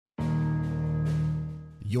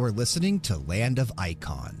You're listening to Land of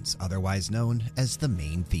Icons, otherwise known as the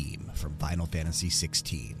main theme from Final Fantasy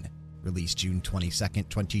XVI, released June 22nd,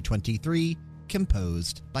 2023,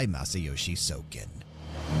 composed by Masayoshi Soken.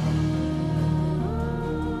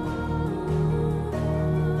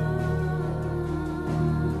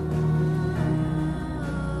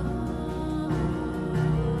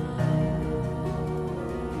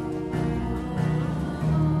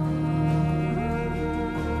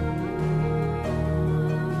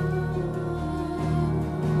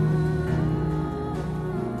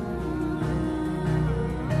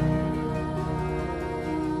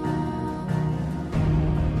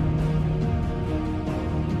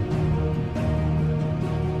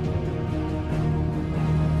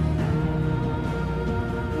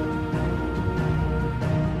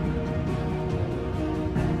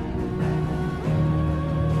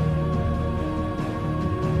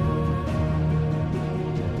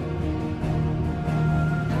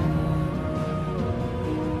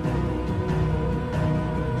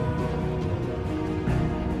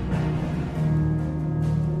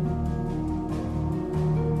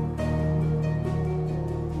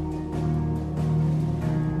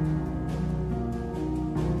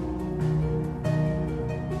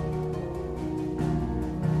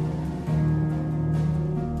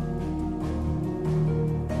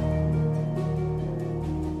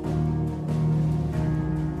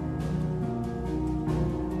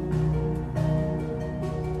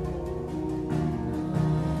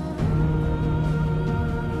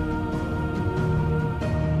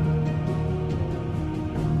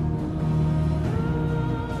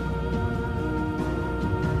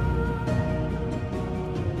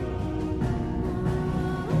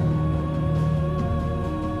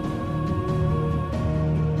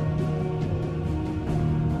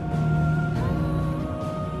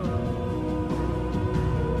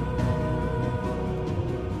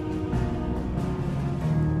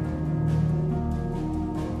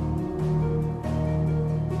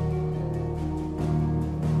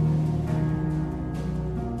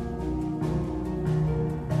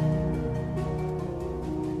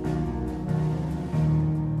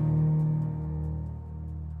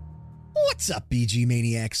 What's up, BG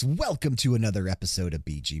Maniacs? Welcome to another episode of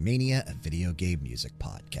BG Mania, a video game music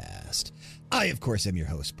podcast. I, of course, am your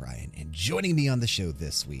host, Brian, and joining me on the show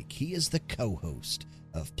this week, he is the co-host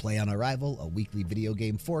of Play on Arrival, a weekly video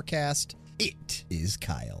game forecast. It is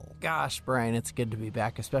Kyle. Gosh, Brian, it's good to be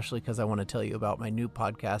back, especially because I want to tell you about my new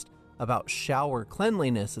podcast about shower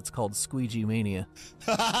cleanliness. It's called Squeegee Mania.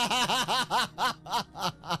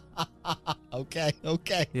 Okay.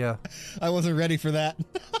 Yeah. I wasn't ready for that.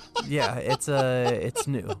 Yeah, it's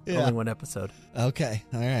new. Yeah. Only one episode. Okay,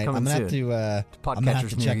 all right. Coming I'm gonna soon. have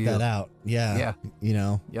to check that out. Yeah. You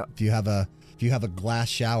know, Yep. if you have a glass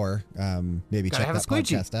shower, maybe Gotta check have a that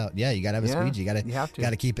squeegee. podcast out. Yeah, you gotta have a squeegee. You have to.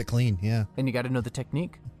 Gotta keep it clean. Yeah. And you got to know the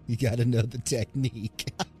technique. You gotta know the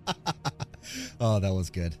technique. Oh, that was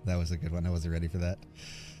good. That was a good one. I wasn't ready for that.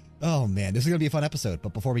 Oh, man, this is going to be a fun episode.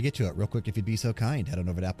 But before we get to it, real quick, if you'd be so kind, head on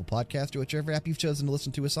over to Apple Podcast or whichever app you've chosen to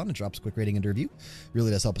listen to us on and drop us a quick rating and review.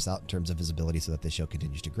 Really does help us out in terms of visibility so that the show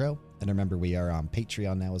continues to grow. And remember, we are on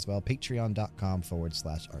Patreon now as well,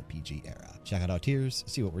 patreon.com/RPG era. Check out our tiers,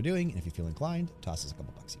 see what we're doing, and if you feel inclined, toss us a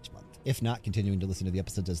couple bucks each month. If not, continuing to listen to the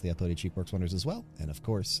episodes as they uploaded Cheap Works Wonders as well. And of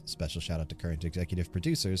course, special shout out to current executive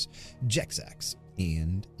producers, Jexax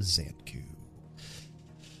and Xanku.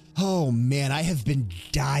 Oh, man, I have been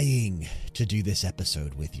dying to do this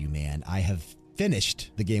episode with you, man. I have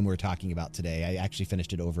finished the game we're talking about today. I actually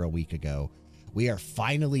finished it over a week ago. We are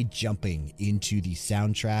finally jumping into the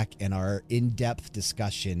soundtrack and our in-depth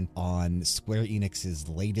discussion on Square Enix's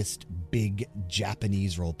latest big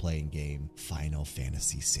Japanese role-playing game, Final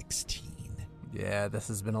Fantasy XVI. Yeah, this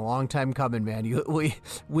has been a long time coming, man. We've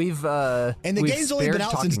and the game's only been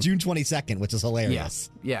out since June 22nd, which is hilarious.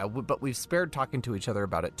 Yeah, but we've spared talking to each other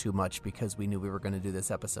about it too much because we knew we were going to do this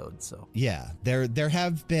episode. So yeah, there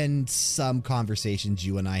have been some conversations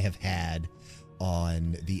you and I have had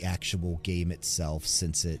on the actual game itself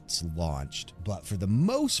since it's launched. But for the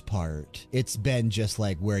most part, it's been just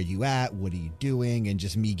like, where are you at? What are you doing? And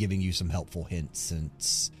just me giving you some helpful hints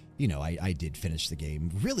since, you know, I did finish the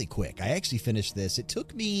game really quick. I actually finished this. It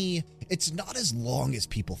took me, it's not as long as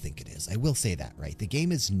people think it is. I will say that, right? The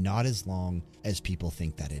game is not as long as people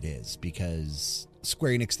think that it is because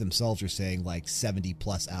Square Enix themselves are saying like 70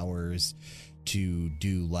 plus hours to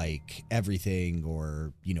do like everything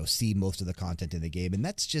or, you know, see most of the content in the game. And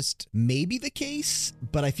that's just maybe the case,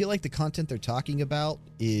 but I feel like the content they're talking about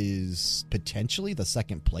is potentially the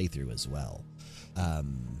second playthrough as well.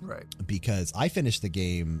 Right. Because I finished the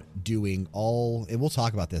game doing all, and we'll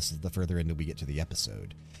talk about this the further into we get to the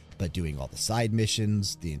episode, but doing all the side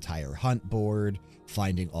missions, the entire hunt board,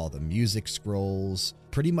 finding all the music scrolls,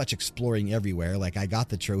 pretty much exploring everywhere. Like I got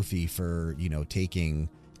the trophy for, taking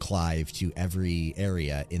Clive to every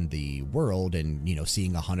area in the world and,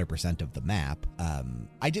 seeing 100% of the map.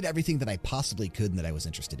 I did everything that I possibly could and that I was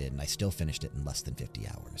interested in, and I still finished it in less than 50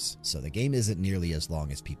 hours. So the game isn't nearly as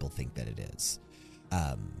long as people think that it is.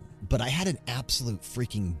 But I had an absolute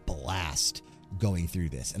freaking blast going through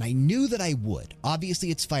this, and I knew that I would. Obviously,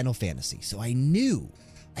 it's Final Fantasy, so I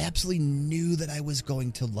absolutely knew that I was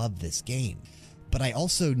going to love this game. But I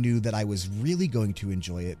also knew that I was really going to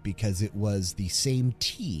enjoy it because it was the same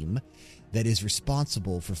team that is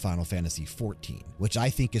responsible for Final Fantasy XIV, which I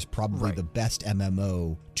think is probably the best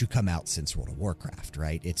MMO to come out since World of Warcraft,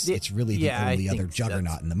 right? It's really the only other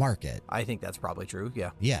juggernaut in the market. I think that's probably true,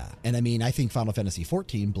 yeah. Yeah, and I mean, I think Final Fantasy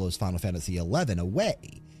XIV blows Final Fantasy XI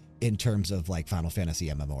away in terms of like Final Fantasy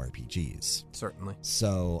MMORPGs. Certainly.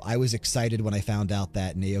 So I was excited when I found out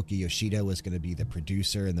that Naoki Yoshida was going to be the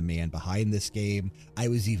producer and the man behind this game. I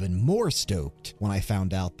was even more stoked when I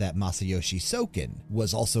found out that Masayoshi Soken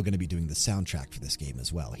was also going to be doing the soundtrack for this game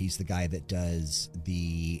as well. He's the guy that does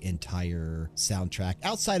the entire soundtrack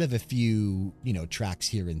outside of a few, tracks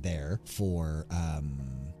here and there for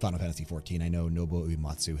Final Fantasy XIV. I know Nobuo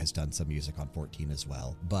Uematsu has done some music on 14 as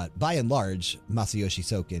well. But by and large, Masayoshi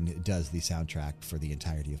Soken does the soundtrack for the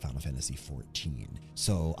entirety of Final Fantasy XIV.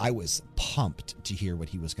 So I was pumped to hear what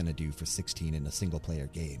he was going to do for 16 in a single-player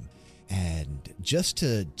game. And just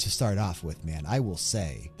to start off with, man, I will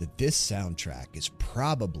say that this soundtrack is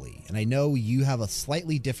probably, and I know you have a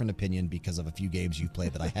slightly different opinion because of a few games you've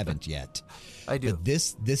played that I haven't yet. I do. But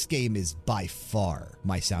this game is by far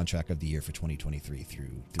my soundtrack of the year for 2023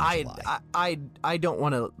 through July. I don't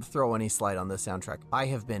want to throw any slight on this soundtrack. I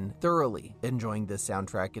have been thoroughly enjoying this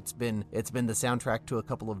soundtrack. It's been the soundtrack to a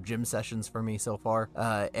couple of gym sessions for me so far,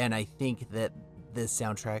 and I think that this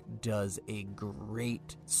soundtrack does a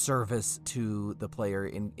great service to the player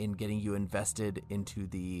in getting you invested into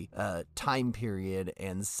the time period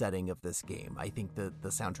and setting of this game. I think that the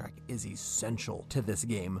soundtrack is essential to this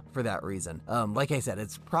game for that reason. Like I said,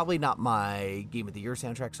 it's probably not my Game of the Year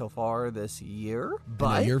soundtrack so far this year,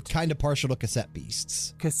 but you're kind of partial to Cassette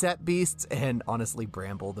Beasts. Cassette Beasts and honestly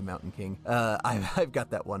Bramble the Mountain King. I've got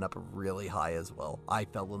that one up really high as well. I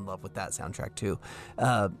fell in love with that soundtrack too.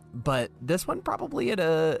 But this one probably at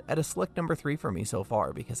a slick number 3 for me so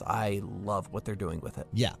far because I love what they're doing with it.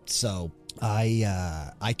 Yeah, so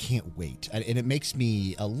I can't wait. And it makes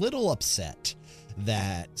me a little upset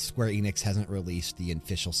that Square Enix hasn't released the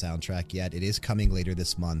official soundtrack yet. It is coming later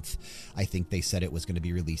this month. I think they said it was going to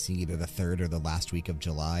be releasing either the 3rd or the last week of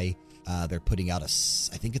July. They're putting out I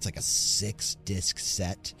think it's like a 6-disc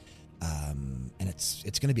set. And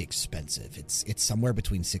it's going to be expensive. It's somewhere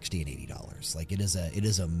between $60 and $80. Like it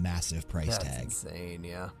is a massive price tag. That's insane,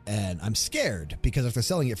 yeah. And I'm scared because if they're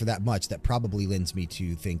selling it for that much, that probably lends me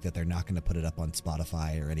to think that they're not going to put it up on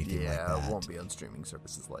Spotify or anything like that. Yeah, it won't be on streaming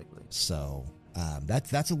services likely. So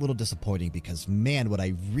that's a little disappointing because man, would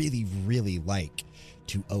I really, really like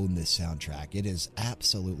to own this soundtrack. It is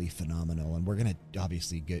absolutely phenomenal, and we're going to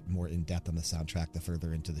obviously get more in depth on the soundtrack the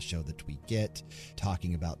further into the show that we get,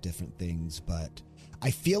 talking about different things, but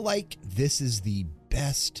I feel like this is the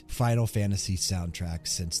best Final Fantasy soundtrack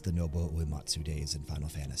since the Nobuo Uematsu days in Final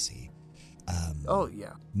Fantasy. Oh,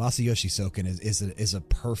 yeah. Masayoshi Soken is a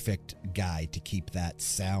perfect guy to keep that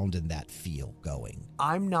sound and that feel going.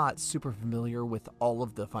 I'm not super familiar with all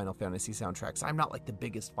of the Final Fantasy soundtracks. I'm not like the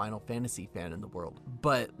biggest Final Fantasy fan in the world.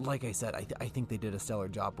 But like I said, I think they did a stellar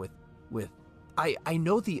job with I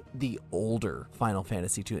know the older Final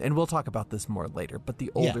Fantasy too, and we'll talk about this more later, but the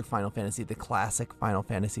older Final Fantasy, the classic Final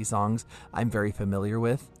Fantasy songs, I'm very familiar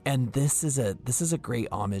with, and this is a great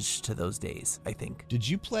homage to those days, I think. Did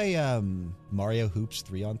you play Mario Hoops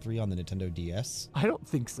 3-on-3 on the Nintendo DS? I don't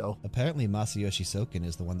think so. Apparently Masayoshi Soken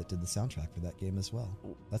is the one that did the soundtrack for that game as well.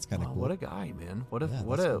 That's kind of cool. What a guy, man. What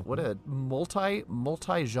a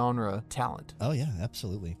multi-genre talent. Oh yeah,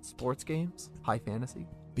 absolutely. Sports games, high fantasy.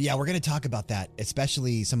 But yeah, we're going to talk about that,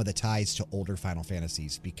 especially some of the ties to older Final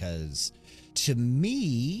Fantasies, because to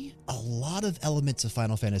me, a lot of elements of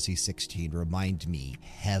Final Fantasy 16 remind me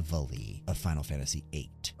heavily of Final Fantasy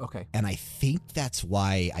 8. Okay. And I think that's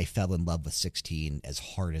why I fell in love with 16 as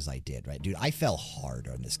hard as I did, right? Dude, I fell hard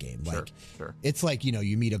on this game. Sure. It's like,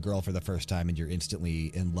 you meet a girl for the first time and you're instantly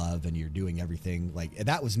in love and you're doing everything. Like,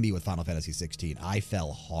 that was me with Final Fantasy 16. I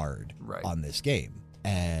fell hard on this game.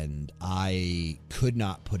 and I could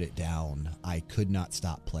not put it down. I could not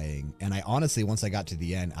stop playing. And I honestly, once I got to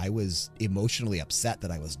the end, I was emotionally upset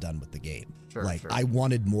that I was done with the game. Sure, I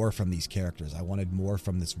wanted more from these characters. I wanted more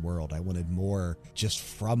from this world. I wanted more just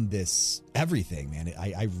from this everything, man.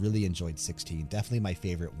 I really enjoyed 16. Definitely my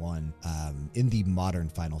favorite one in the modern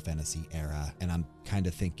Final Fantasy era. And I'm kind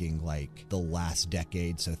of thinking like the last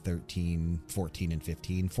decade. So 13, 14, and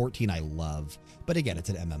 15. 14 I love. But again, it's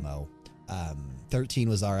an MMO. 13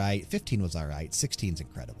 was all right. 15 was all right. 16's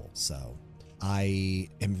incredible. So I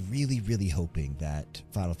am really, really hoping that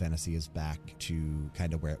Final Fantasy is back to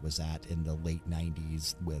kind of where it was at in the late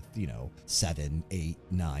 90s with, 7, 8,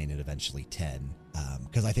 9, and eventually 10.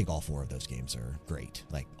 Because I think all 4 of those games are great.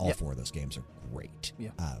 Like, all 4 of those games are great.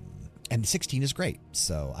 Yeah. And 16 is great.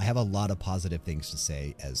 So I have a lot of positive things to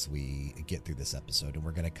say as we get through this episode. And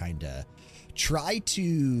we're going to kind of try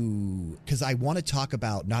to, because I want to talk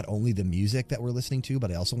about not only the music that we're listening to,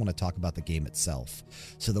 but I also want to talk about the game itself.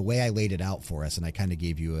 So the way I laid it out for us, and I kind of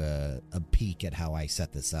gave you a peek at how I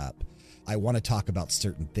set this up, I want to talk about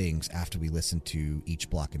certain things after we listen to each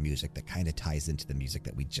block of music that kind of ties into the music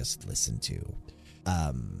that we just listened to.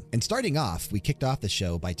 And starting off, we kicked off the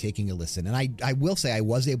show by taking a listen. And I will say I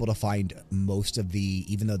was able to find most of the,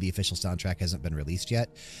 even though the official soundtrack hasn't been released yet,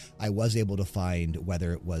 I was able to find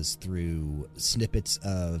whether it was through snippets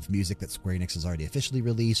of music that Square Enix has already officially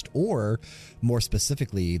released, or more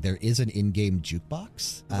specifically, there is an in-game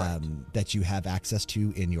jukebox that you have access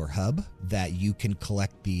to in your hub that you can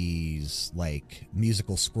collect these like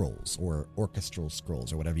musical scrolls or orchestral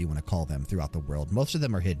scrolls or whatever you want to call them throughout the world. Most of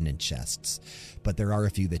them are hidden in chests, but there are a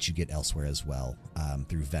few that you get elsewhere as well,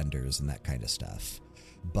 through vendors and that kind of stuff.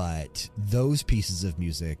 But those pieces of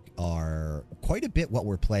music are quite a bit what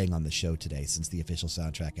we're playing on the show today, since the official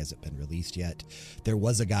soundtrack hasn't been released yet. There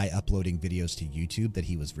was a guy uploading videos to YouTube that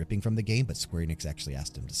he was ripping from the game, but Square Enix actually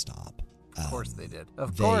asked him to stop. Of course they did.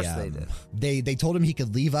 Of course they did. They told him he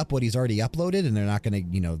could leave up what he's already uploaded, and they're not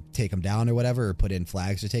going to, take him down or whatever, or put in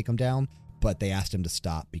flags to take him down. But they asked him to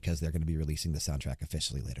stop because they're going to be releasing the soundtrack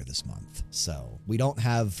officially later this month. So we don't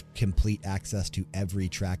have complete access to every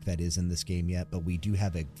track that is in this game yet, but we do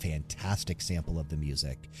have a fantastic sample of the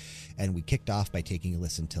music. And we kicked off by taking a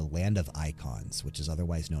listen to Land of Icons, which is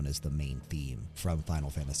otherwise known as the main theme from Final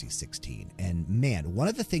Fantasy XVI. And man, one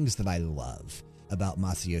of the things that I love about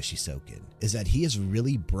Masayoshi Soken is that he has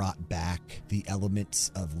really brought back the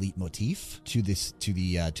elements of leitmotif to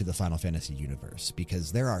the Final Fantasy universe,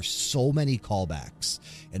 because there are so many callbacks,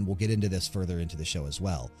 and we'll get into this further into the show as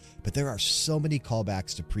well, but there are so many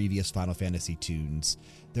callbacks to previous Final Fantasy tunes.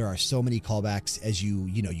 There are so many callbacks as you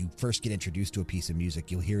first get introduced to a piece of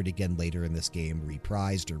music. You'll hear it again later in this game,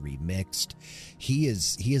 reprised or remixed. He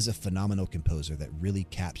is a phenomenal composer that really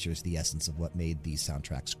captures the essence of what made these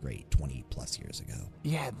soundtracks great 20 plus years ago.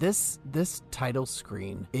 Yeah, this title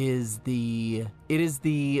screen is the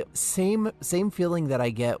same feeling that I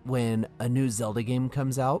get when a new Zelda game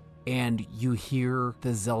comes out and you hear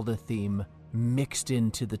the Zelda theme mixed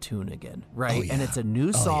into the tune again, right? Oh, yeah. And it's a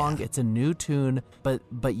new song, it's a new tune, but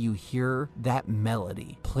you hear that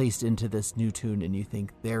melody placed into this new tune and you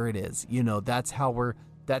think, there it is. That's how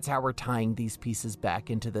we're tying these pieces back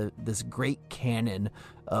into this great canon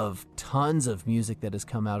of tons of music that has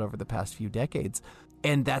come out over the past few decades.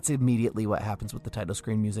 And that's immediately what happens with the title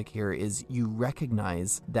screen music here, is you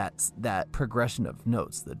recognize that progression of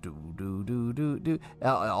notes, the do do do do do,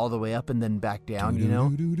 all the way up and then back down,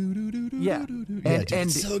 Yeah,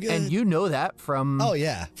 and so good. And that from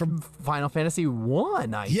from Final Fantasy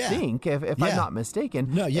 1, I think, if I'm not mistaken.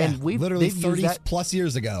 No, yeah, and literally 30 plus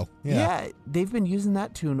years ago. Yeah, they've been using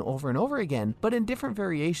that tune over and over again, but in different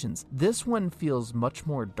variations. This one feels much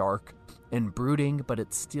more dark and brooding, but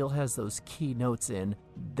it still has those key notes in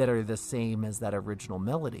that are the same as that original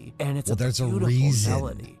melody. And it's there's a beautiful a reason.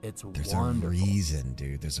 melody. There's wonderful. A reason,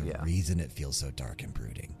 dude. There's a reason it feels so dark and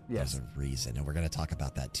brooding. Yes. There's a reason, and we're going to talk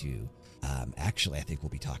about that too. Actually, I think we'll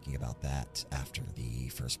be talking about that after the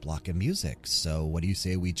first block of music. So what do you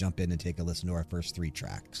say we jump in and take a listen to our first 3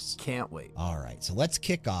 tracks? Can't wait. All right, so let's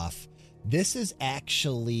kick off. This is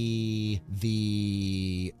actually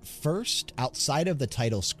the first, outside of the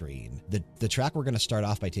title screen, the track we're going to start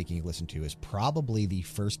off by taking a listen to is probably the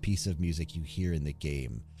first piece of music you hear in the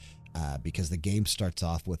game. Because the game starts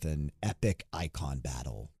off with an epic icon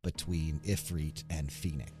battle between Ifrit and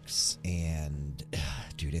Phoenix. And,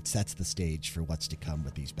 dude, it sets the stage for what's to come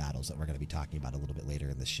with these battles that we're going to be talking about a little bit later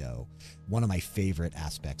in the show. One of my favorite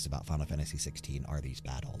aspects about Final Fantasy XVI are these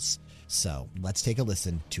battles. So let's take a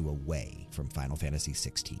listen to Away from Final Fantasy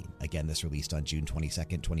XVI. Again, this released on June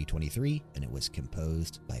 22nd, 2023, and it was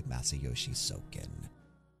composed by Masayoshi Soken.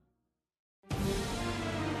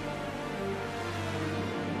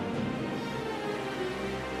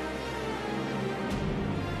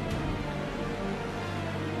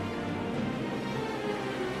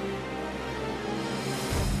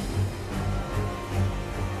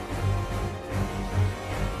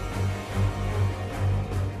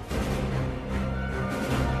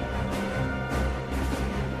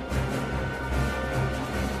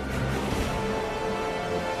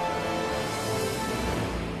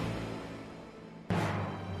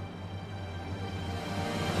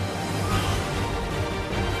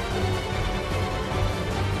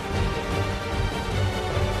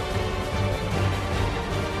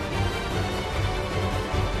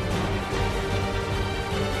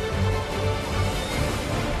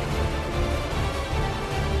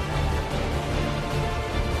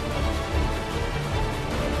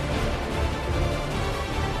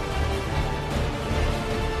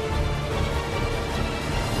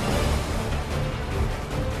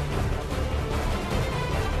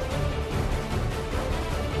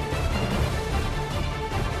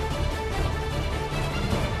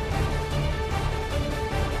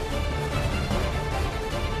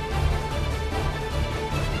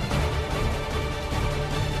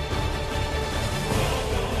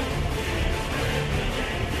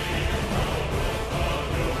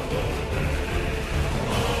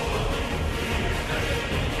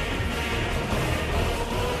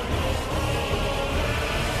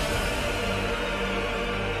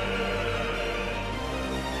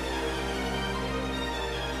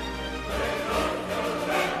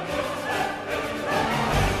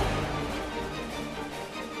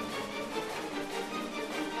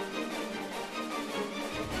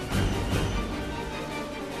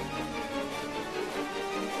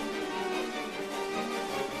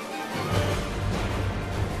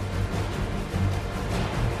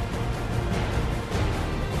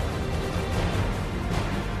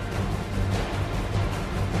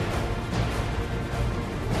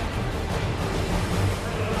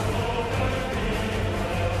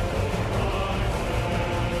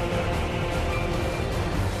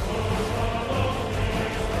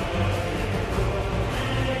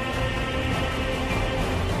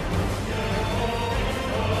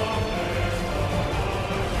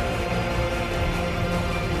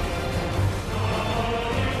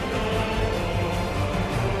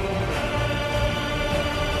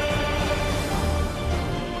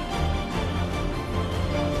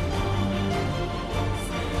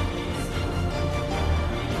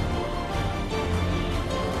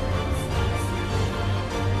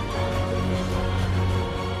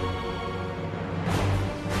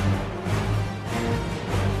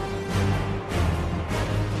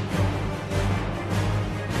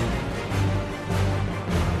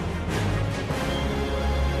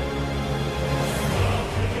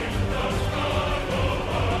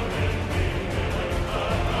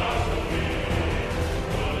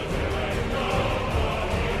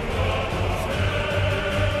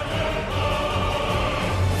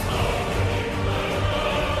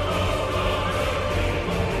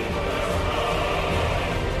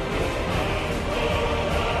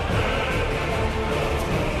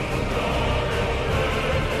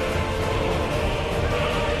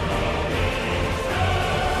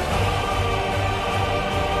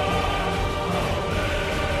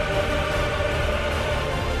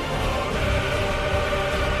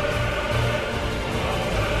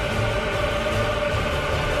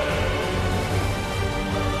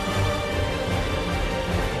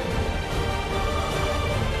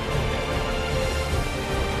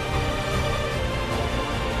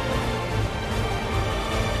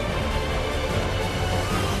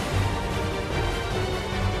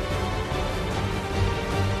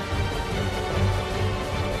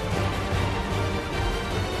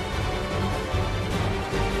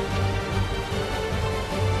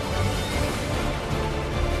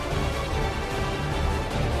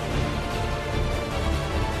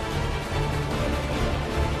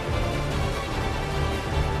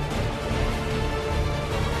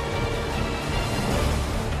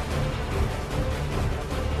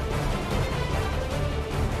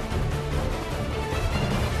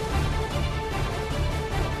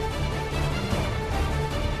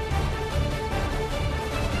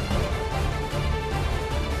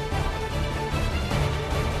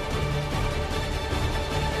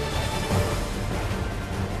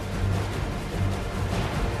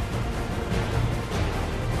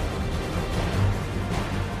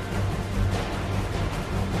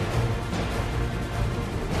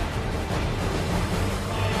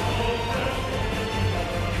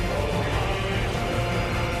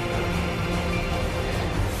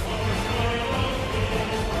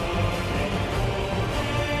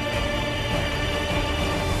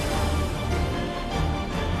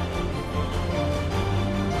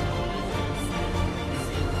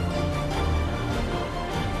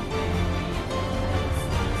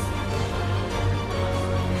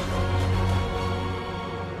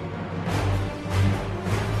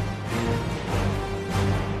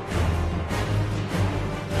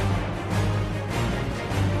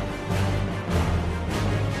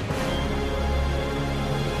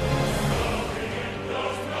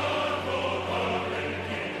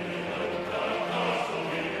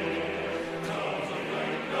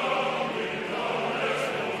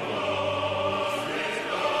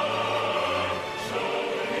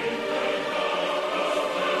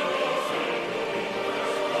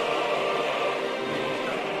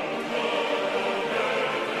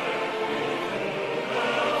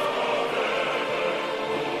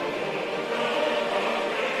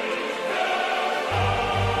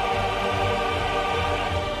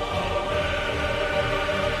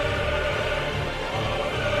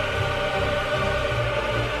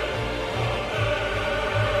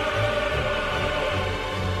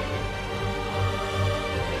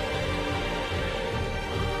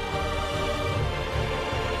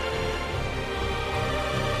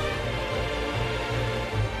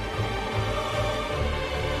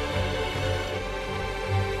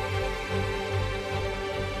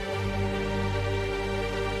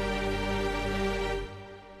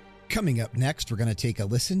 Coming up next, we're going to take a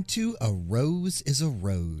listen to A Rose is a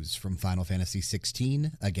Rose from Final Fantasy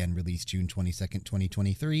XVI, again released June 22nd,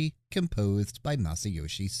 2023, composed by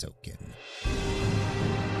Masayoshi Soken.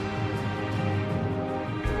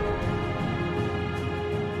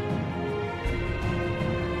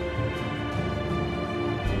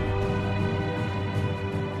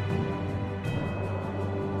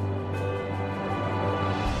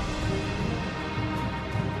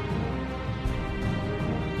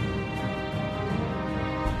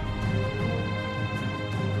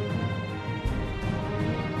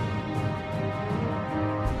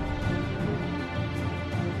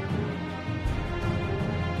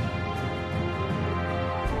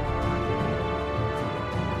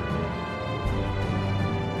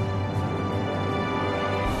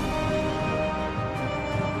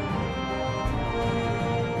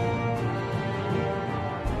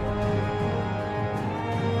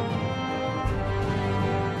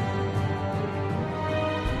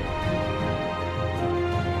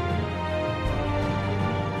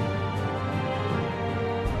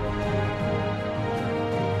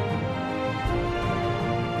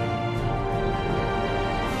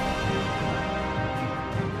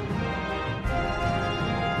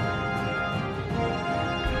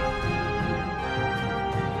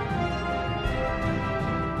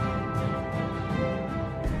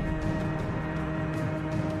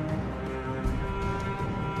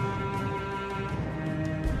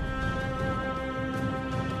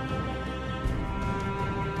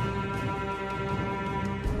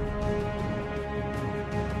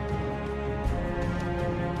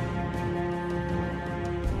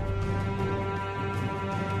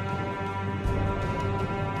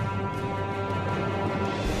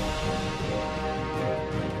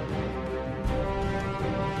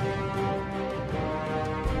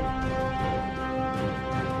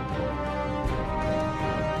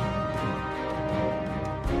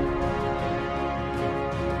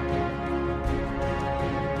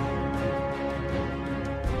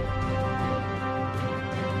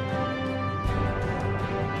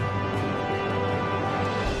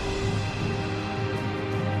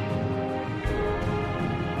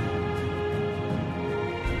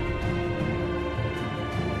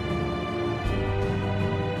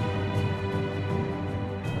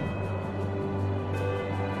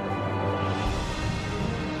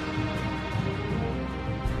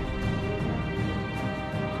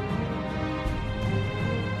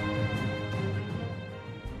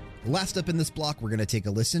 Last up in this block, we're going to take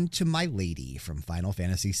a listen to My Lady from Final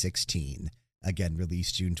Fantasy XVI, again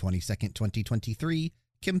released June 22nd, 2023,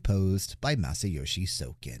 composed by Masayoshi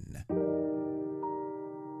Soken.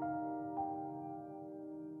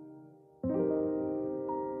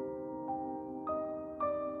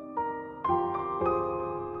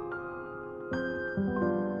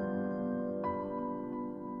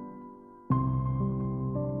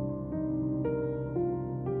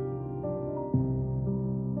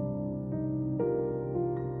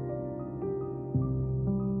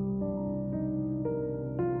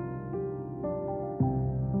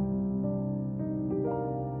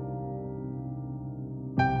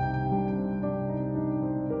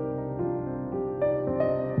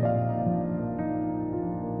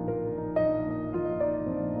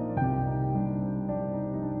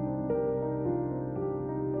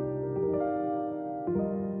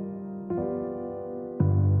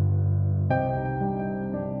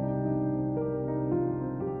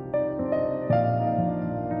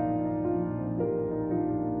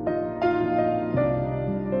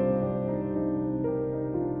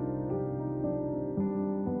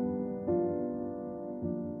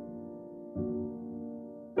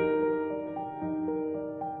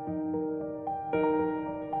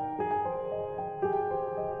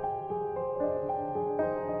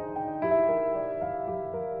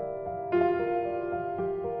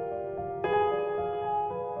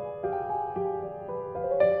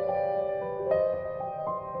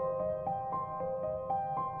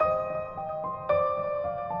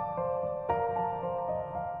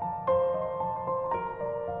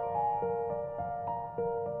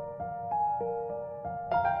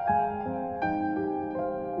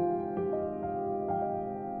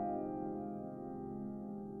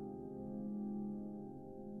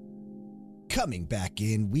 Coming back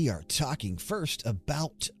in, we are talking first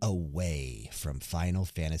about Away from Final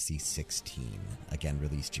Fantasy XVI, again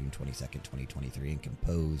released June 22nd, 2023, and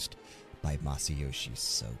composed by Masayoshi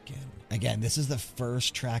Soken. Again, this is the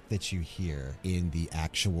first track that you hear in the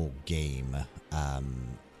actual game,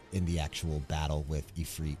 in the actual battle with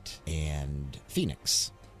Ifrit and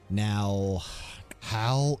Phoenix. Now,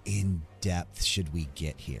 how in depth should we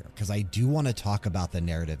get here? Because I do want to talk about the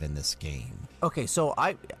narrative in this game. Okay, so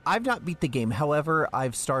I've not beat the game. However,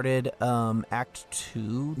 I've started Act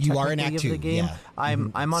 2. You are in Act 2, of the game. yeah.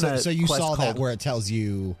 I'm on a so you quest saw called, that where it tells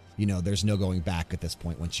you, there's no going back at this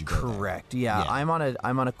point once you go there. Correct. Yeah, I'm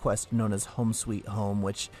on a quest known as Home Sweet Home,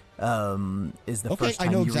 which is the first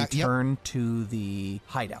time you return to the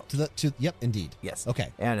hideout. Yep, indeed. Yes. Okay.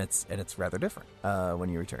 And it's rather different when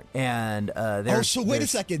you return. And so wait a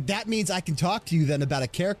second. That means I can talk to you then about a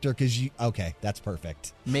character because you. Okay, that's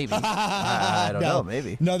perfect. Maybe. I don't know.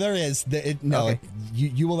 Maybe. No, there is. Okay.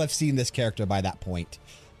 You will have seen this character by that point.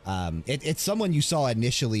 It's someone you saw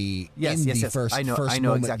initially in the first I know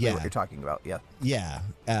moment. exactly what you're talking about. Yeah. Yeah.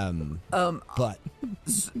 But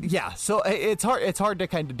yeah, so it's hard to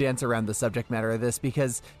kind of dance around the subject matter of this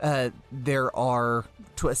because there are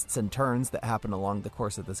twists and turns that happen along the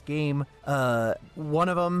course of this game. One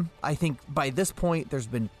of them, I think by this point, there's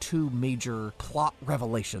been 2 major plot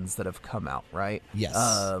revelations that have come out, right? Yes.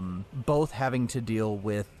 Both having to deal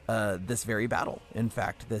with this very battle. In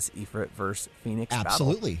fact, this Ifrit versus Phoenix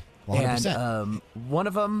Absolutely. battle. 100%. And one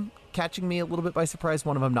of them catching me a little bit by surprise,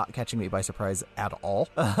 one of them not catching me by surprise at all.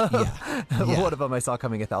 Yeah. One of them I saw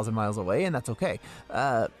coming 1,000 miles away, and that's okay.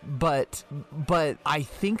 But I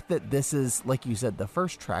think that this is, like you said, the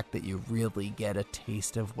first track that you really get a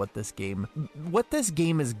taste of what this game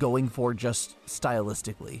is going for just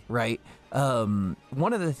stylistically, right?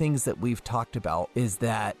 One of the things that we've talked about is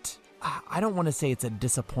that I don't want to say it's a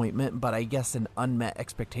disappointment, but I guess an unmet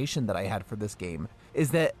expectation that I had for this game is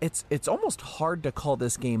that it's almost hard to call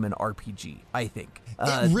this game an RPG, I think.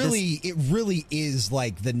 It really is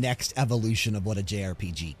like the next evolution of what a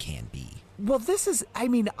JRPG can be. Well, this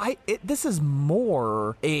is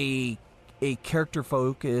more a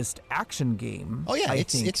character-focused action game. Oh yeah,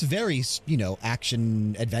 it's very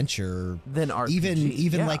action adventure than RPG.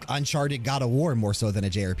 Even like Uncharted, God of War, more so than a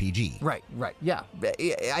JRPG. Right, yeah.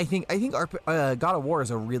 I think God of War is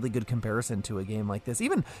a really good comparison to a game like this.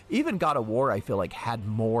 Even God of War, I feel like had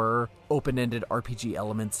more open-ended RPG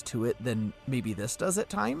elements to it than maybe this does at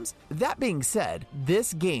times. That being said,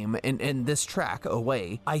 this game and this track,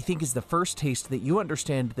 Away, I think is the first taste that you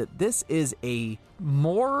understand that this is a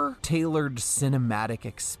more tailored cinematic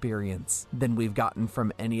experience than we've gotten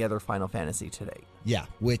from any other Final Fantasy today. Yeah,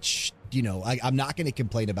 which, I'm not going to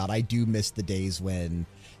complain about. I do miss the days when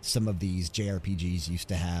some of these JRPGs used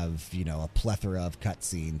to have, a plethora of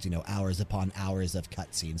cutscenes, hours upon hours of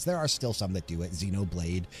cutscenes. There are still some that do it.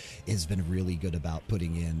 Xenoblade has been really good about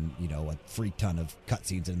putting in, a freak ton of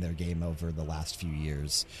cutscenes in their game over the last few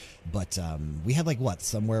years. But we had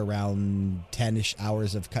somewhere around 10-ish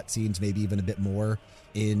hours of cutscenes, maybe even a bit more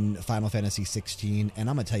in Final Fantasy 16. And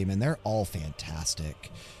I'm going to tell you, man, they're all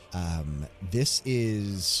fantastic. This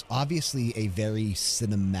is obviously a very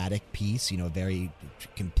cinematic piece, very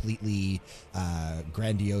completely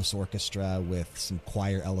grandiose orchestra with some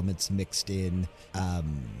choir elements mixed in.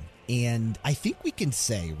 And I think we can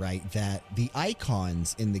say, right, that the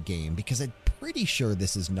icons in the game, because I'm pretty sure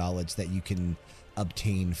this is knowledge that you can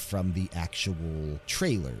obtain from the actual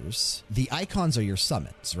trailers. The icons are your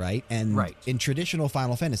summons, right? And in traditional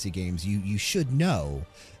Final Fantasy games, you should know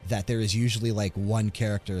that there is usually one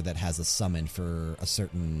character that has a summon for a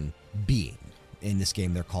certain being. In this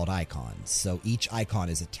game, they're called icons. So each icon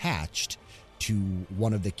is attached to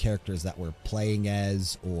one of the characters that we're playing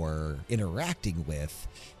as or interacting with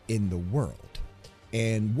in the world.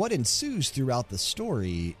 And what ensues throughout the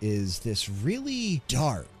story is this really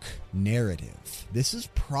dark narrative. This is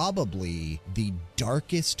probably the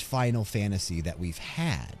darkest Final Fantasy that we've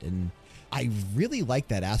had. And I really like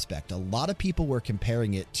that aspect. A lot of people were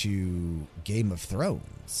comparing it to Game of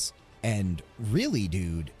Thrones. And really,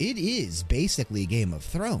 dude, it is basically Game of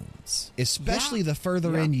Thrones, especially the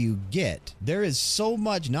further in you get. There is so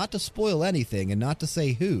much, not to spoil anything and not to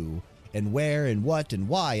say who and where and what and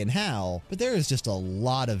why and how, but there is just a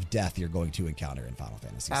lot of death you're going to encounter in Final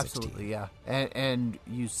Fantasy XVI. Absolutely, yeah. And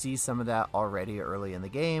you see some of that already early in the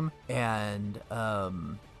game. And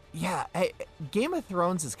Game of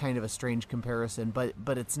Thrones is kind of a strange comparison,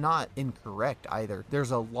 but it's not incorrect either.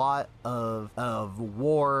 There's a lot of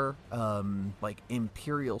war,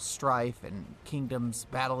 imperial strife and kingdoms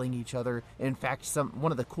battling each other. In fact,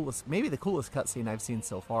 one of the coolest, maybe the coolest cutscene I've seen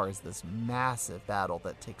so far is this massive battle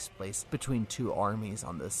that takes place between 2 armies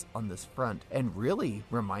on this front, and really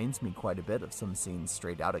reminds me quite a bit of some scenes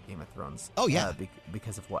straight out of Game of Thrones. Oh yeah,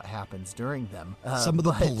 because of what happens during them. Some of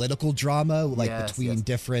the political drama, between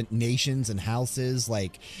different nations and houses,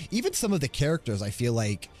 even some of the characters, I feel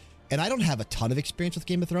like And I don't have a ton of experience with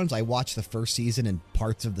Game of Thrones. I watched the first season and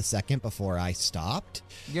parts of the second before I stopped.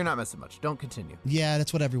 You're not missing much. Don't continue. Yeah,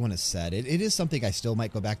 that's what everyone has said. It is something I still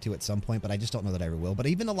might go back to at some point, but I just don't know that I ever will. But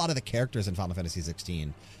even a lot of the characters in Final Fantasy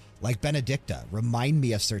 16, like Benedicta, remind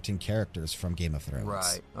me of certain characters from Game of Thrones.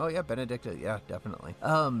 Right. Oh, yeah, Benedicta. Yeah, definitely.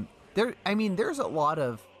 There's a lot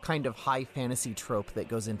of kind of high fantasy trope that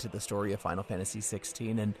goes into the story of Final Fantasy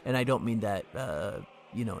 16, and I don't mean that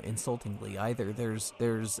insultingly either.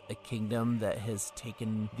 There's a kingdom that has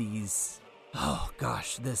taken these,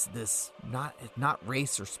 this not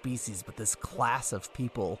race or species, but this class of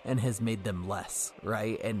people, and has made them less,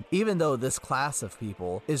 right? And even though this class of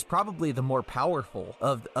people is probably the more powerful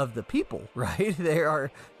of the people, right?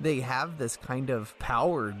 They have this kind of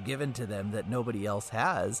power given to them that nobody else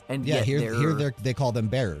has, and yeah, yet here they call them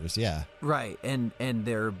bearers, yeah, right, and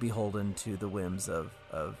they're beholden to the whims of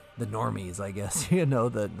the normies, I guess, the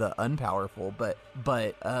unpowerful, but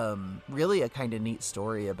really a kind of neat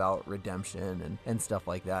story about redemption and stuff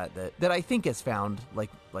like that I think is found,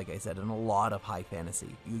 like I said, in a lot of high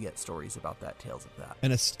fantasy. You get stories about that, tales of that,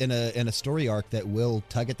 and a story arc that will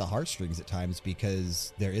tug at the heartstrings at times,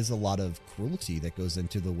 because there is a lot of cruelty that goes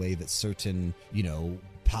into the way that certain,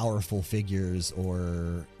 powerful figures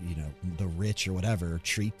or, the rich or whatever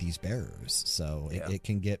treat these bearers. So it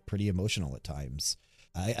can get pretty emotional at times.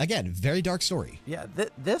 Again, very dark story. Yeah,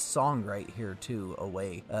 this song right here too,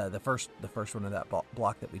 Away, the first one of that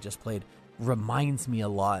block that we just played, reminds me a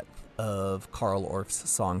lot of Karl Orff's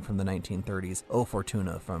song from the 1930s, O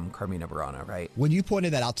Fortuna, from Carmina Burana, right? When you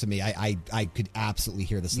pointed that out to me, I could absolutely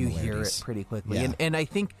hear the similarities. You hear it pretty quickly. Yeah. And I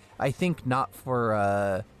think not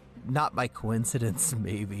by coincidence,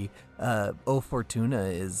 maybe, O Fortuna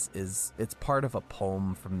is it's part of a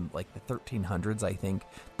poem from like the 1300s, I think,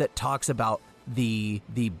 that talks about the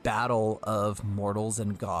battle of mortals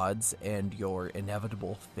and gods, and your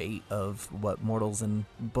inevitable fate of what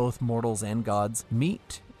both mortals and gods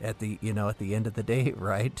meet at the end of the day,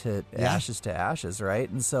 right? Ashes to ashes, right?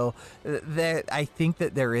 And so I think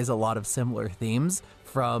that there is a lot of similar themes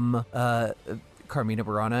from Carmina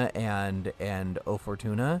Burana and O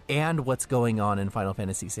Fortuna, and what's going on in Final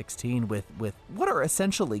Fantasy 16 with what are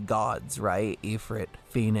essentially gods, right? Ifrit,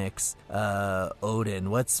 Phoenix, Odin.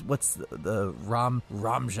 What's the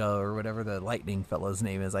Ramja or whatever the lightning fellow's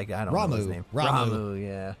name is? I don't know his name. Ramu,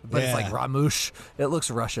 yeah. But it's like Ramush. It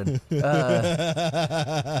looks Russian. But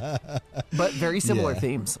very similar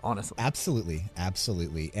themes, honestly. Absolutely.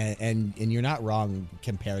 And you're not wrong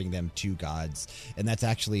comparing them to gods. And that's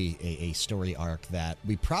actually a story arc that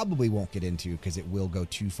we probably won't get into because it will go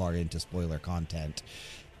too far into spoiler content.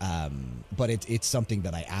 But it's something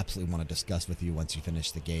that I absolutely want to discuss with you once you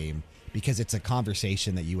finish the game, because it's a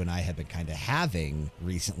conversation that you and I have been kind of having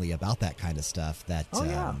recently about that kind of stuff. That we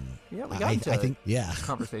got into I think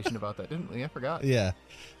conversation about that, didn't we? I forgot. Yeah.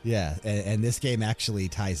 And this game actually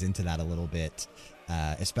ties into that a little bit,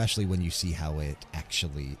 especially when you see how it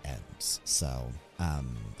actually ends. So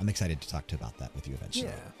I'm excited to talk about that with you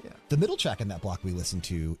eventually. Yeah. The middle track in that block we listened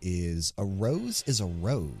to is A Rose is a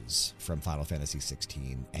Rose from Final Fantasy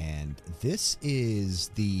 16. And this is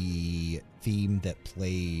the theme that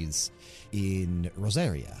plays in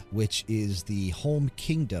Rosaria, which is the home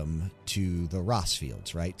kingdom to the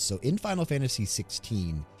Rossfields, right? So in Final Fantasy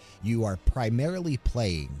 16, you are primarily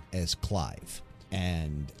playing as Clive.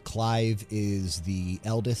 And Clive is the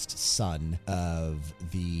eldest son of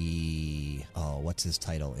the what's his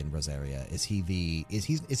title in Rosaria? Is he the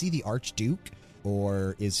Archduke,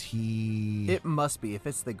 or is he? It must be. If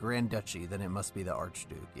it's the Grand Duchy, then it must be the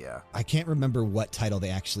Archduke. Yeah. I can't remember what title they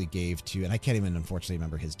actually gave to, and I can't even unfortunately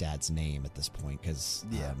remember his dad's name at this point, because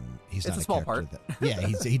he's not a small part.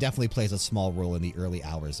 He definitely plays a small role in the early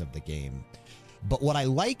hours of the game. But what I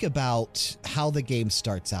like about how the game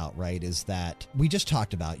starts out, right, is that we just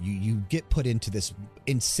talked about you get put into this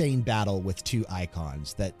insane battle with two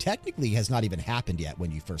icons that technically has not even happened yet when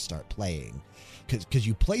you first start playing, because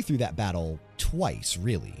you play through that battle twice,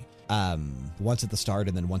 really. Once at the start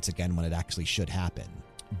and then once again when it actually should happen.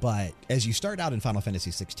 But as you start out in Final Fantasy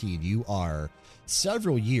 16, you are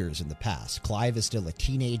several years in the past. Clive is still a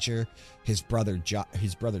teenager. His brother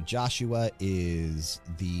Joshua is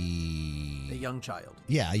a young child.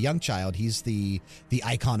 Yeah, a young child. He's the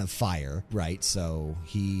icon of fire, right? So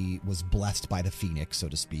he was blessed by the Phoenix, so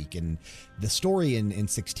to speak. And the story in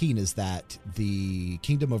 16 is that the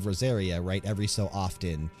Kingdom of Rosaria, right, every so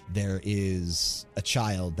often there is a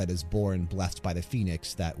child that is born blessed by the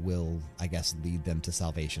Phoenix that will, I guess, lead them to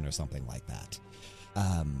salvation or something like that.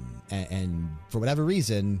 And for whatever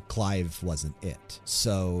reason, Clive wasn't it.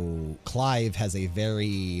 So Clive has a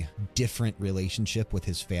very different relationship with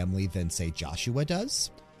his family than, say, Joshua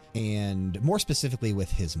does. and more specifically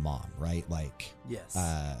with his mom, right? Like, Yes.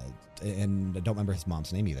 And I don't remember his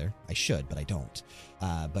mom's name either. I should, but I don't.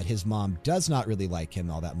 But his mom does not really like him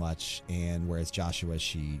all that much, and whereas Joshua,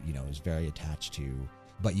 she, is very attached to.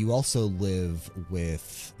 But you also live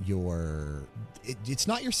with your. It's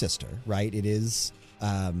not your sister, right? It is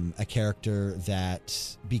a character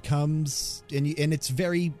that becomes, and it's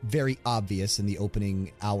very, very obvious in the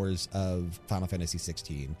opening hours of Final Fantasy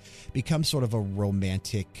XVI, becomes sort of a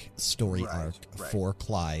romantic story arc for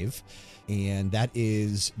Clive. And that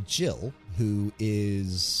is Jill, who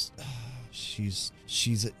is,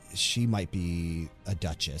 she might be a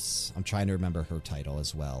duchess. I'm trying to remember her title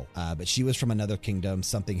as well. But she was from another kingdom.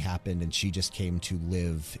 Something happened and she just came to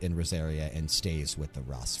live in Rosaria and stays with the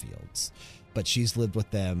Rossfields. But she's lived with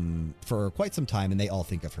them for quite some time and they all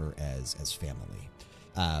think of her as family.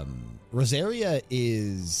 Rosaria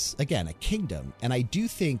is, again, a kingdom. And I do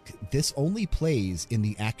think this only plays in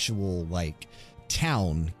the actual,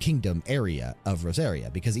 town kingdom area of Rosaria,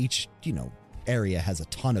 because each area has a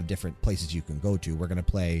ton of different places you can go to. We're going to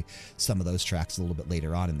play some of those tracks a little bit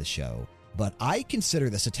later on in the show, but I consider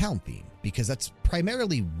this a town theme because that's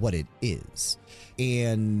primarily what it is.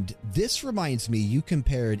 And this reminds me, you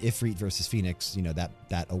compared Ifrit versus Phoenix,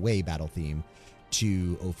 that away battle theme,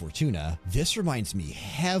 to O Fortuna. This reminds me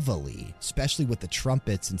heavily, especially with the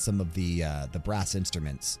trumpets and some of the brass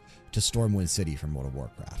instruments, to Stormwind City from World of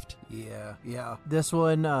Warcraft. Yeah. This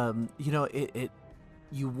one,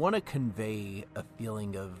 you want to convey a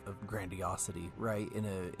feeling of grandiosity, right? In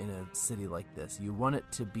a city like this, you want it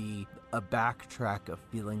to be a backtrack of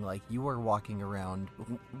feeling like you are walking around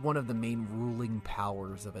one of the main ruling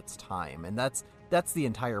powers of its time, and that's the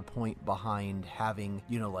entire point behind having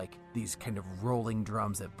these kind of rolling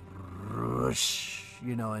drums that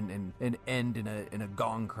and end in a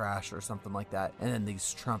gong crash or something like that, and then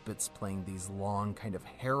these trumpets playing these long kind of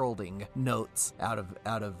heralding notes out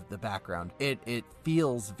of the background. It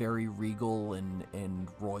feels very regal and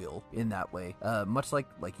royal in that way, much like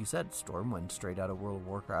you said, Stormwind, straight out of World of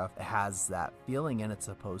Warcraft, has that feeling, and it's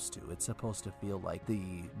supposed to feel like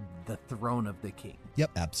the throne of the king.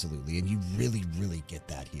 Yep, absolutely, and you really, really get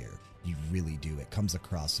that here. You really do. It comes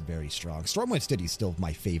across very strong. Stormwind City is still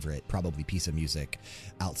my favorite, probably, piece of music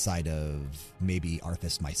outside of maybe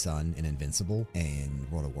Arthas, My Son, and Invincible, and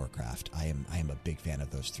World of Warcraft. I am a big fan of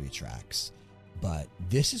those three tracks. But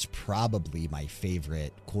this is probably my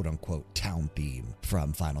favorite, quote-unquote, town theme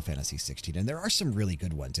from Final Fantasy XVI. And there are some really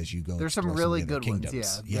good ones as you go. There's some really good kingdoms.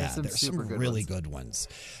 ones, yeah. There's some really good ones.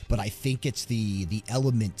 But I think it's the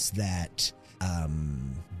elements that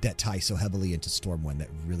tie so heavily into Stormwind that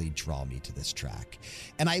really draw me to this track.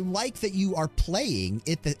 And I like that you are playing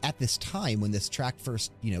it at this time when this track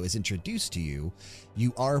first, is introduced to you.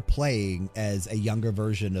 You are playing as a younger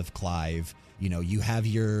version of Clive. You have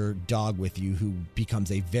your dog with you who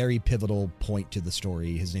becomes a very pivotal point to the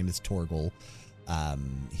story. His name is Torgal.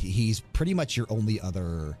 He's pretty much your only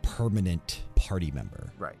other permanent party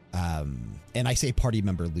member. Right. And I say party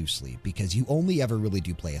member loosely because you only ever really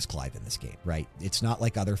do play as Clive in this game, right? It's not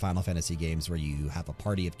like other Final Fantasy games where you have a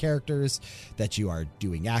party of characters that you are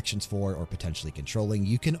doing actions for or potentially controlling.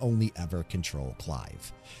 You can only ever control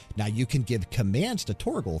Clive. Now, you can give commands to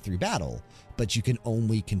Torgal through battle, but you can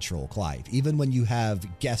only control Clive, even when you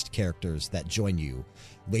have guest characters that join you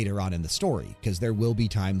later on in the story, because there will be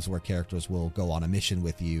times where characters will go on a mission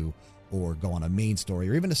with you or go on a main story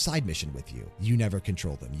or even a side mission with you. You never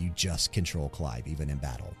control them. You just control Clive, even in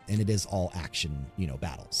battle. And it is all action,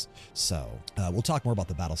 battles. So we'll talk more about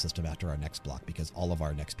the battle system after our next block, because all of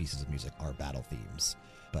our next pieces of music are battle themes.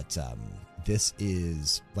 But this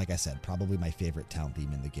is, like I said, probably my favorite town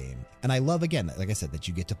theme in the game. And I love, again, like I said, that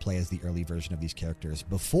you get to play as the early version of these characters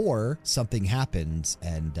before something happens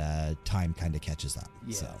and time kind of catches up.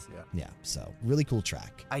 Yes, so really cool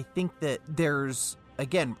track. I think that there's,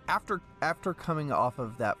 again, after coming off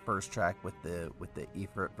of that first track with the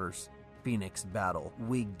Ifrit versus Phoenix battle,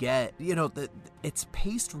 we get, it's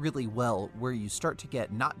paced really well, where you start to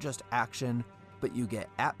get not just action, but you get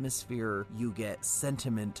atmosphere, you get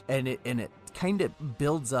sentiment, and it kind of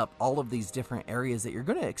builds up all of these different areas that you're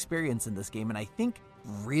going to experience in this game. And I think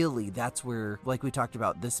really that's where, like we talked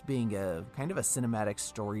about, this being a kind of a cinematic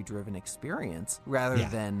story-driven experience rather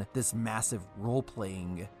than this massive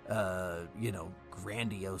role-playing,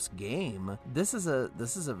 grandiose game. This is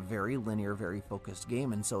a very linear, very focused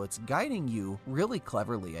game, and so it's guiding you really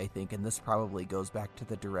cleverly, I think. And this probably goes back to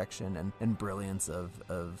the direction and brilliance of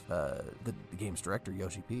the game's director,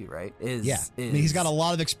 Yoshi P. Right? I mean, he's got a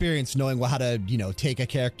lot of experience knowing how to take a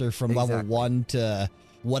character from level 1 to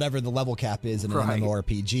whatever the level cap is in an Right.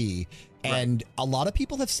 MMORPG. And a lot of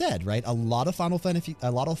people have said, right, a lot of Final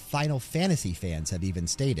Fantasy fans have even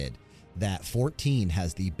stated that 14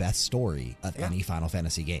 has the best story of any Final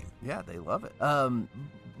Fantasy game. Yeah, they love it.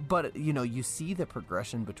 But you see the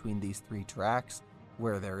progression between these three tracks,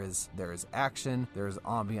 where there is action, there is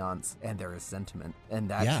ambiance, and there is sentiment, and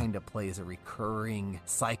that kind of plays a recurring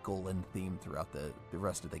cycle and theme throughout the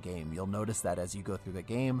rest of the game. You'll notice that as you go through the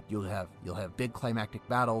game, you'll have big climactic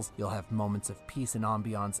battles, you'll have moments of peace and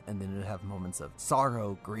ambiance, and then you'll have moments of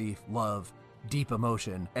sorrow, grief, love, deep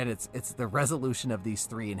emotion, and it's the resolution of these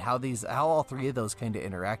three and how all three of those kind of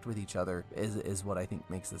interact with each other is what I think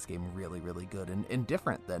makes this game really, really good and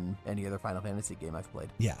different than any other Final Fantasy game I've played.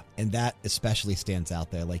 Yeah, and that especially stands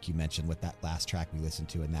out there, like you mentioned, with that last track we listened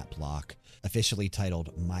to in that block, officially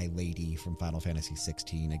titled My Lady from Final Fantasy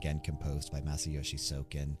XVI, again composed by Masayoshi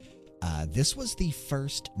Soken. This was the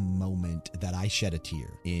first moment that I shed a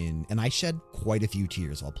tear in, and I shed quite a few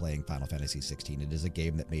tears while playing Final Fantasy XVI. It is a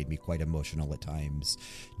game that made me quite emotional at times,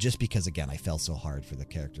 just because, again, I fell so hard for the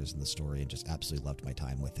characters in the story and just absolutely loved my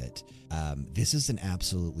time with it. This is an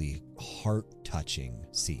absolutely heart-touching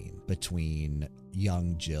scene between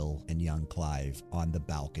young Jill and young Clive on the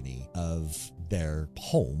balcony of their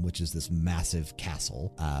home, which is this massive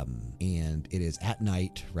castle. And it is at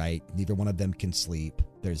night, right? Neither one of them can sleep.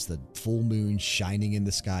 There's the full moon shining in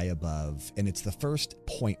the sky above. And it's the first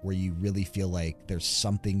point where you really feel like there's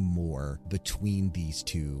something more between these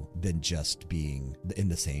two than just being in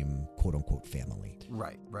the same quote unquote family.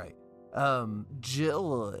 Right.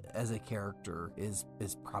 Jill as a character is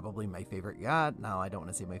probably my favorite. Yeah, no, I don't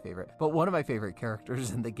want to say my favorite, but one of my favorite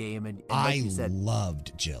characters in the game. And like you said,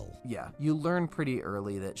 loved Jill. Yeah, you learn pretty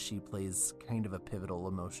early that she plays kind of a pivotal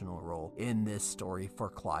emotional role in this story for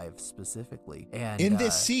Clive specifically. And in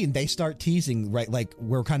this scene, they start teasing, right? Like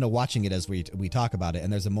we're kind of watching it as we talk about it,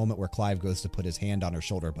 and there's a moment where Clive goes to put his hand on her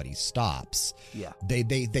shoulder, but he stops. Yeah,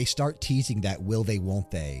 they start teasing that will they,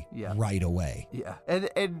 won't they? Yeah, right away. Yeah,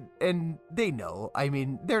 and they know. I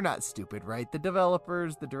mean, they're not stupid, right? The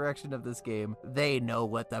developers, the direction of this game, they know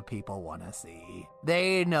what the people want to see.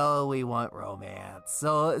 They know we want romance.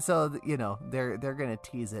 So they're gonna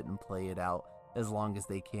tease it and play it out as long as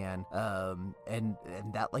they can. And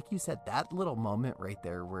that, like you said, that little moment right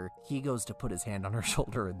there where he goes to put his hand on her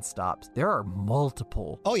shoulder and stops. There are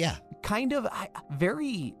multiple. Oh yeah. Kind of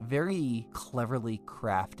very, very cleverly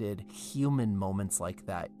crafted human moments like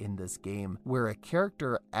that in this game where a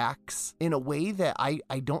character acts in a way that I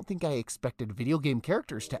don't think I expected video game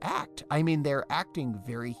characters to act. I mean, they're acting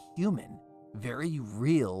very human, very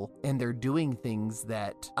real, and they're doing things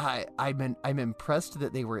that I'm impressed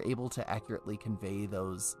that they were able to accurately convey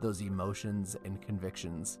those emotions and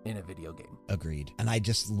convictions in a video game. Agreed. And I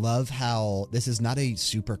just love how this is not a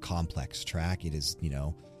super complex track. It is,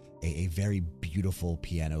 a very beautiful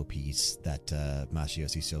piano piece that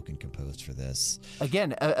Masayoshi Soken composed for this.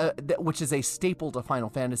 Again, which is a staple to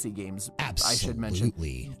Final Fantasy games. Absolutely. I should mention.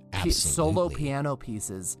 Absolutely. Solo piano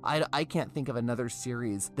pieces. I can't think of another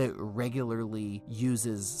series that regularly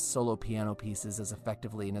uses solo piano pieces as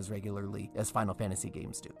effectively and as regularly as Final Fantasy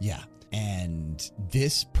games do. Yeah. And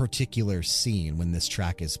this particular scene when this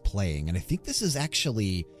track is playing, and I think this is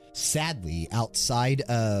actually, sadly, outside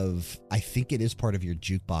of, I think it is part of your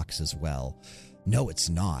jukebox as well. No, it's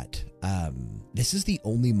not. This is the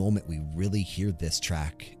only moment we really hear this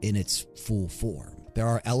track in its full form. There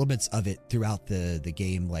are elements of it throughout the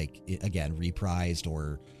game, like, again, reprised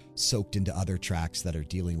or soaked into other tracks that are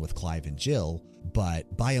dealing with Clive and Jill.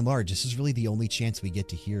 But by and large, this is really the only chance we get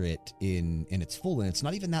to hear it in its full. And it's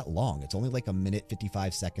not even that long. It's only like a minute,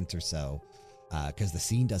 55 seconds or so, because the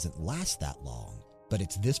scene doesn't last that long. But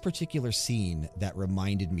it's this particular scene that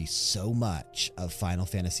reminded me so much of Final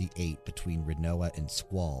Fantasy VIII between Rinoa and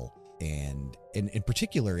Squall. And in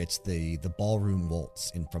particular, it's the ballroom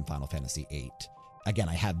waltz from Final Fantasy VIII. Again,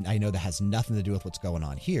 I know that has nothing to do with what's going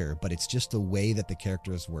on here, but it's just the way that the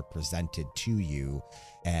characters were presented to you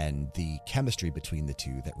and the chemistry between the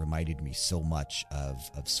two that reminded me so much of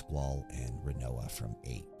Squall and Rinoa from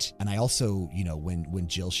 8. And I also, when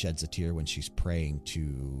Jill sheds a tear when she's praying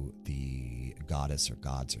to the goddess or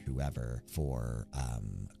gods or whoever for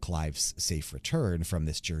Clive's safe return from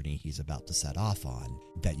this journey he's about to set off on,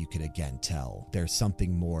 that you could again tell there's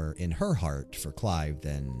something more in her heart for Clive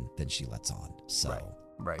than she lets on. So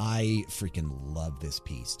Right. I freaking love this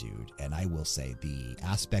piece, dude. And I will say the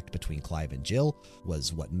aspect between Clive and Jill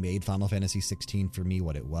was what made Final Fantasy XVI for me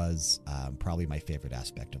what it was. Probably my favorite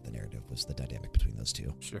aspect of the narrative was the dynamic between those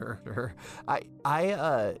two. Sure.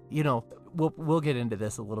 we'll get into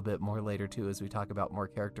this a little bit more later too as we talk about more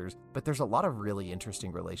characters, but there's a lot of really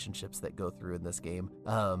interesting relationships that go through in this game.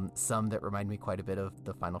 Some that remind me quite a bit of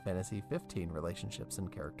the Final Fantasy 15 relationships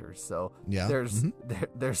and characters. So yeah,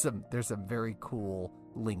 there's some very cool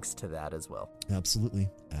links to that as well. Absolutely.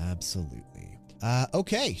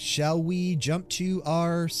 Okay, shall we jump to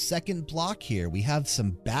our second block here? We have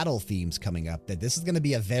some battle themes coming up. That this is going to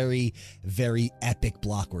be a very, very epic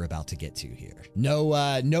block we're about to get to here.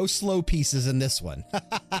 No slow pieces in this one.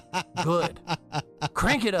 Good.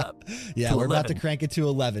 Crank it up. Yeah, we're 11. about to crank it to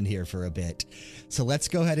 11 here for a bit. So let's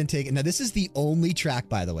go ahead and take it. Now, this is the only track,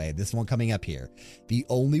 by the way, this one coming up here, the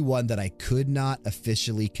only one that I could not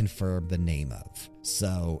officially confirm the name of.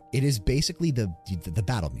 So it is basically the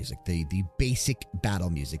battle music, the basic battle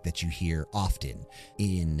music that you hear often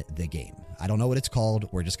in the game. I don't know what it's called.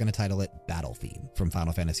 We're just going to title it Battle Theme from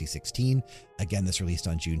Final Fantasy XVI. Again, this released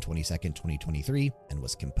on June 22nd, 2023, and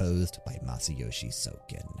was composed by Masayoshi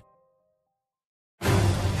Soken.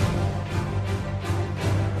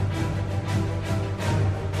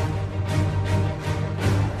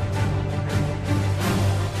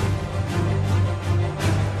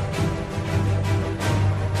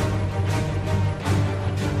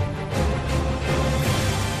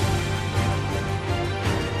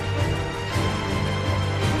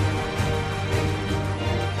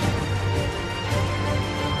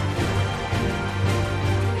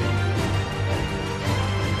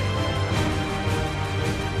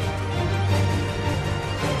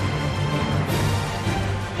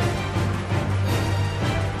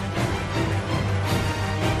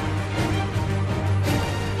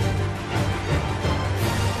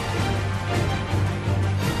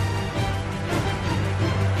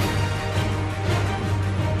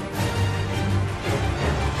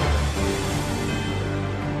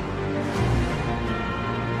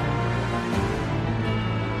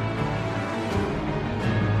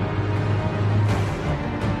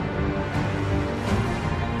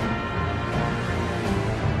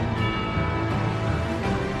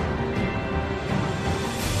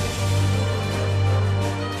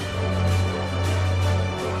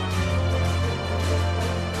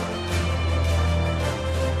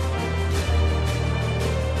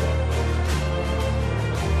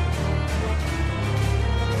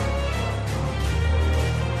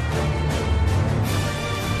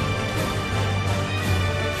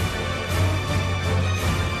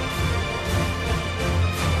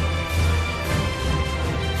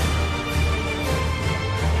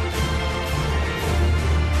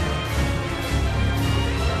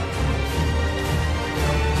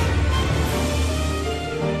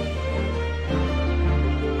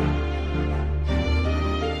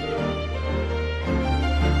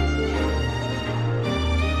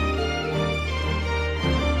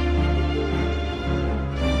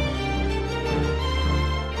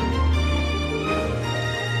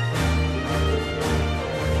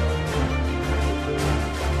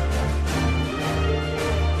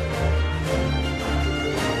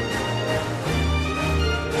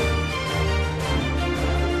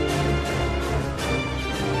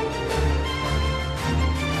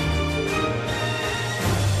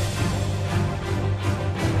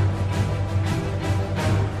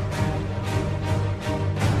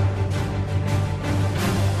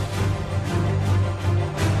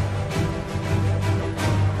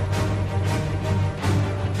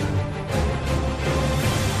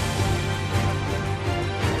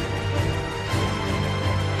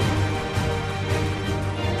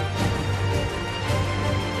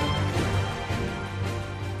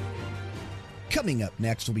 Coming up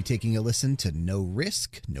next, we'll be taking a listen to No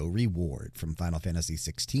Risk, No Reward from Final Fantasy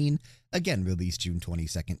XVI, again released June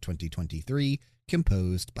 22nd, 2023,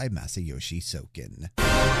 composed by Masayoshi Soken.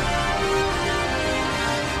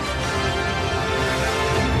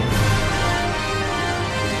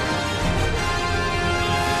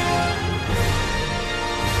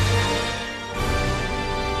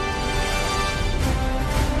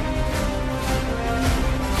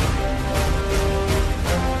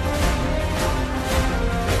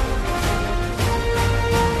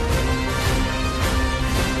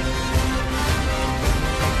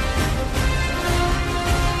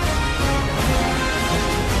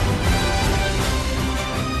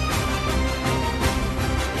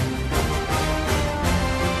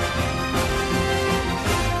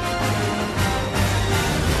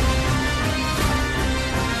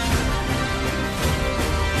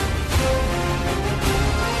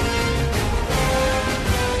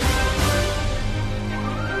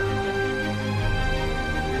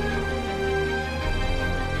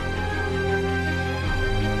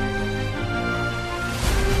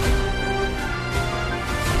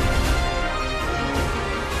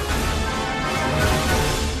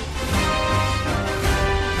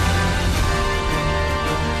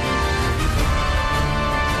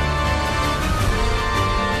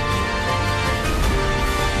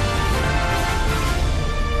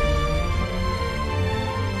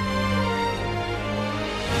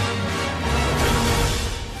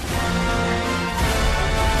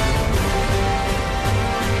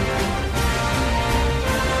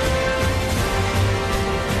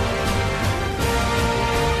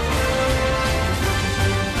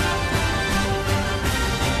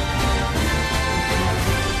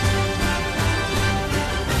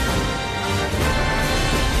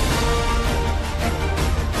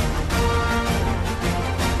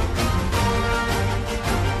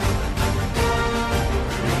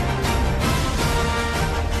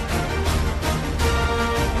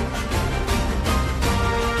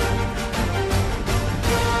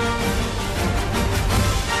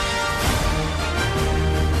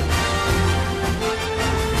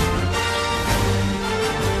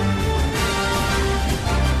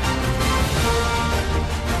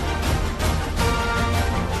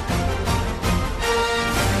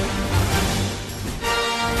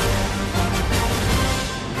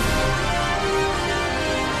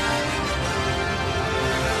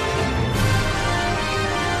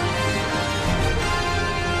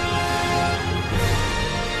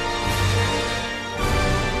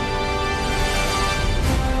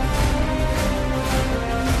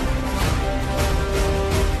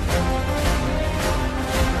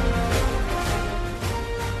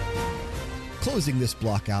 closing this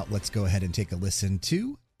block out, let's go ahead and take a listen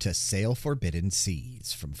to Sail Forbidden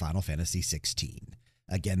Seas from Final Fantasy XVI.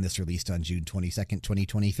 Again, this released on June 22nd,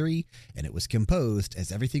 2023, and it was composed, as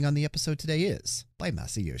everything on the episode today is, by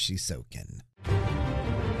Masayoshi Soken.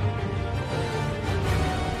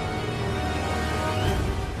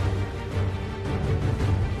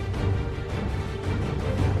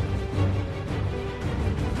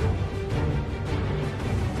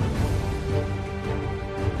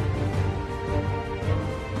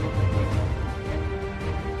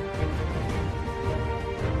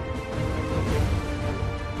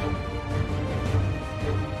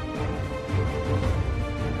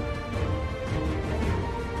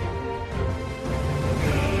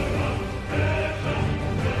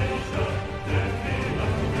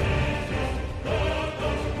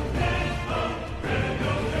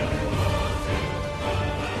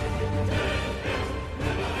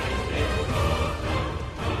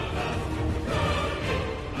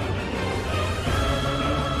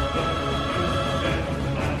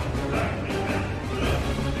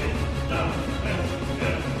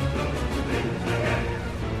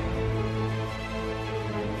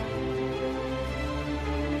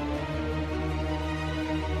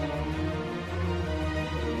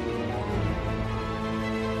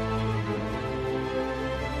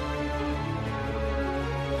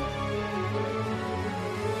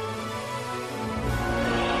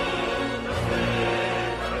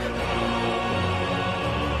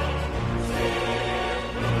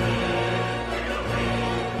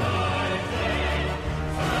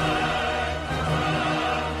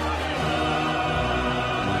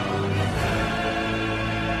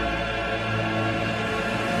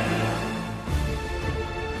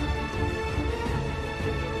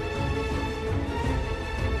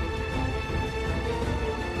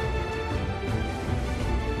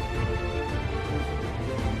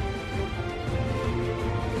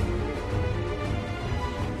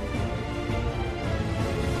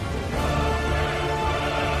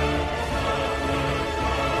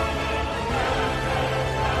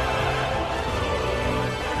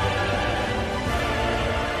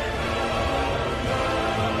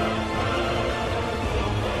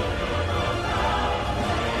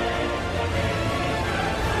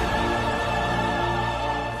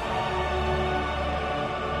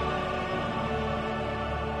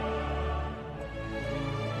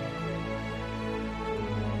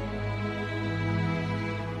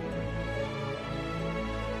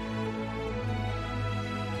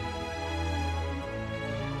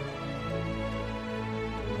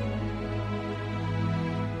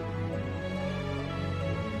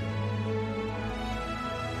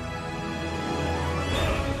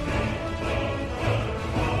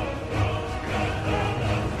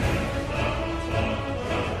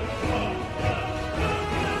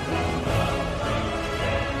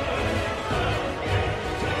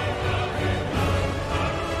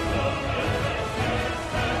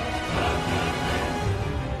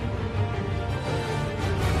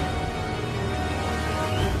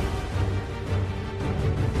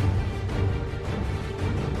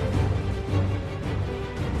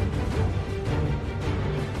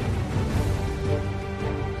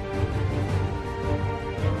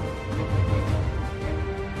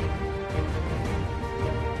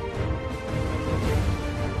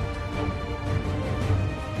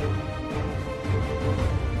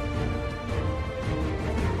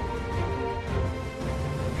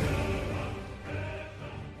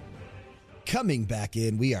 Coming back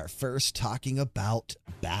in, we are first talking about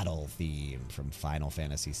Battle Theme from Final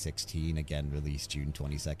Fantasy XVI, again released June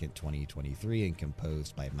 22nd, 2023, and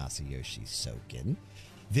composed by Masayoshi Soken.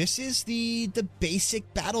 This is the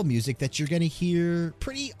basic battle music that you're going to hear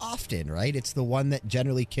pretty often, right? It's the one that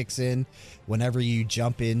generally kicks in whenever you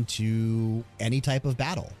jump into any type of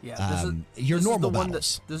battle. Yeah, your normal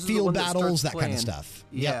battles, field battles, that kind of stuff.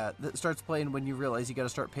 Yeah, that starts playing when you realize you got to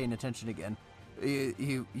start paying attention again.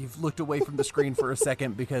 You've looked away from the screen for a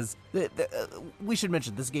second because we should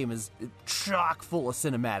mention this game is chock full of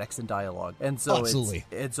cinematics and dialogue, and so absolutely.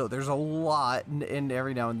 So there's a lot, and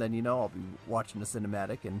every now and then I'll be watching a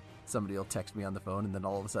cinematic and somebody will text me on the phone, and then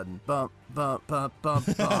all of a sudden bump bump bump bump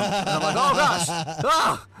bump, and I'm like, oh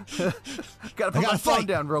gosh, gotta put my phone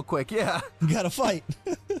down real quick. Yeah, gotta fight.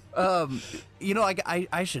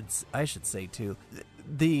 I should say too,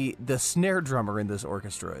 the snare drummer in this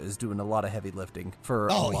orchestra is doing a lot of heavy lifting for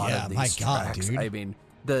a lot of these tracks. Dude. I mean,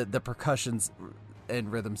 the percussions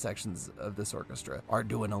and rhythm sections of this orchestra are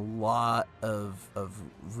doing a lot of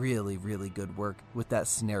really, really good work with that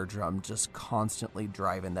snare drum, just constantly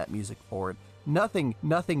driving that music forward.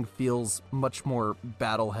 nothing feels much more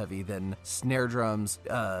battle heavy than snare drums,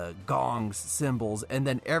 gongs, cymbals, and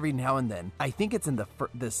then every now and then, I think it's in the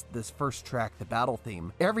this first track, the battle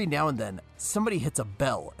theme, every now and then somebody hits a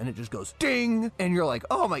bell and it just goes ding, and you're like,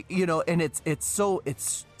 oh my, and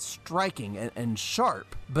it's striking and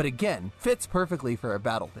sharp, but again, fits perfectly for a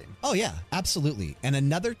battle theme. Oh yeah, absolutely. And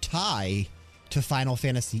another tie to Final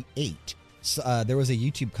Fantasy VIII. So, there was a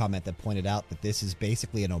YouTube comment that pointed out that this is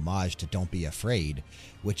basically an homage to Don't Be Afraid,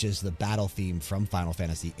 which is the battle theme from Final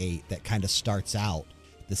Fantasy VIII that kind of starts out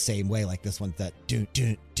the same way, like this one, that dun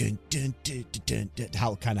dun dun dun dun dun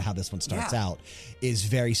dun, how this one starts out is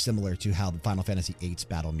very similar to how the Final Fantasy VIII's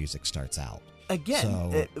battle music starts out. Again,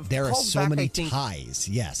 so there are so many ties,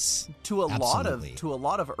 yes, to a lot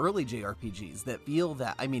of early JRPGs that feel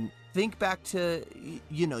that. I mean, think back to,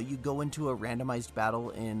 you go into a randomized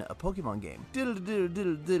battle in a Pokemon game, dun dun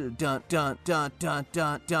dun dun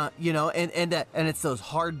dun dun, and it's those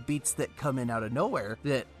hard beats that come in out of nowhere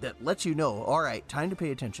that lets you know, all right, time to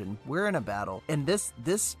pay attention. We're in a battle, and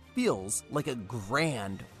this feels like a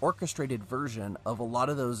grand orchestrated version of a lot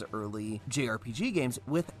of those early JRPG games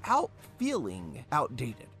without feeling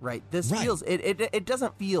outdated, right? This feels, it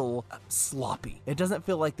doesn't feel sloppy. It doesn't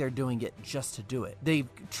feel like they're doing it just to do it. They've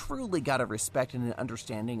truly got a respect and an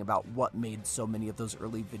understanding about what made so many of those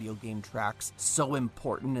early video game tracks so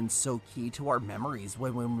important and so key to our memories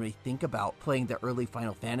when we think about playing the early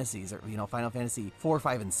Final Fantasies, or, Final Fantasy 4,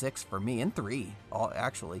 5, and 6 for me, and 3,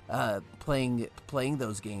 actually, playing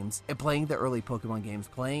those games, and playing the early Pokemon games,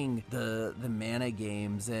 playing the Mana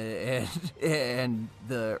games, and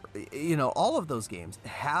the, all of those games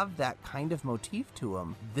have that kind of motif to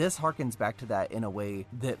them. This harkens back to that in a way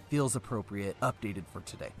that feels appropriate, updated for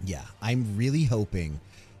today. Yeah, I'm really hoping,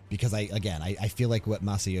 because I feel like what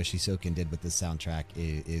Masayoshi Soken did with this soundtrack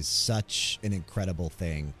is such an incredible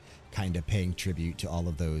thing, kind of paying tribute to all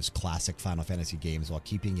of those classic Final Fantasy games while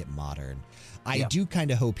keeping it modern. I do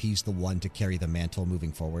kind of hope he's the one to carry the mantle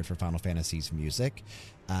moving forward for Final Fantasy's music.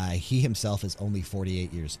 He himself is only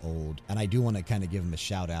 48 years old, and I do want to kind of give him a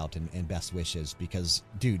shout out and best wishes, because,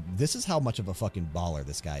 dude, this is how much of a fucking baller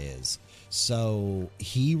this guy is. So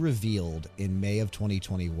he revealed in May of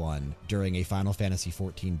 2021 during a Final Fantasy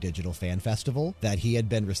XIV Digital Fan Festival that he had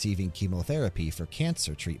been receiving chemotherapy for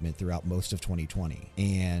cancer treatment throughout most of 2020.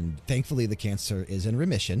 And thankfully the cancer is in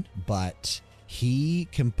remission, but he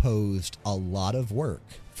composed a lot of work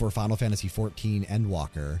for Final Fantasy XIV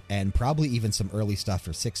Endwalker, and probably even some early stuff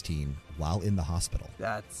for 16 while in the hospital.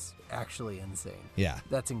 That's actually insane. Yeah.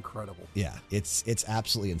 That's incredible. Yeah, it's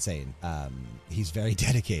absolutely insane. He's very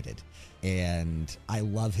dedicated, and I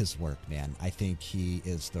love his work, man. I think he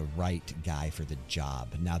is the right guy for the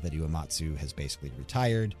job now that Uematsu has basically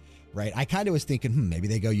retired. Right, I kind of was thinking, maybe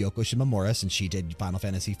they go Yoko Shimomura, since she did Final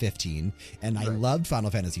Fantasy 15, and I loved Final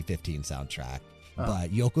Fantasy 15 soundtrack.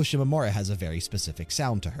 But Yoko Shimomura has a very specific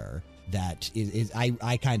sound to her that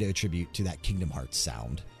I kind of attribute to that Kingdom Hearts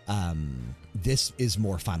sound. This is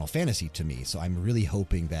more Final Fantasy to me, so I'm really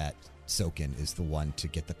hoping that Soken is the one to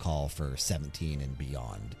get the call for 17 and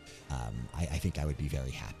beyond. I think I would be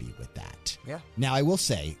very happy with that. Yeah. Now, I will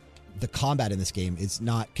say, the combat in this game is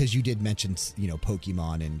not, because you did mention,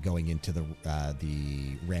 Pokemon and going into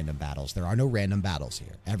the random battles. There are no random battles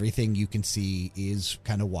here. Everything you can see is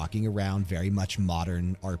kind of walking around, very much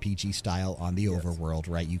modern RPG style on the overworld,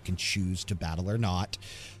 right? You can choose to battle or not.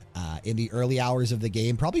 In the early hours of the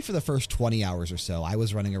game, probably for the first 20 hours or so, I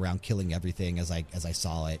was running around killing everything as I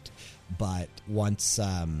saw it. But once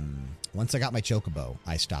I got my Chocobo,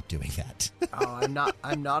 I stopped doing that. I'm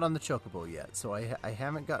not on the Chocobo yet, so I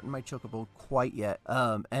haven't gotten my Chocobo quite yet.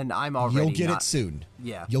 And I'm already You'll get it soon.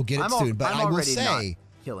 Yeah, you'll get it soon. But I will say,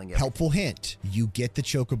 killing helpful hint: you get the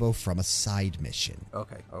Chocobo from a side mission.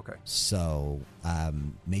 Okay. So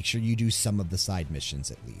make sure you do some of the side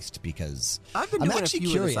missions at least, because I've been doing actually a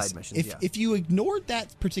few curious of the side missions. if you ignored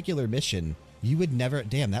that particular mission, you would never.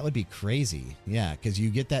 Damn, that would be crazy. Yeah, because you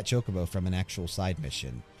get that Chocobo from an actual side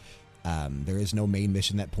mission. There is no main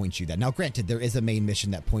mission that points you that. Now, granted, there is a main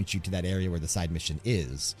mission that points you to that area where the side mission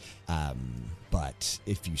is. But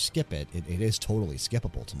if you skip it, it is totally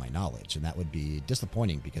skippable to my knowledge. And that would be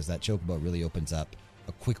disappointing, because that Chocobo really opens up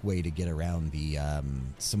a quick way to get around the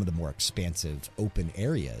some of the more expansive open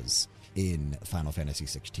areas in Final Fantasy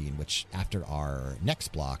XVI, which after our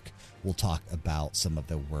next block, we'll talk about some of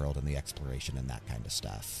the world and the exploration and that kind of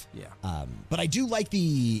stuff. Yeah. But I do like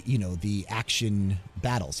the action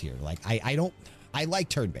battles here. Like, I like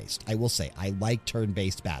turn-based. I will say, I like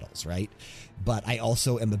turn-based battles, right? But I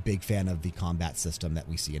also am a big fan of the combat system that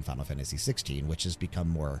we see in Final Fantasy XVI, which has become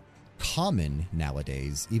more common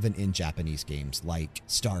nowadays, even in Japanese games like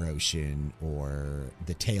Star Ocean or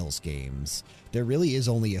the Tales games. There really is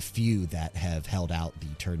only a few that have held out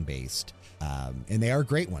the turn-based. And they are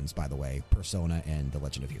great ones, by the way, Persona and The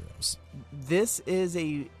Legend of Heroes. This is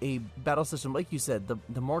a battle system, like you said,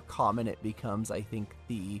 the more common it becomes, I think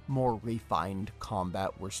the more refined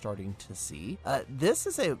combat we're starting to see. This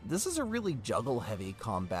is a really juggle-heavy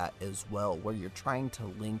combat as well, where you're trying to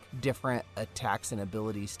link different attacks and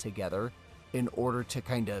abilities together in order to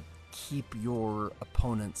kind of keep your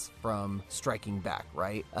opponents from striking back,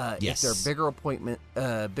 right? Yes. If they're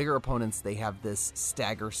bigger opponents, they have this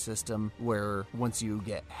stagger system where once you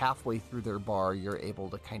get halfway through their bar, you're able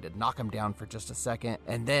to kind of knock them down for just a second.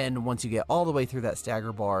 And then once you get all the way through that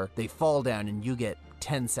stagger bar, they fall down and you get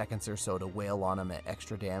 10 seconds or so to wail on them at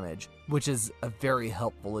extra damage, which is a very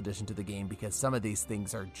helpful addition to the game because some of these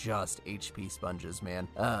things are just HP sponges, man.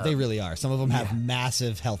 They really are. Some of them have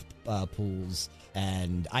massive health pools.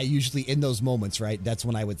 And I usually, in those moments, right, that's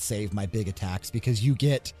when I would save my big attacks because you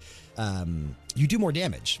get, you do more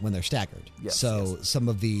damage when they're staggered. Yes, so some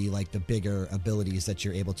of the, like, the bigger abilities that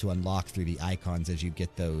you're able to unlock through the icons as you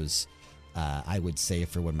get those, I would save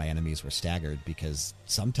for when my enemies were staggered because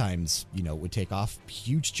sometimes, you know, it would take off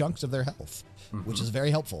huge chunks of their health, which is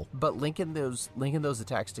very helpful. But linking those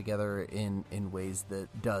attacks together in ways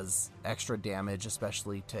that does extra damage,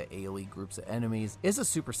 especially to AoE groups of enemies, is a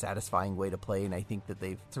super satisfying way to play, and I think that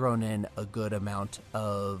they've thrown in a good amount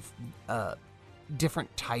of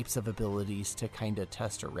different types of abilities to kind of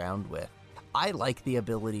test around with. I like the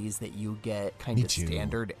abilities that you get kind of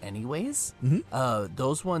standard anyways.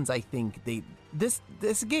 Those ones, I think this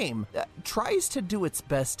game tries to do its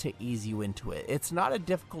best to ease you into it. It's not a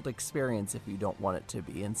difficult experience if you don't want it to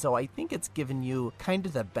be. And so I think it's given you kind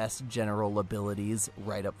of the best general abilities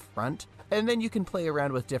right up front. And then you can play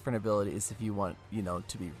around with different abilities if you want, you know,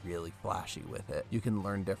 to be really flashy with it. You can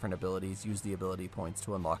learn different abilities, use the ability points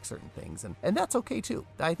to unlock certain things. And that's okay too.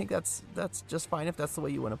 I think that's just fine if that's the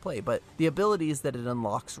way you want to play. But the abilities that it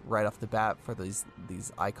unlocks right off the bat for these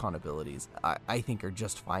icon abilities, I think are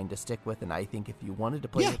just fine to stick with. And I think if you wanted to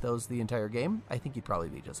play with those the entire game, I think you'd probably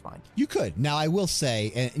be just fine. You could. Now, I will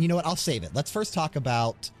say, and you know what? I'll save it. Let's first talk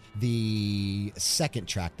about the second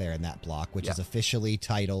track there in that block, which is officially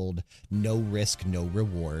titled No Risk, No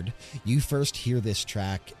Reward. You first hear this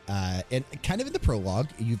track and kind of in the prologue.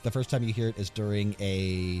 The first time you hear it is during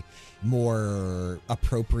a more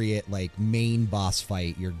appropriate, like, main boss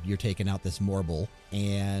fight. You're taking out this Morble,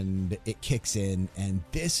 and it kicks in, and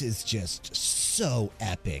this is just so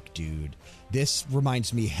epic, dude. This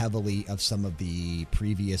reminds me heavily of some of the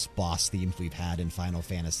previous boss themes we've had in Final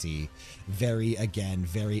Fantasy. Very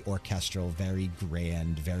orchestral, very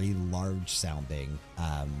grand, very large sounding.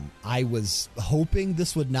 I was hoping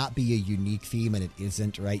this would not be a unique theme, and it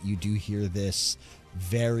isn't, right? You do hear this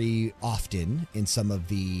very often in some of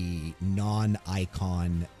the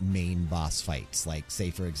non-icon main boss fights, like,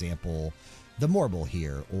 say, for example, the Morble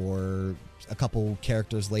here, or a couple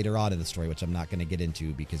characters later on in the story, which I'm not going to get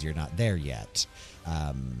into because you're not there yet.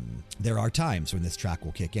 There are times when this track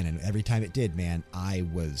will kick in, and every time it did, man, I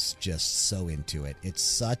was just so into it. It's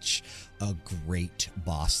such a great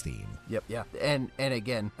boss theme. Yep, yeah. And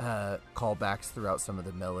again, callbacks throughout some of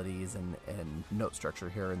the melodies and note structure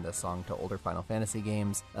here in this song to older Final Fantasy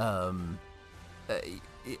games. You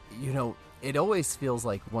know, it always feels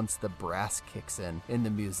like once the brass kicks in the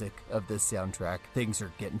music of this soundtrack, things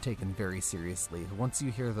are getting taken very seriously. Once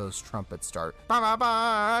you hear those trumpets start, bah, bah,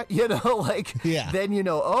 bah, you know, like, then you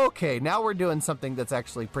know, okay, now we're doing something that's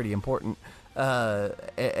actually pretty important.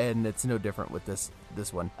 And it's no different with this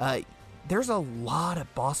one. There's a lot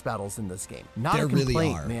of boss battles in this game. Not a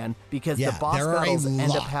complaint, really man, because the boss battles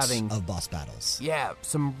end up having of boss battles. Yeah,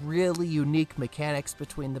 some really unique mechanics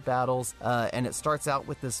between the battles. And it starts out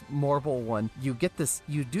with this Morble one. You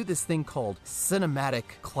do this thing called cinematic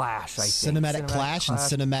clash, I think. Cinematic clash and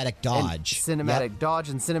cinematic dodge. And cinematic dodge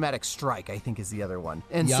and cinematic strike, I think, is the other one.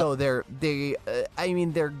 And so they're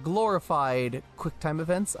glorified quick time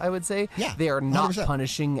events, I would say. Yeah, they are not 100%.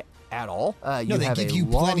 Punishing at all. No, they give you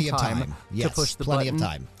plenty of time to push the button. Plenty of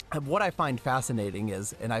time. What I find fascinating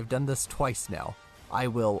is, and I've done this twice now, I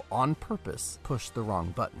will on purpose push the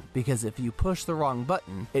wrong button, because if you push the wrong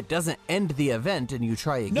button, it doesn't end the event and you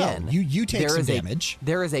try again. No, you take some damage.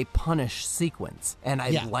 There is a punish sequence, and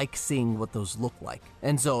I like seeing what those look like.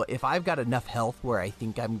 And so if I've got enough health where I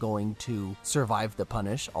think I'm going to survive the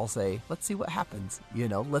punish, I'll say, let's see what happens. You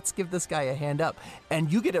know, let's give this guy a hand up.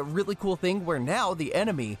 And you get a really cool thing where now the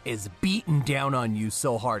enemy is beating down on you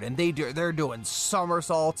so hard, and they're doing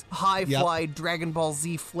somersaults, high fly, Dragon Ball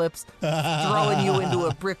Z flips, throwing you into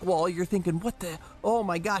a brick wall. You're thinking, what the? Oh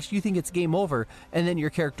my gosh, you think it's game over. And then your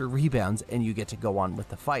character rebounds and you get to go on with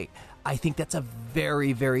the fight. I think that's a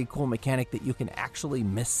very, very cool mechanic that you can actually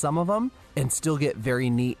miss some of them and still get very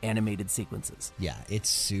neat animated sequences. Yeah, it's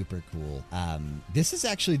super cool. This is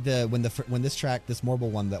actually when this track, this Morble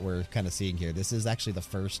one that we're kind of seeing here, this is actually the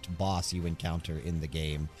first boss you encounter in the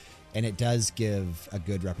game. And it does give a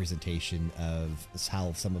good representation of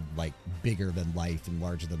how some of like bigger than life and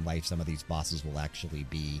larger than life some of these bosses will actually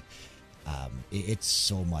be. It's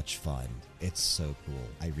so much fun. It's so cool.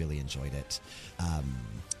 I really enjoyed it.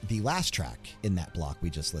 The last track in that block we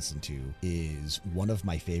just listened to is one of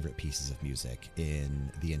my favorite pieces of music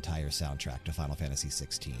in the entire soundtrack to Final Fantasy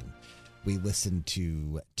XVI. We listened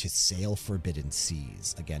to Sail Forbidden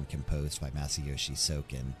Seas, again composed by Masayoshi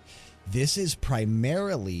Soken. This is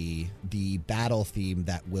primarily the battle theme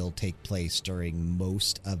that will take place during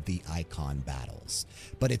most of the Icon battles,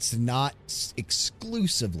 but it's not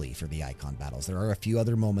exclusively for the Icon battles. There are a few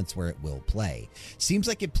other moments where it will play. Seems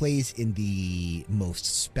like it plays in the most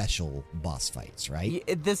special boss fights, right?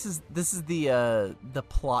 Yeah, this is the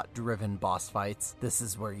plot-driven boss fights. This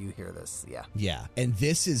is where you hear this, yeah. Yeah, and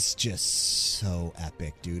this is just so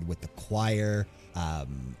epic, dude, with the choir,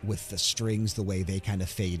 with the strings, the way they kind of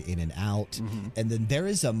fade in and out. Mm-hmm. And then there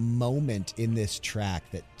is a moment in this track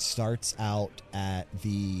that starts out at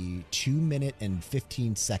the 2-minute and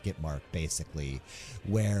 15-second mark, basically,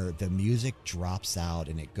 where the music drops out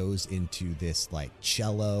and it goes into this like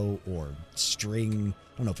cello or string.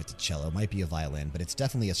 I don't know if it's a cello, it might be a violin, but it's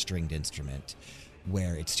definitely a stringed instrument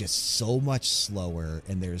where it's just so much slower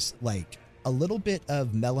and there's like a little bit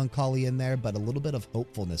of melancholy in there, but a little bit of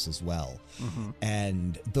hopefulness as well. Mm-hmm.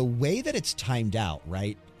 And the way that it's timed out,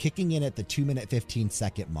 right? Kicking in at the 2-minute,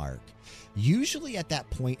 15-second mark. Usually at that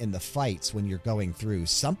point in the fights when you're going through,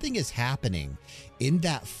 something is happening in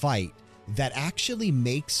that fight that actually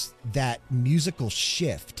makes that musical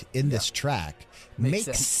shift in this track make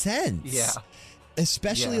sense. Yeah.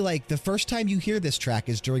 Especially like the first time you hear this track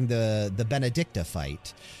is during the Benedicta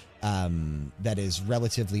fight. That is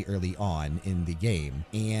relatively early on in the game,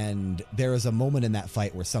 and there is a moment in that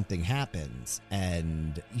fight where something happens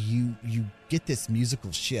and you get this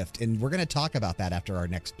musical shift, and we're going to talk about that after our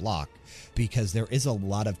next block, because there is a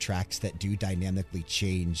lot of tracks that do dynamically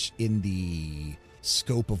change in the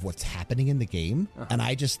scope of what's happening in the game. And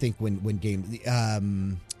I just think when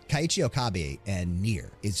Kaiichi Okabe and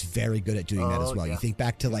Nier is very good at doing that as well. You think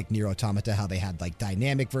back to like Nier Automata, how they had like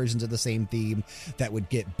dynamic versions of the same theme that would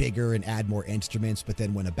get bigger and add more instruments, but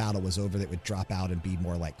then when a battle was over, that would drop out and be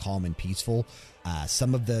more like calm and peaceful.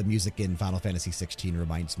 Some of the music in Final Fantasy XVI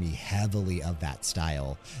reminds me heavily of that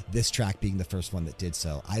style. This track being the first one that did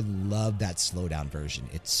so. I love that slowdown version.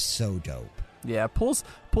 It's so dope. Yeah, pulls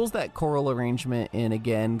that choral arrangement in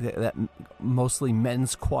again, that mostly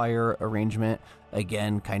men's choir arrangement.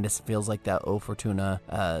 Again, kind of feels like that O Fortuna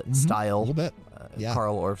style, a little bit,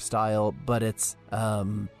 Karl Orff style, but it's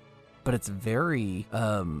very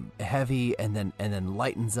heavy, and then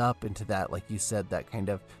lightens up into that, like you said, that kind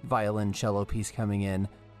of violin cello piece coming in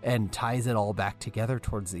and ties it all back together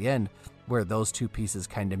towards the end, where those two pieces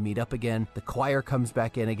kind of meet up again. The choir comes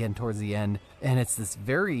back in again towards the end, and it's this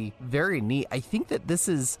very, very neat. I think that this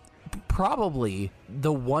is probably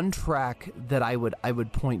the one track that I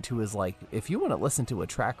would point to as like, if you want to listen to a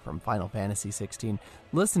track from Final Fantasy 16,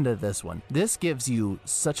 listen to this one. This gives you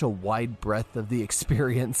such a wide breadth of the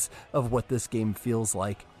experience of what this game feels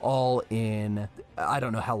like, all in, I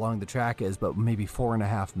don't know how long the track is, but maybe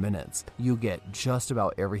 4.5 minutes. You get just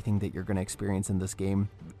about everything that you're going to experience in this game,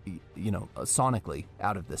 you know, sonically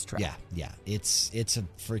out of this track. Yeah. It's a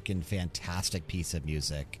freaking fantastic piece of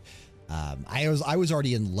music. I was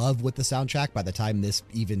already in love with the soundtrack by the time this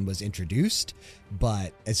even was introduced,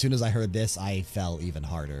 but as soon as I heard this, I fell even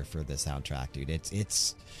harder for the soundtrack, dude.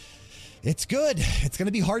 It's good. It's going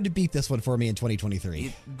to be hard to beat this one for me in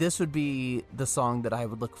 2023. This would be the song that I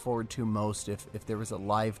would look forward to most if there was a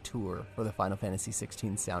live tour for the Final Fantasy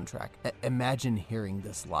 16 soundtrack. Imagine hearing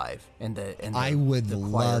this live. I would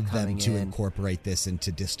love them to incorporate this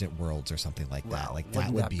into Distant Worlds or something like that. Wow, like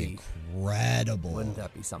that would be incredible. Wouldn't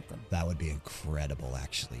that be something? That would be incredible,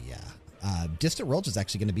 actually, yeah. Distant Worlds is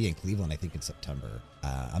actually going to be in Cleveland, I think, in September.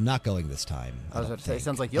 I'm not going this time. I was about to say, it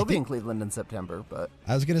sounds like you'll be in Cleveland in September, but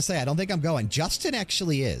I was going to say, I don't think I'm going. Justin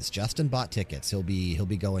actually is. Justin bought tickets. He'll be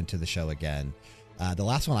going to the show again. The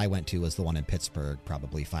last one I went to was the one in Pittsburgh,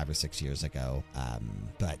 probably 5 or 6 years ago.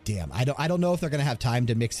 But damn, I don't know if they're gonna have time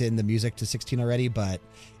to mix in the music to 16 already. But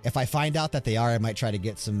if I find out that they are, I might try to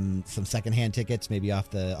get some secondhand tickets, maybe off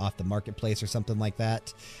the marketplace or something like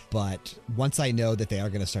that. But once I know that they are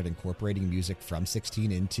going to start incorporating music from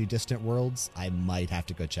 16 into Distant Worlds, I might have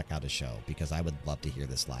to go check out a show, because I would love to hear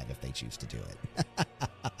this live if they choose to do it.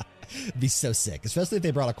 It'd be so sick, especially if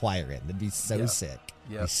they brought a choir in. It'd be so sick.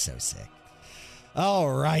 Yeah. It'd be so sick.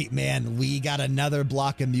 All right, man, we got another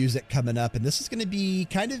block of music coming up, and this is going to be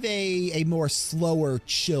kind of a more slower,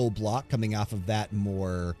 chill block coming off of that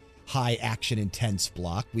more high action, intense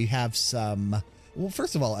block. We have some, well,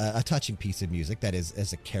 first of all, a touching piece of music that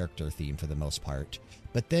is a character theme for the most part,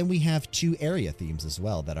 but then we have 2 area themes as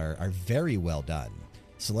well that are very well done.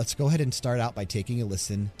 So let's go ahead and start out by taking a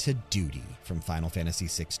listen to Duty from Final Fantasy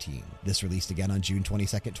XVI. This released again on June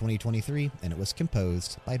 22nd, 2023, and it was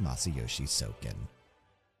composed by Masayoshi Soken.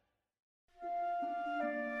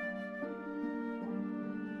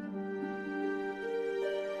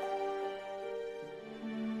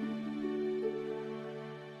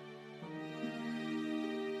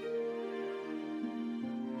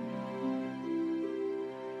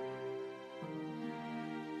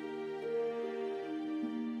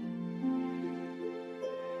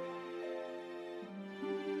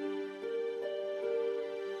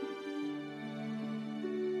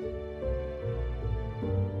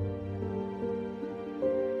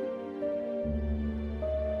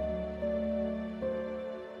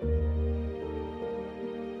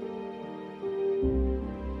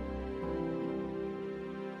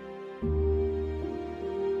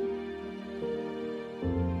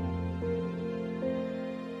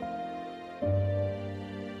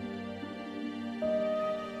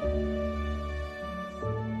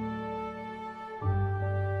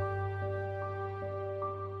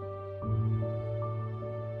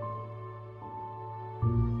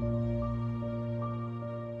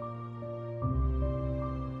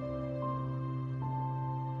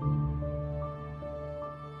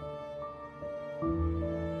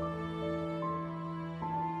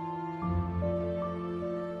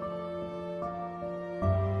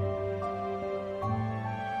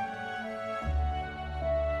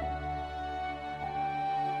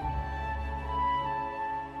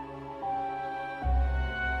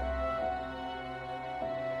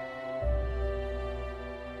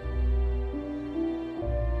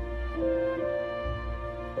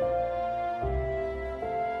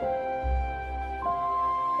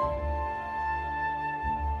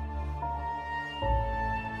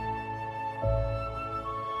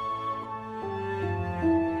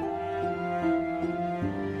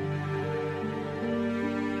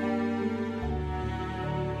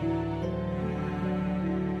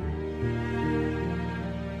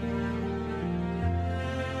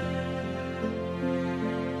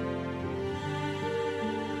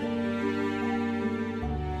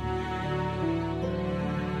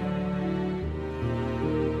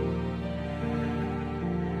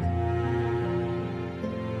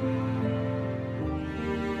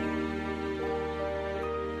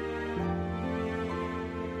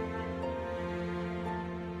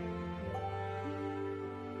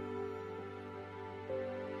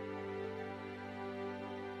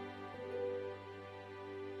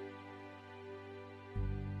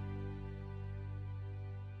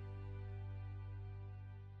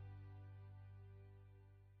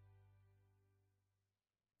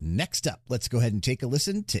 Next up, let's go ahead and take a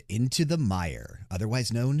listen to Into the Mire,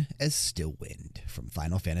 otherwise known as Stillwind, from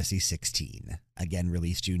Final Fantasy XVI. Again,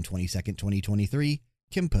 released June 22nd, 2023,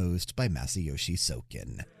 composed by Masayoshi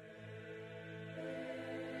Soken.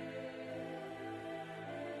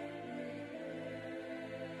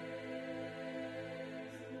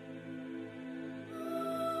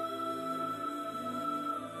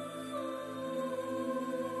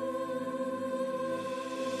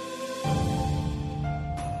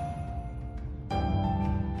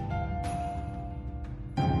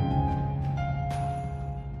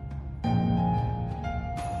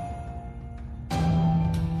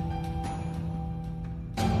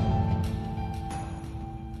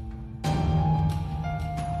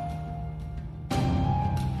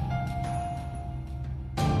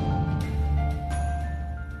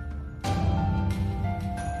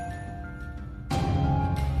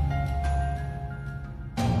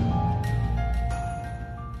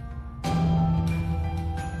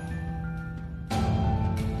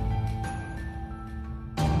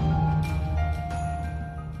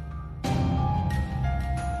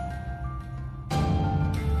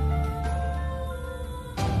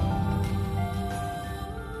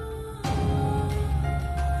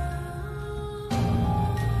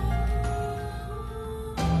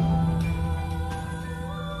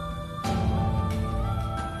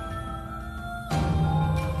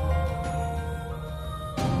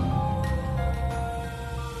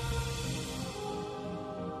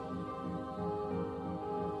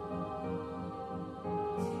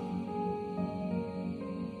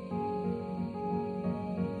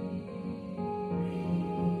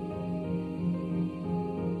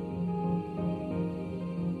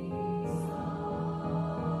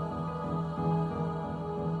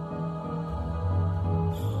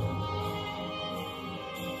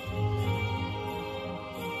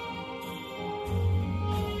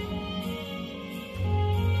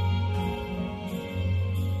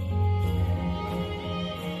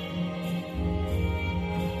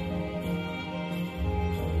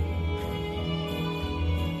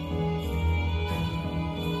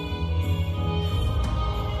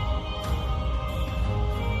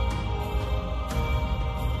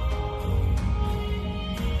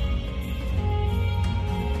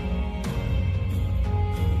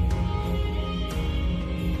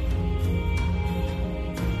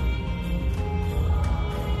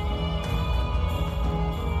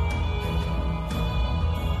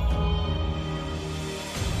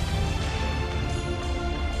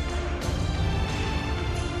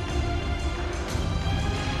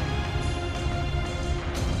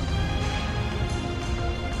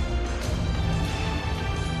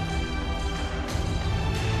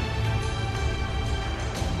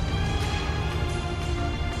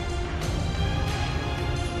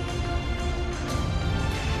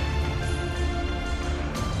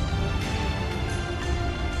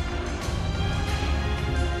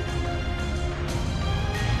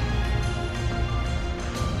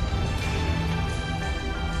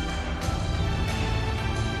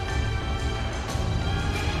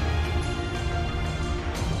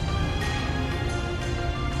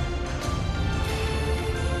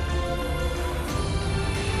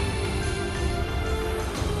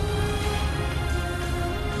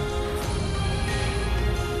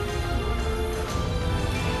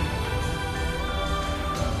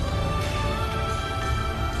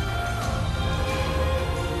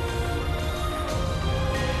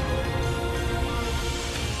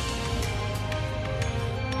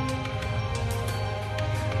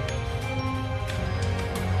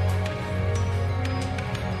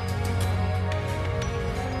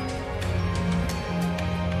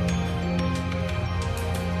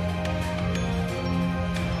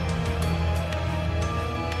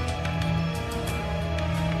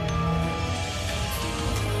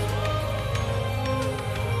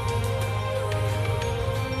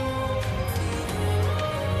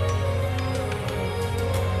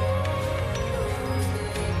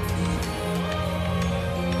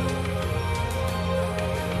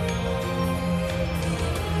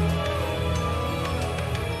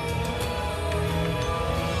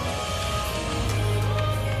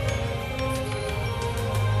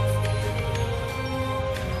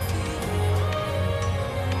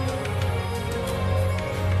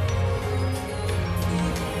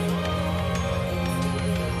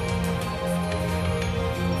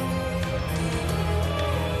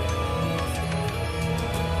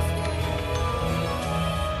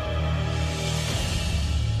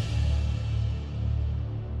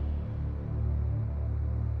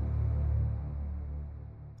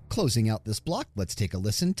 Closing out this block, let's take a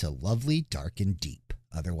listen to Lovely, Dark, and Deep,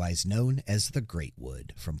 otherwise known as the Great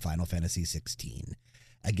Wood from Final Fantasy XVI.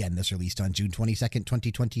 Again, this released on June 22nd,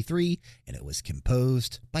 2023, and it was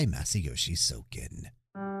composed by Masayoshi Soken.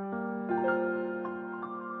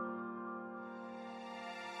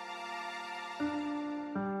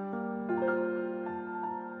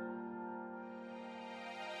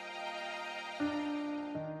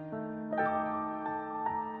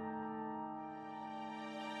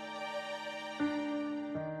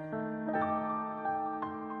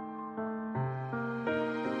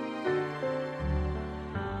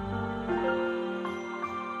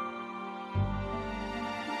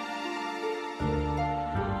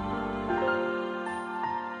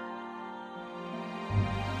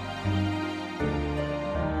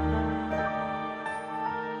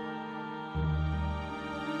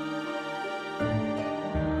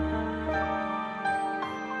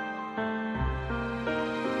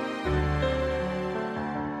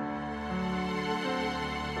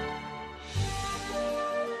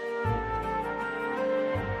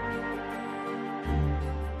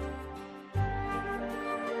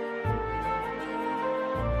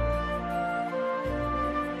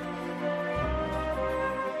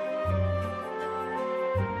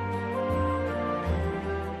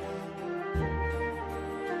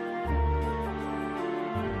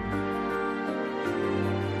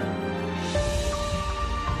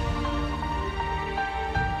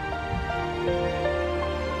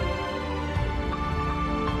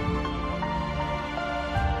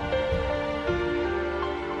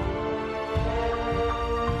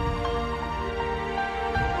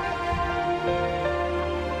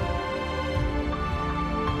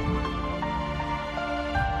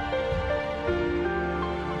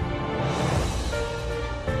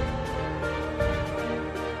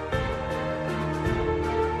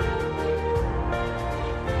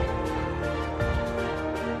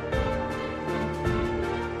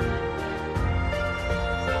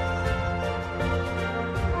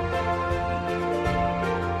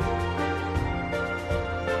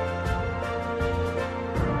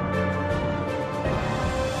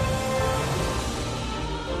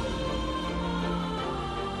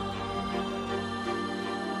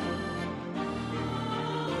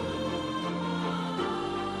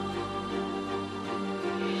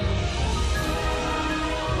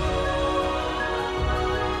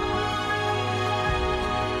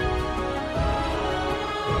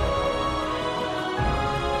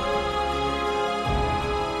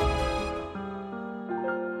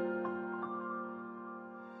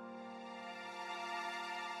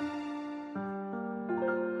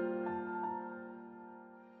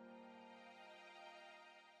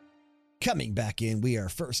 Coming back in, we are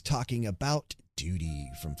first talking about Duty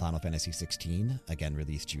from Final Fantasy XVI, again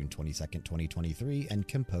released June 22nd, 2023, and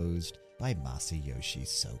composed by Masayoshi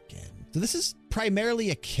Soken. So this is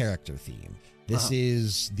primarily a character theme. This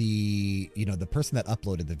is the person that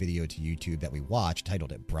uploaded the video to YouTube that we watched,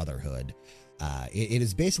 titled it Brotherhood. It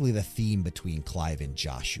is basically the theme between Clive and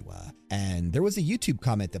Joshua. And there was a YouTube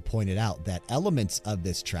comment that pointed out that elements of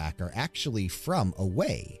this track are actually from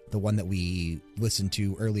Away, the one that we listened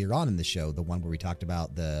to earlier on in the show, the one where we talked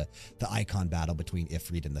about the icon battle between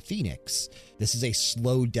Ifrit and the Phoenix. This is a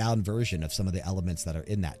slowed down version of some of the elements that are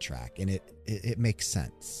in that track, and it makes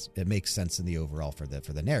sense. It makes sense in the overall for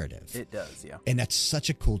the narrative. It does, yeah. And that's such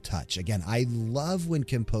a cool touch. Again, I love when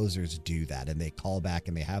composers do that and they call back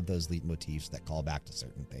and they have those leitmotifs that call back to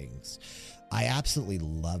certain things. I absolutely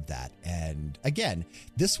love that. And again,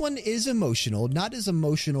 this one is emotional, not as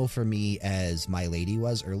emotional for me as My Lady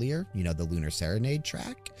was earlier, the Lunar Serenade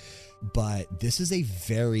track. But this is a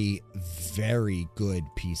very, very good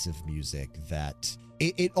piece of music that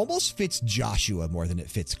it almost fits Joshua more than it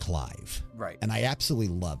fits Clive. Right. And I absolutely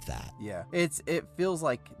love that. Yeah. This feels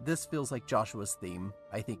like Joshua's theme,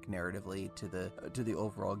 I think, narratively to the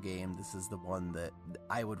overall game. This is the one that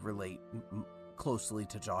I would relate closely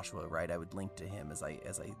to Joshua, right? I would link to him as I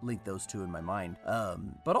link those two in my mind.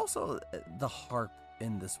 But also the harp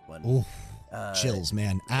in this one. Ooh, chills,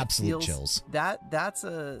 man. Absolute chills. That's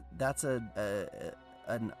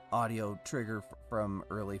an audio trigger from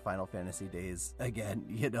early Final Fantasy days. Again,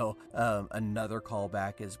 another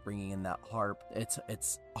callback is bringing in that harp.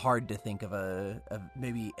 It's hard to think of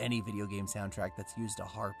maybe any video game soundtrack that's used a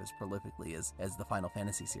harp as prolifically as the Final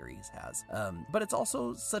Fantasy series has. But it's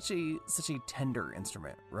also such a tender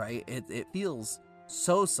instrument, right? It feels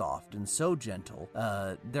so soft and so gentle.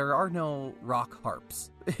 There are no rock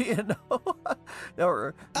harps you know,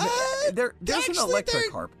 or there's actually, an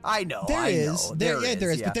electric harp. I know. There is.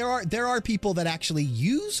 There is. Yeah. But there are people that actually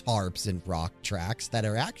use harps in rock tracks that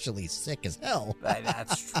are actually sick as hell.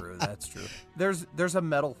 That's true. That's true. There's a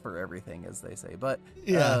metal for everything, as they say. But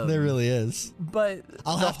yeah, there really is. But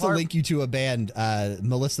I'll have to link you to a band,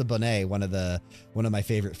 Melissa Bonet, one of my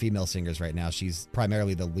favorite female singers right now. She's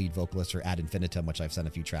primarily the lead vocalist for Ad Infinitum, which I've sent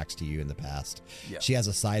a few tracks to you in the past. Yeah. She has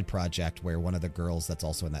a side project where one of the girls that's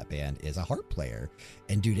also in that band is a harp player,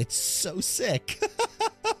 and dude, it's so sick.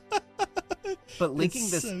 But linking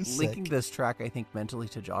this track, I think, mentally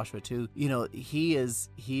to Joshua too. You know, he is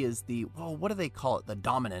the, well, what do they call it? The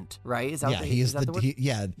dominant, right? Is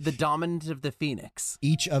that the dominant of the Phoenix.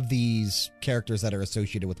 Each of these characters that are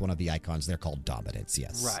associated with one of the icons, they're called dominants.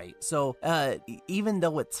 Yes, right. So even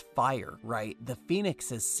though it's fire, right, the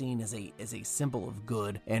Phoenix is seen as a symbol of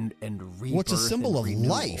good and rebirth. Well, it's a symbol of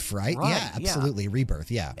life, right? Yeah, absolutely, rebirth.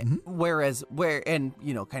 Yeah. Mm-hmm. Whereas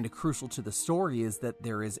kind of crucial to the story is that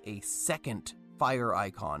there is a second fire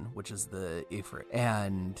icon, which is the Ifrit,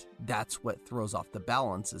 and that's what throws off the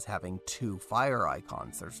balance, is having two fire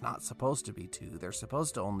icons. There's not supposed to be two. There's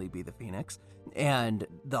supposed to only be the Phoenix. And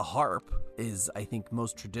the harp is, I think,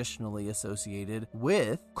 most traditionally associated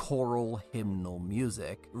with choral hymnal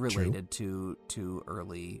music related to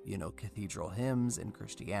early, cathedral hymns in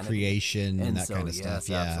Christianity. Creation and that kind of stuff.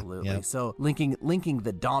 Yeah, absolutely. Yep. So linking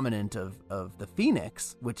the dominant of the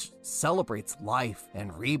Phoenix, which celebrates life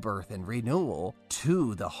and rebirth and renewal,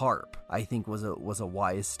 to the harp, I think was a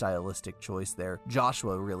wise stylistic choice there.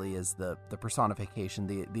 Joshua really is the personification,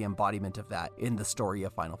 the embodiment of that in the story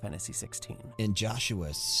of Final Fantasy XVI. And Joshua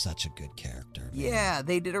is such a good character. Man. Yeah,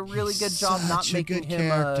 they did a really good job not making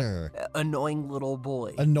him an annoying little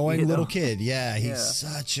boy. Annoying little kid. Yeah, he's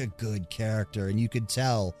such a good character. And you could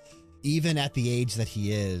tell, even at the age that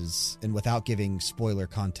he is, and without giving spoiler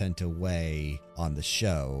content away on the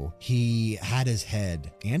show, he had his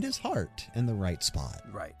head and his heart in the right spot.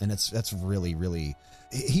 Right. And that's really, really,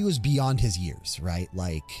 he was beyond his years, right?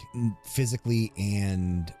 Like physically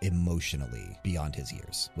and emotionally beyond his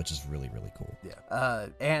years, which is really, really cool. Yeah.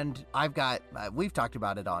 And I've got, we've talked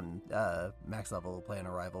about it on Max Level, Play on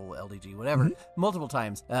Arrival, LDG, whatever, multiple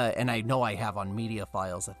times. And I know I have on Media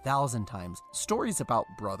Files 1,000 times. Stories about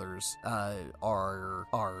brothers are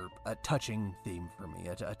a touching theme for me,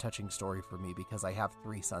 a touching story for me, because I have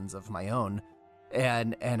 3 sons of my own.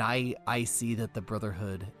 And I see that the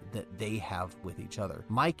brotherhood that they have with each other.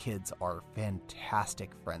 My kids are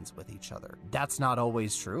fantastic friends with each other. That's not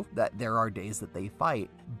always true, that there are days that they fight,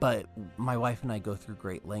 but my wife and I go through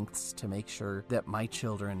great lengths to make sure that my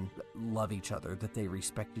children love each other, that they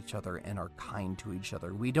respect each other and are kind to each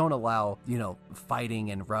other. We don't allow,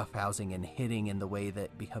 fighting and roughhousing and hitting in the way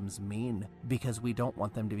that becomes mean, because we don't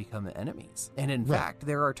want them to become enemies. And in fact,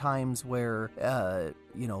 there are times where,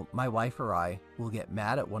 my wife or I will get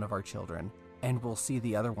mad at one of our children, and we'll see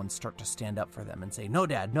the other one start to stand up for them and say, "No,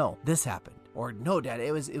 Dad, no, this happened." Or, "No, Dad,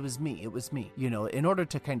 it was me, in order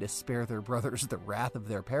to kind of spare their brothers the wrath of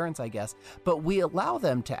their parents, I guess. But we allow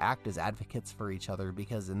them to act as advocates for each other,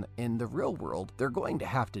 because in the real world, they're going to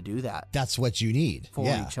have to do that. That's what you need for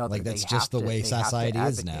each other. Like, that's just the way society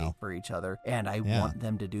is now. For each other. And I want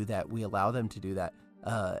them to do that. We allow them to do that.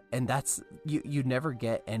 And that's, you never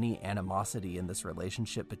get any animosity in this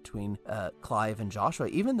relationship between Clive and Joshua,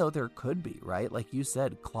 even though there could be, right? Like you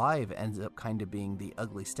said, Clive ends up kind of being the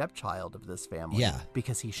ugly stepchild of this family,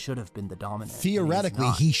 because he should have been the dominant. Theoretically,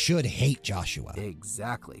 he should hate Joshua.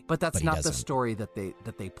 Exactly. But that's not the story that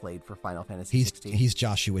they played for Final Fantasy XVI. He's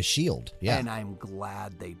Joshua's shield. Yeah. And I'm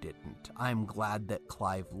glad they didn't. I'm glad that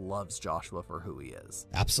Clive loves Joshua for who he is.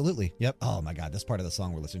 Absolutely. Yep. Oh my God. That's part of the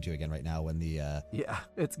song we're listening to again right now when the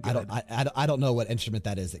it's good. I don't know what instrument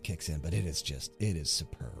that is that kicks in, but it is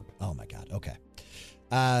superb. Oh my God. Okay.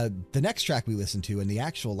 The next track we listened to, and the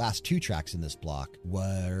actual last 2 tracks in this block,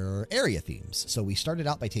 were area themes. So we started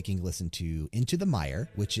out by taking a listen to Into the Mire,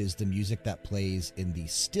 which is the music that plays in the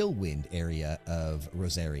Stillwind area of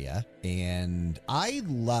Rosaria. And I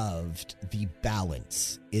loved the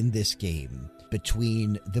balance in this game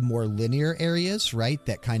between the more linear areas, right,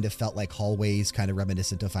 that kind of felt like hallways, kind of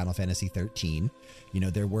reminiscent of Final Fantasy 13.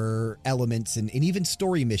 There were elements and even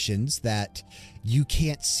story missions that you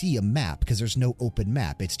can't see a map because there's no open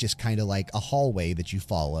map. It's just kind of like a hallway that you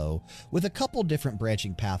follow with a couple different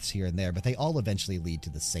branching paths here and there, but they all eventually lead to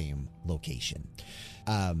the same location.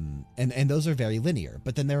 And those are very linear.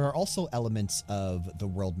 But then there are also elements of the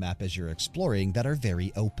world map as you're exploring that are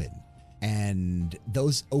very open. And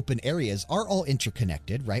those open areas are all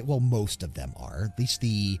interconnected, right? Well, most of them are. At least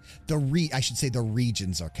the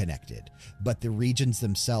regions are connected, but the regions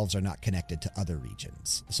themselves are not connected to other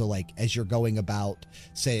regions. So like as you're going about,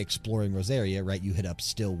 say, exploring Rosaria, right, you hit up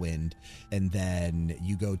Stillwind and then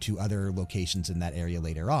you go to other locations in that area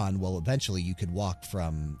later on. Well, eventually you could walk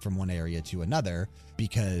from one area to another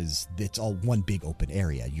because it's all one big open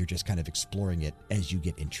area. You're just kind of exploring it as you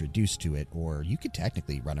get introduced to it, or you could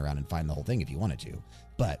technically run around and find the whole thing if you wanted to.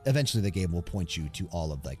 But eventually the game will point you to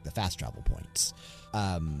all of like the fast travel points.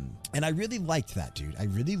 And I really liked that, dude. I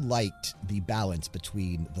really liked the balance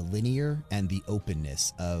between the linear and the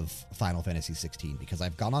openness of Final Fantasy XVI, because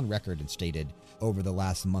I've gone on record and stated over the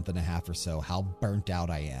last month and a half or so how burnt out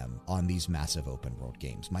I am on these massive open world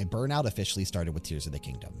games. My burnout officially started with Tears of the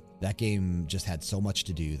Kingdom. That game just had so much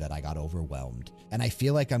to do that I got overwhelmed. And I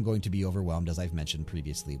feel like I'm going to be overwhelmed, as I've mentioned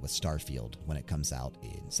previously, with Starfield when it comes out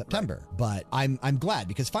in September. Right. But I'm glad,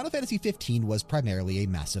 because Final Fantasy XV was primarily a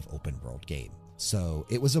massive open world game. So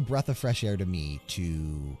it was a breath of fresh air to me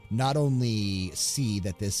to not only see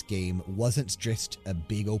that this game wasn't just a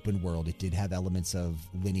big open world, it did have elements of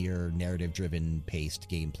linear, narrative-driven, paced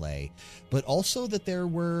gameplay, but also that there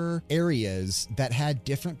were areas that had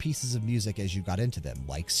different pieces of music as you got into them,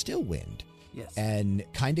 like Stillwind. Yes. And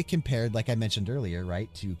kind of compared, like I mentioned earlier,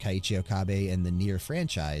 right, to Kaiichi Okabe and the Nier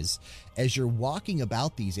franchise, as you're walking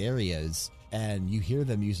about these areas and you hear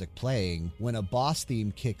the music playing, when a boss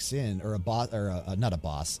theme kicks in, or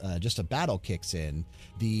just a battle kicks in,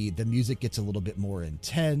 the music gets a little bit more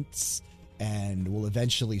intense and will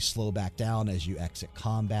eventually slow back down as you exit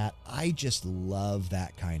combat. I just love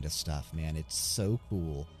that kind of stuff, man. It's so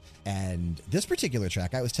cool. And this particular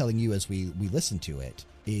track, I was telling you as we listened to it,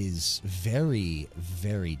 is very,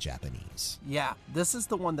 very Japanese. Yeah, this is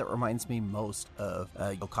the one that reminds me most of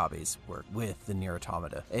Okabe's work with the Nier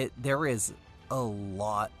Automata. There is a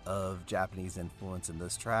lot of Japanese influence in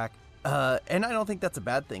this track. And I don't think that's a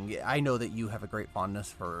bad thing. I know that you have a great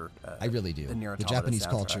fondness for I really do. The Nier Automata Japanese soundtrack.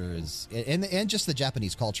 Culture is, and just the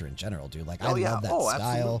Japanese culture in general, dude. Like, I yeah. love that style.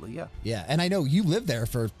 Absolutely, yeah. Yeah, and I know you lived there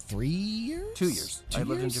for 3 years? 2 years. I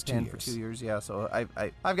lived in Japan for 2 years, yeah. So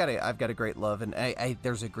I've got a great love, and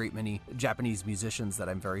there's a great many Japanese musicians that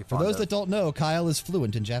I'm very fond of. For those that don't know, Kyle is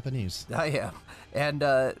fluent in Japanese. I am. And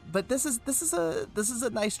but this is a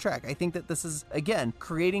nice track. I think that this is, again,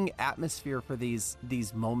 creating atmosphere for these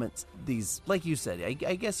moments. These, like you said,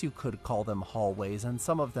 I guess you could call them hallways, and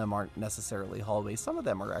some of them aren't necessarily hallways. Some of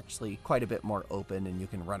them are actually quite a bit more open, and you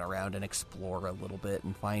can run around and explore a little bit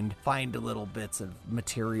and find little bits of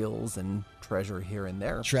materials and treasure here and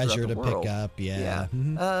there. Treasure to pick up, yeah.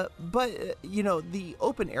 Mm-hmm. But, the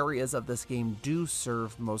open areas of this game do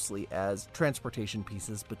serve mostly as transportation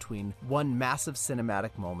pieces between one massive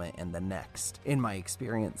cinematic moment and the next, in my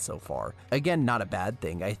experience so far. Again, not a bad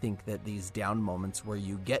thing. I think that these down moments where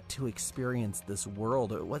you get to experience this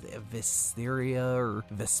world, what, Visteria or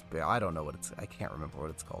Vesperia, I don't know what it's, I can't remember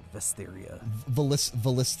what it's called. Visteria.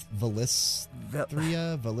 Valisthea?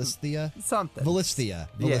 Something. Valisthea,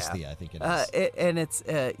 I think it is. And it's,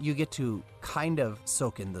 you get to kind of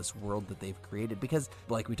soak in this world that they've created, because,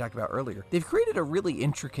 like we talked about earlier, they've created a really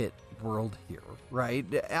intricate world here, right?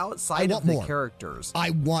 Outside of the characters. I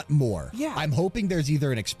want more. Yeah. I'm hoping there's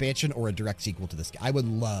either an expansion or a direct sequel to this. I would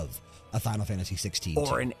love a Final Fantasy 16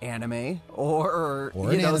 or an anime or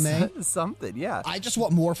an anime, something. Yeah, I just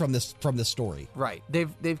want more from this story. Right.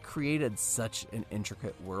 They've created such an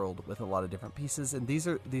intricate world with a lot of different pieces, and these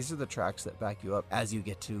are the tracks that back you up as you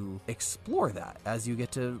get to explore that, as you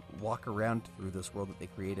get to walk around through this world that they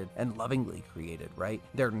created and lovingly created. Right.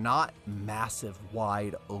 They're not massive,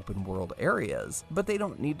 wide, open world areas, but they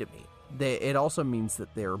don't need to be. It also means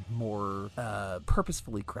that they're more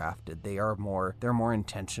purposefully crafted. They're more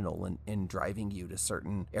intentional in driving you to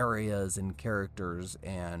certain areas and characters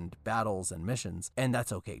and battles and missions, and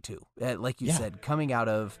that's okay too. Like you said, coming out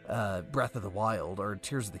of Breath of the Wild or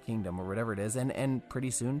Tears of the Kingdom or whatever it is, and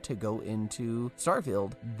pretty soon to go into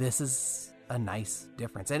Starfield, this is a nice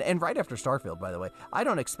difference. And right after Starfield, by the way, I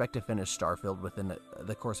don't expect to finish Starfield within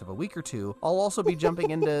the course of a week or two. I'll also be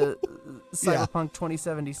jumping into Cyberpunk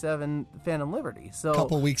 2077 Phantom Liberty. So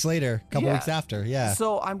couple weeks after, yeah.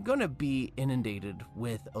 So I'm gonna be inundated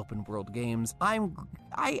with open world games. I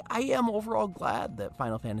am overall glad that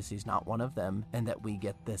Final Fantasy is not one of them, and that we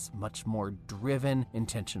get this much more driven,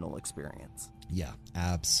 intentional experience. Yeah,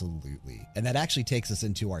 absolutely. And that actually takes us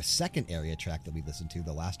into our second area track that we listened to,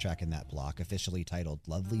 the last track in that block, officially titled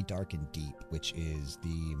Lovely, Dark, and Deep, which is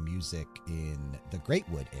the music in the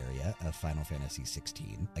Greatwood area of Final Fantasy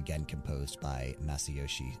XVI, again composed by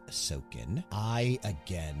Masayoshi Soken. I,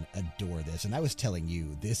 again, adore this. And I was telling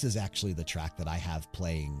you, this is actually the track that I have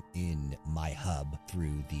playing in my hub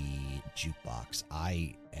through the jukebox.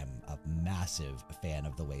 I am a massive fan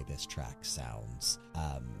of the way this track sounds.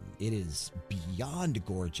 It is beyond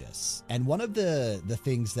gorgeous. And one of the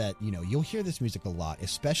things that, you know, you'll hear this music a lot,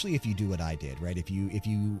 especially if you do what I did, right? If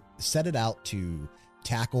you set it out to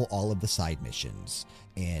tackle all of the side missions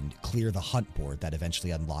and clear the hunt board that eventually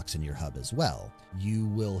unlocks in your hub as well, you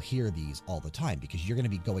will hear these all the time because you're going to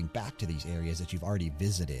be going back to these areas that you've already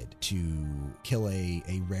visited to kill a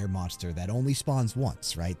rare monster that only spawns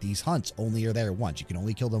once, right? These hunts only are there once. You can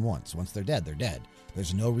only kill them once. Once they're dead, they're dead.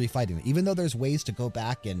 There's no refighting them. Even though there's ways to go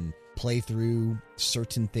back and play through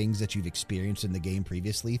certain things that you've experienced in the game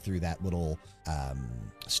previously through that little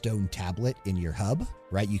stone tablet in your hub,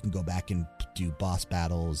 right? You can go back and do boss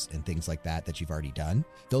battles and things like that you've already done.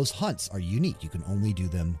 Those hunts are unique. You can only do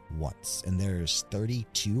them once. And there's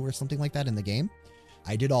 32 or something like that in the game.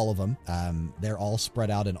 I did all of them. They're all spread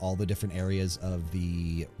out in all the different areas of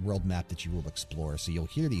the world map that you will explore. So you'll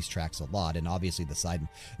hear these tracks a lot. And obviously there's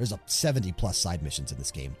 70 plus side missions in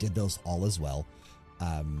this game. Did those all as well.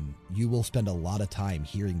 You will spend a lot of time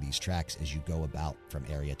hearing these tracks as you go about from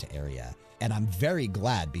area to area. And I'm very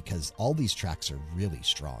glad because all these tracks are really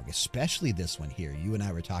strong, especially this one here. You and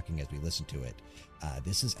I were talking as we listened to it.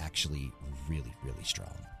 This is actually really, really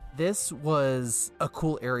strong. This was a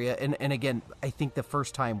cool area. And again, I think the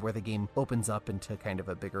first time where the game opens up into kind of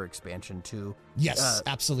a bigger expansion too. Yes,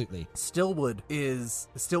 absolutely. Stillwood?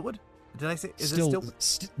 Did I say? Is Still, it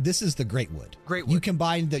still? This is the Greatwood. Greatwood. You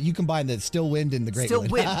combine the Stillwind and the Greatwood.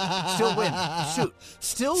 Stillwind. Shoot.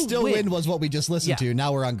 Stillwind was what we just listened to.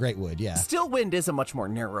 Now we're on Greatwood. Yeah. Stillwind is a much more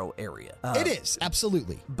narrow area. It is,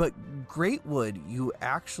 absolutely. But Greatwood, you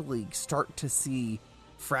actually start to see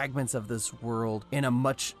fragments of this world in a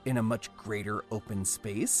much greater open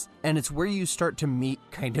space, and it's where you start to meet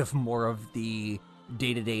kind of more of the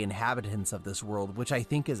day-to-day inhabitants of this world, which I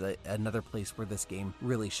think is another place where this game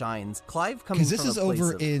really shines. Clive comes from because this is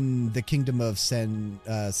over in the kingdom of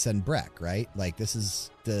Senbrek, right? Like this is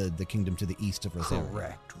the kingdom to the east of Rosaria.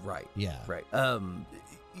 Correct. Right. Yeah. Right.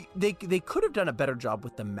 They could have done a better job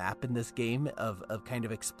with the map in this game of kind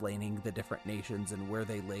of explaining the different nations and where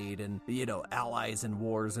they laid and, you know, allies and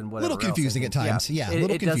wars and whatever. A little confusing at times. Yeah,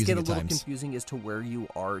 it does get a little confusing as to where you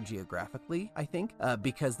are geographically, I think,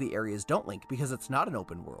 because the areas don't link, because it's not an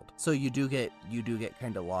open world. So you do get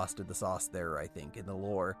kind of lost in the sauce there, I think, in the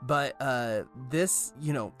lore. But this,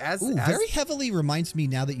 you know, as very heavily reminds me,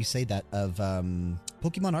 now that you say that, of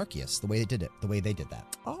Pokemon Arceus, the way they did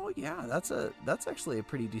that. Oh yeah, that's actually a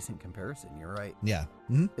pretty decent comparison. You're right. Yeah.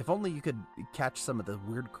 Mm-hmm. If only you could catch some of the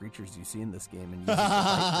weird creatures you see in this game and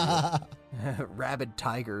use it rabid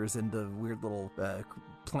tigers and the weird little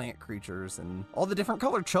plant creatures and all the different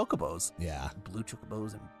colored chocobos. Yeah. Blue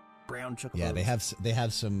chocobos and brown chocobos. Yeah, they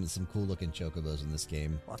have some cool looking chocobos in this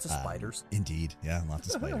game. Lots of spiders. Indeed. Yeah, lots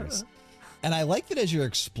of spiders. And I like that as you're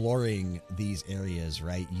exploring these areas,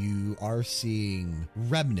 right, you are seeing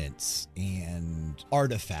remnants and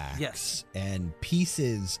artifacts and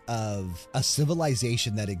pieces of a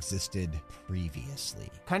civilization that existed previously.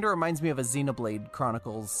 Kind of reminds me of a Xenoblade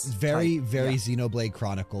Chronicles. Very Xenoblade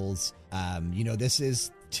Chronicles. You know, this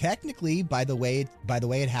is technically, by the way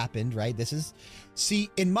it happened, right? This is, see,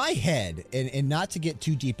 in my head, and not to get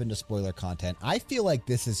too deep into spoiler content, I feel like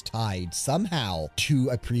this is tied somehow to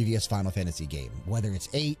a previous Final Fantasy game, whether it's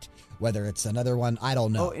 8, whether it's another one, I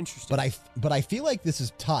don't know. Oh, interesting. But I feel like this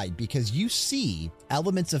is tied because you see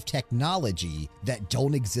elements of technology that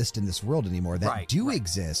don't exist in this world anymore, that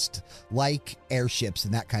exist, like airships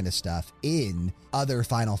and that kind of stuff in other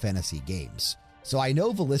Final Fantasy games. So I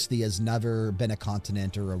know Velistia has never been a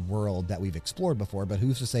continent or a world that we've explored before, but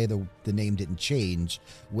who's to say the name didn't change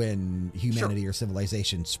when humanity or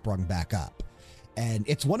civilization sprung back up? And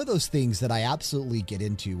it's one of those things that I absolutely get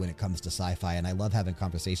into when it comes to sci-fi, and I love having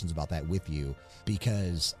conversations about that with you,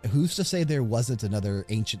 because who's to say there wasn't another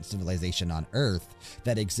ancient civilization on Earth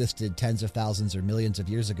that existed tens of thousands or millions of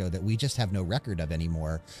years ago that we just have no record of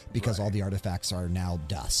anymore because all the artifacts are now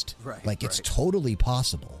dust. Right. Like, it's totally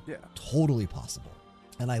possible. Yeah. Totally possible.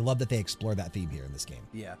 And I love that they explore that theme here in this game.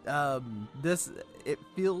 Yeah.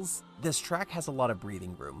 This track has a lot of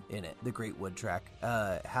breathing room in it. The Great Wood track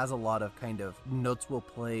has a lot of kind of notes will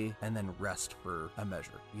play and then rest for a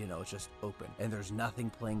measure. You know, it's just open. And there's nothing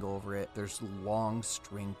playing over it. There's long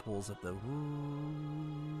string pulls of the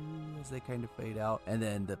woo as they kind of fade out. And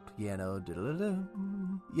then the piano,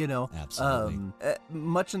 you know. Absolutely.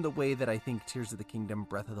 Much in the way that I think Tears of the Kingdom,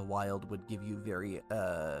 Breath of the Wild would give you very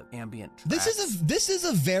ambient tracks. This is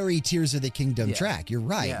a very Tears of the Kingdom track. You're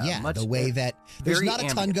right. Yeah. The way that there's not a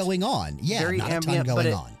ton going on. Yeah, very not ambient, a ton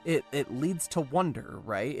going but on. It leads to wonder,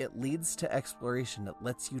 right? It leads to exploration. It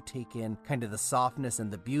lets you take in kind of the softness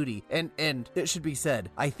and the beauty. And it should be said,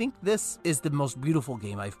 I think this is the most beautiful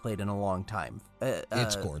game I've played in a long time.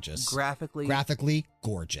 It's gorgeous. Graphically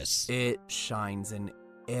gorgeous. It shines in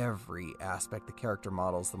every aspect. The character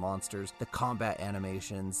models, the monsters, the combat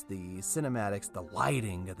animations, the cinematics, the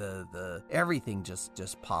lighting, the everything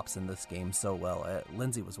just pops in this game so well.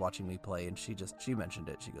 Lindsay was watching me play and she mentioned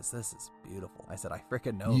it. She goes, "This is beautiful." I said, "I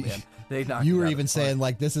freaking know, man." They knocked You were even saying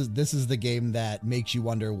like this is the game that makes you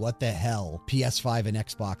wonder what the hell PS5 and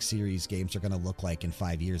Xbox Series games are going to look like in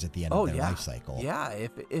 5 years at the end of their life cycle. Yeah,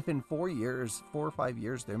 if in 4 or 5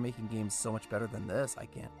 years they're making games so much better than this, I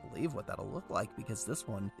can't believe what that'll look like, because this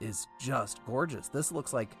one is just gorgeous. This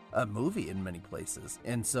looks like a movie in many places.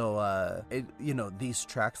 And so these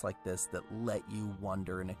tracks like this that let you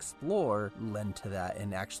wonder and explore lend to that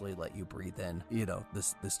and actually let you breathe in,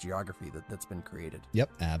 this geography that's been created.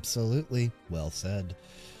 Yep, absolutely. Well said.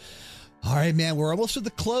 All right, man, we're almost at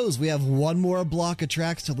the close. We have one more block of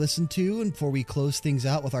tracks to listen to, and before we close things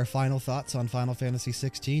out with our final thoughts on Final Fantasy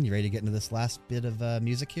 16, you ready to get into this last bit of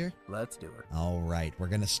music here? Let's do it. All right, we're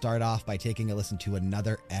going to start off by taking a listen to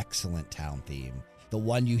another excellent town theme. The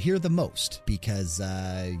one you hear the most because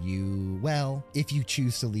if you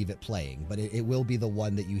choose to leave it playing, but it will be the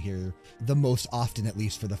one that you hear the most often, at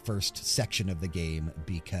least for the first section of the game,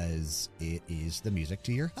 because it is the music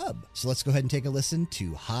to your hub. So let's go ahead and take a listen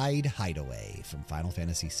to Hideaway from Final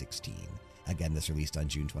Fantasy 16. Again, this released on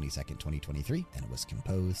June 22nd, 2023, and it was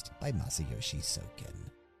composed by Masayoshi Soken.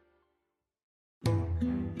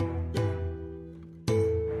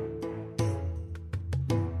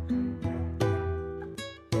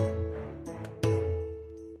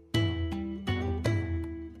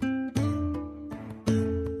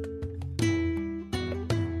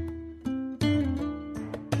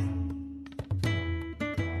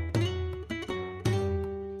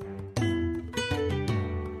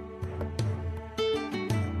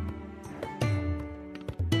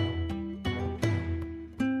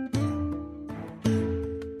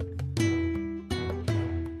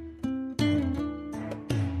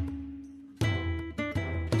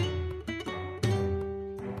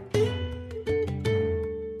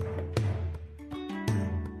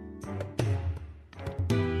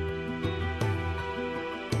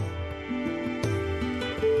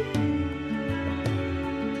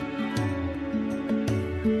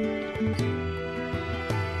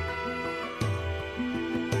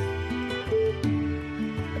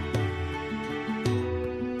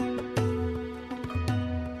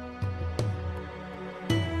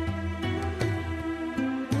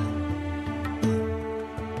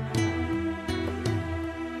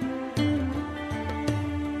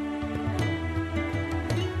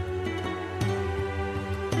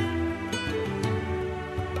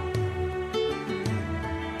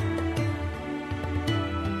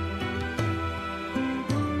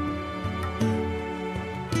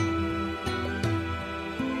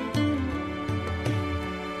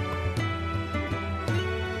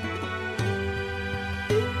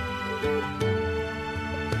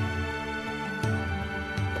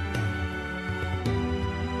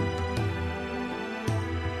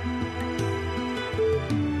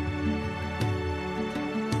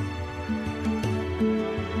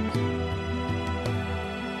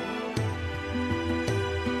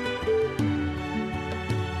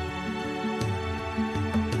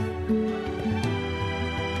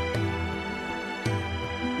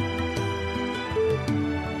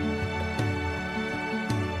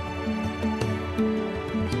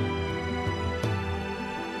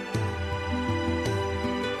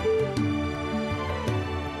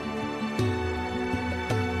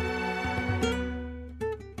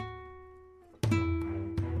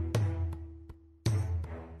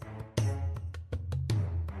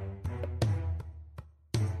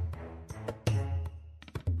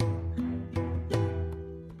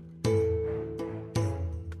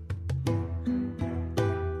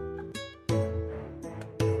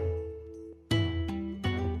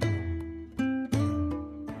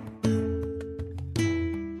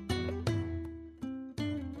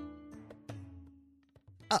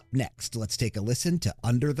 Up next, let's take a listen to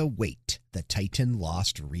Under the Weight, the Titan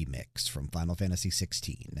Lost remix from Final Fantasy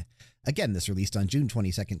XVI. Again, this released on June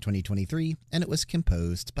 22nd, 2023, and it was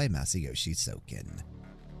composed by Masayoshi Soken.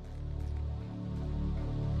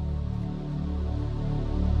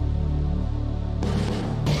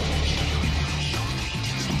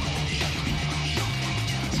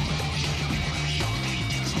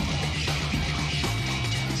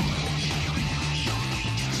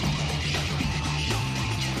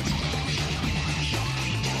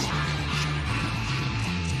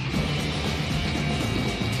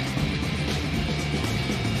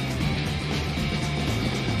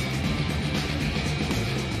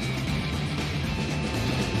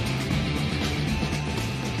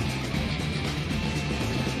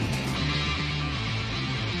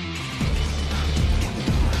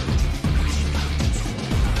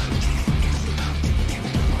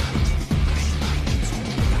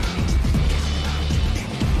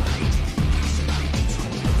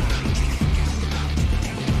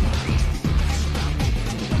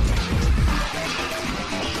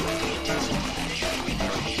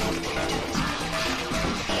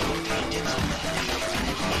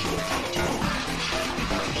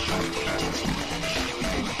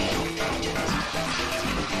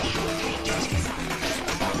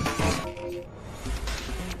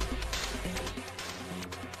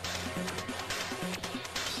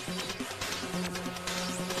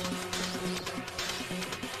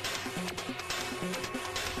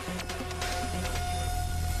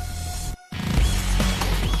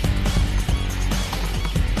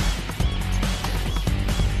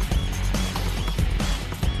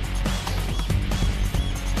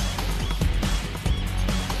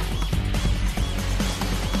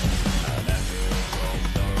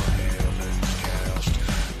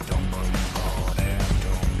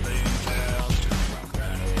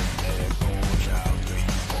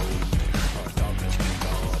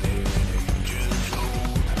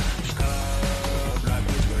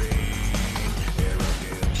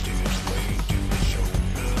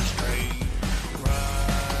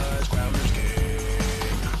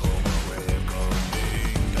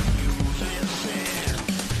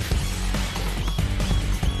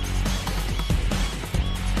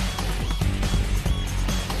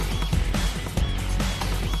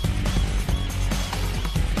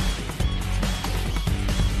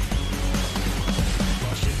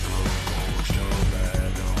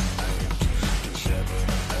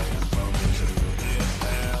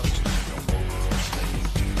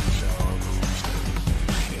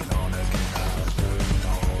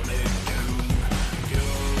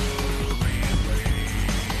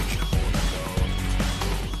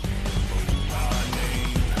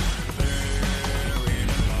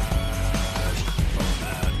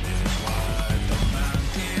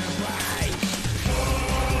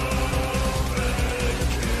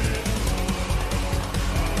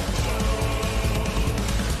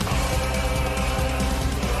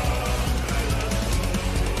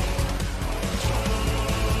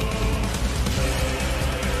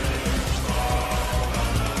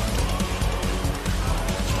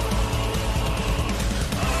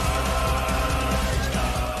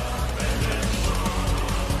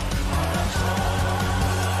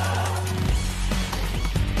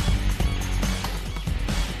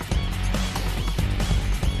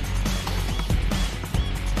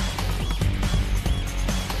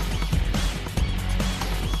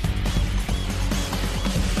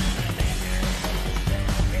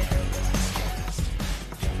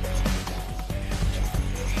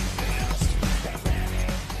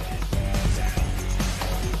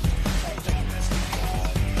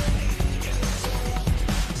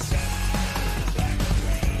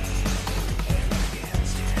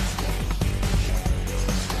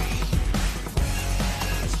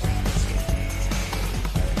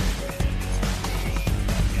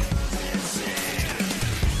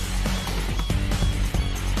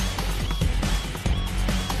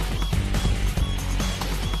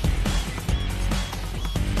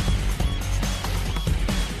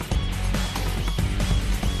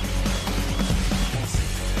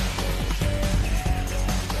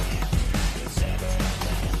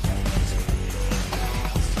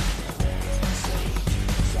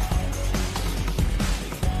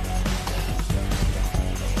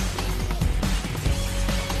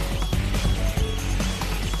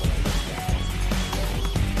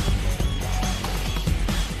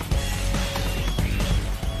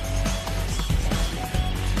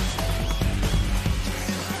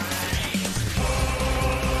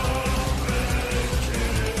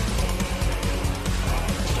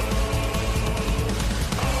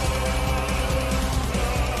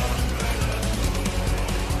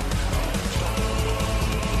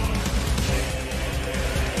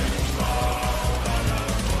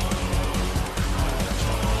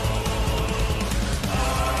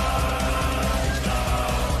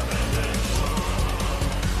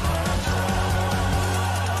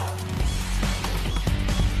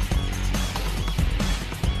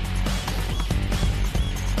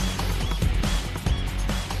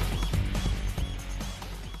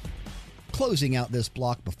 closing out this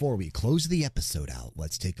block, before we close the episode out,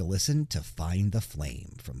 let's take a listen to Find the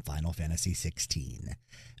Flame from Final Fantasy XVI.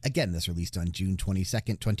 Again, this released on June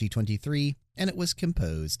 22nd, 2023, and it was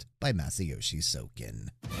composed by Masayoshi Soken.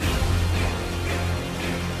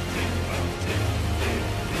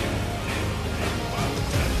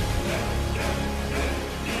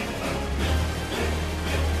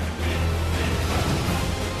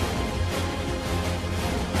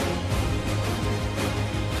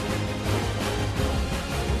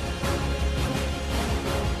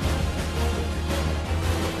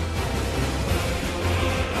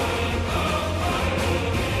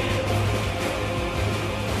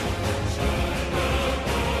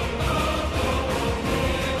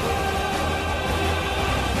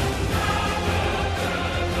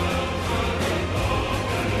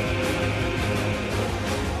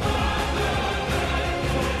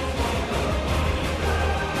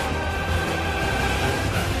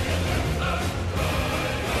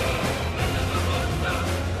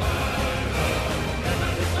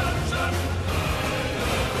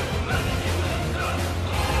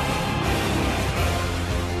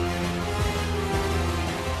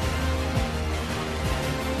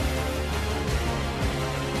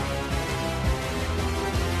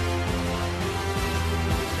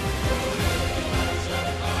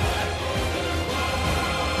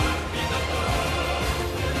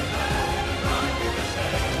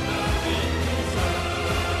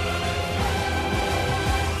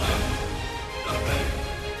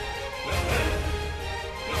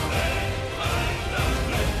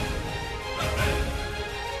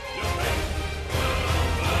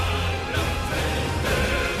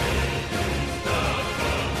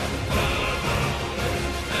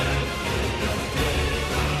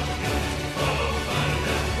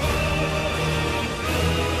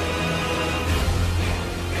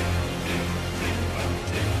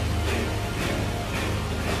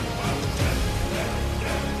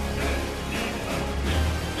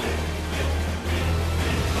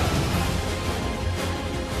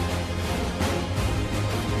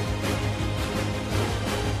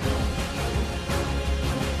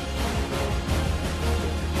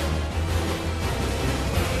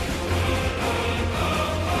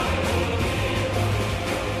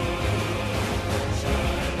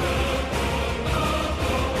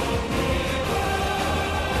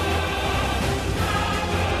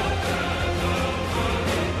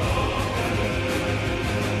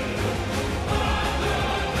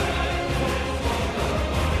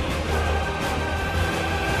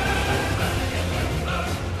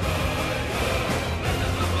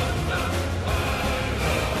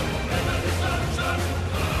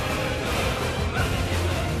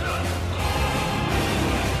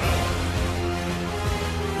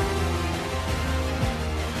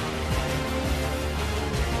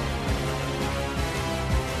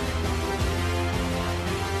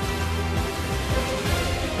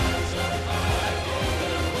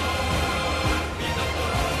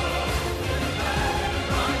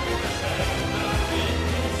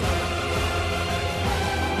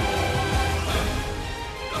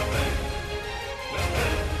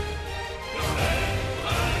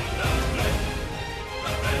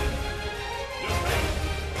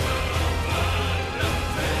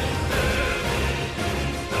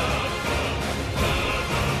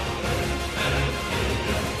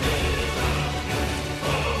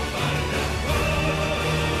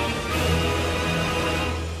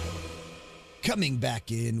 Coming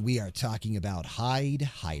back in, we are talking about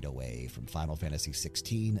Hideaway from Final Fantasy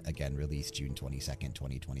XVI, again released June 22nd,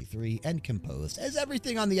 2023, and composed, as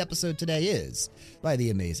everything on the episode today is, by the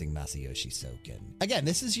amazing Masayoshi Soken. Again,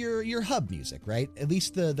 this is your hub music, right? At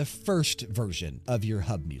least the first version of your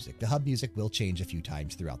hub music. The hub music will change a few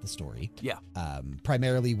times throughout the story. Yeah.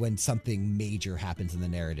 Primarily when something major happens in the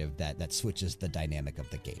narrative that switches the dynamic of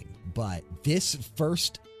the game. But this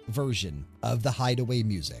first version of the Hideaway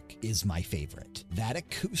music is my favorite. That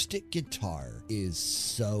acoustic guitar is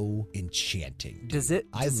so enchanting. Does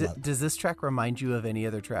this track remind you of any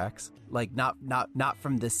other tracks? Like not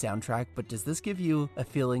from this soundtrack, but does this give you a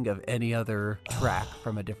feeling of any other track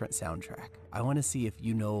from a different soundtrack? I want to see if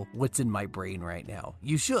you know what's in my brain right now.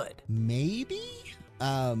 You should. Maybe?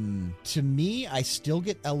 To me, I still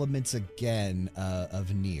get elements again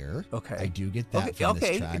of Nier. Okay. I do get that from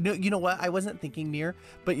this track. No, you know what? I wasn't thinking Nier,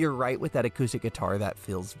 but you're right with that acoustic guitar. That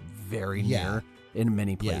feels very Nier. in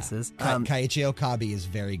many places. Kaiichi Okabe is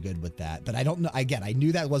very good with that, but I don't know. Again, I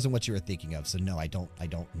knew that wasn't what you were thinking of, so no, I don't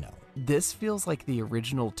know. This feels like the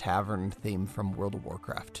original tavern theme from World of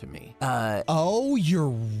Warcraft to me. Oh, you're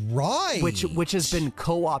right. Which has been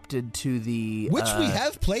co-opted to the... Which we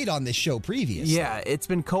have played on this show previously. Yeah, it's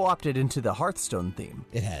been co-opted into the Hearthstone theme.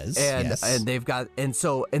 It has, and they've got... And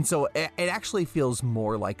so it actually feels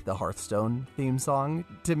more like the Hearthstone theme song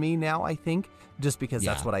to me now, I think, just because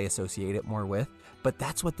that's what I associate it more with. But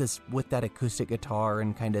that's what with that acoustic guitar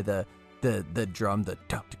and kind of the drum,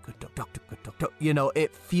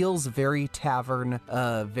 it feels very tavern,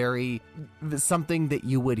 very something that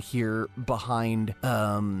you would hear behind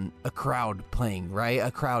a crowd playing, right?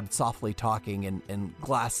 A crowd softly talking and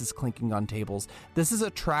glasses clinking on tables. This is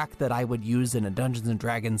a track that I would use in a Dungeons and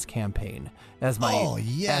Dragons campaign as my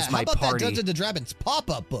as my How about party. that Dungeons and Dragons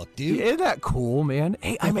pop-up book, dude? Isn't that cool, man?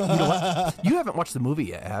 Hey, I mean, you know what? You haven't watched the movie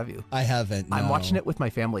yet, have you? I haven't. No. I'm watching it with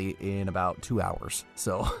my family in about 2 hours.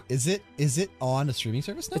 So Is it on a streaming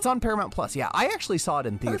service now? It's on Paramount Plus. Yeah, I actually saw it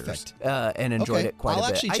in theaters and enjoyed it quite a bit. I'll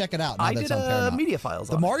actually check it out now I that's did on Paramount. Media Files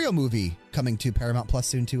The on Mario movie coming to Paramount Plus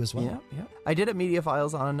soon too as well. Yeah. I did a Media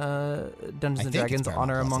Files on Dungeons and Dragons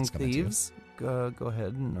Honor Among Thieves. Go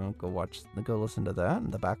ahead and go listen to that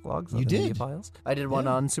and the backlogs of the Media Files. I did one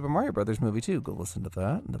on Super Mario Brothers movie too. Go listen to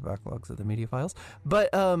that and the backlogs of the Media Files.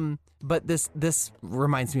 But this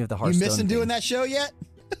reminds me of the Hearthstone. You missing doing that show yet?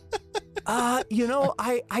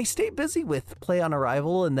 I stay busy with Play on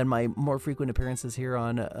Arrival and then my more frequent appearances here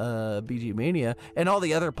on BG Mania and all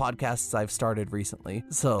the other podcasts I've started recently.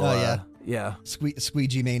 So, yeah.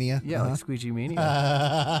 Squeegee Mania. Yeah, like Squeegee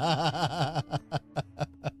Mania.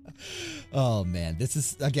 Oh man, this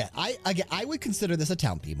is again. I would consider this a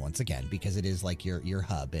town theme once again because it is like your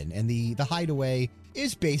hub and the hideaway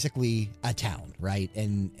is basically a town, right?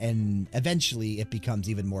 And eventually it becomes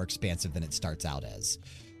even more expansive than it starts out as.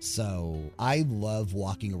 So I love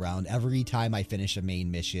walking around. Every time I finish a main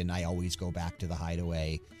mission, I always go back to the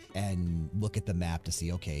hideaway and look at the map to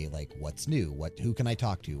see, okay, like what's new? Who can I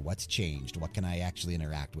talk to? What's changed? What can I actually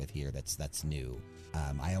interact with here that's new?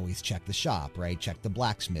 I always check the shop, right? Check the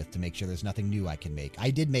blacksmith to make sure there's nothing new I can make. I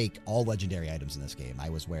did make all legendary items in this game. I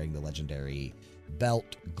was wearing the legendary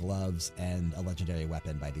belt, gloves, and a legendary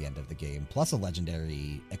weapon by the end of the game, plus a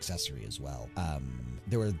legendary accessory as well.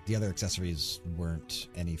 The other accessories weren't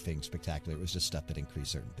anything spectacular. It was just stuff that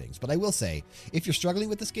increased certain things. But I will say, if you're struggling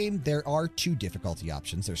with this game, there are 2 difficulty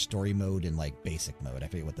options. There's story mode and like basic mode. I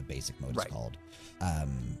forget what the basic mode is called.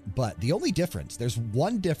 But the only difference, there's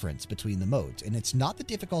one difference between the modes, and it's not the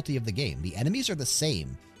difficulty of the game. The enemies are the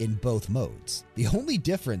same in both modes. The only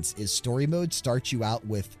difference is story mode starts you out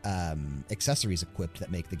with accessories equipped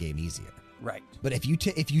that make the game easier. Right. But if you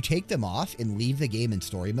take them off and leave the game in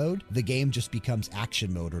story mode, the game just becomes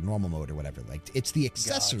action mode or normal mode or whatever. Like it's the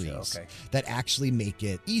accessories that actually make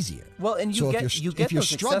it easier. Well, and you get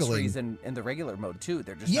those accessories in the regular mode too.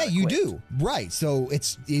 They're just you do. Right. So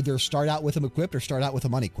it's either start out with them equipped or start out with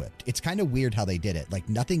them unequipped. It's kind of weird how they did it. Like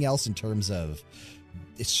nothing else in terms of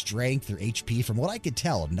strength or HP, from what I could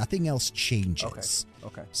tell, nothing else changes.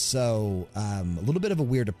 Okay. So a little bit of a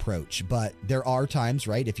weird approach, but there are times,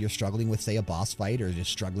 right, if you're struggling with, say, a boss fight or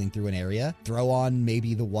just struggling through an area, throw on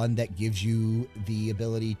maybe the one that gives you the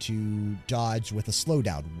ability to dodge with a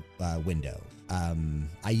slowdown window.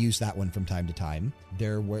 I use that one from time to time.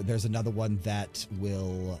 There's another one that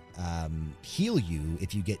will heal you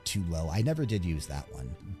if you get too low. I never did use that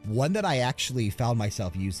one. One that I actually found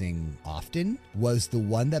myself using often was the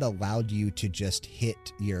one that allowed you to just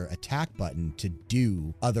hit your attack button to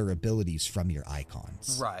do other abilities from your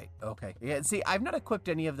icons. Right. Okay. Yeah. See, I've not equipped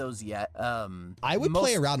any of those yet. I would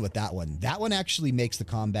play around with that one. That one actually makes the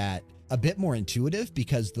combat a bit more intuitive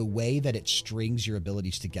because the way that it strings your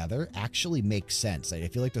abilities together actually makes sense. I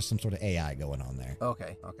feel like there's some sort of AI going on there.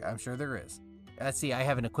 Okay. I'm sure there is. See, I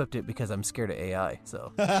haven't equipped it because I'm scared of AI,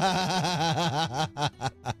 so.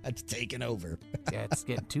 It's taking over. Yeah, it's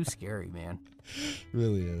getting too scary, man.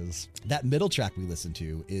 Really is. That middle track we listened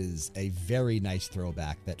to is a very nice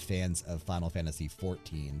throwback that fans of Final Fantasy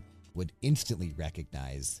XIV would instantly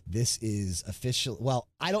recognize. This is official. Well,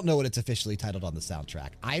 I don't know what it's officially titled on the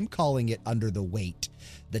soundtrack. I'm calling it Under the Weight,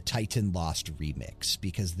 the Titan Lost remix,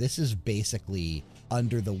 because this is basically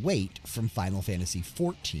Under the Weight from Final Fantasy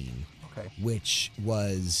XIV. Okay. Which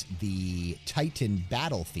was the Titan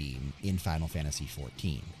battle theme in Final Fantasy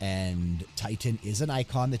XIV. And Titan is an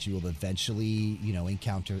icon that you will eventually,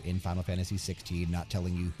 encounter in Final Fantasy XVI, not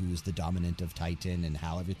telling you who's the dominant of Titan and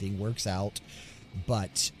how everything works out.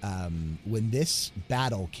 But when this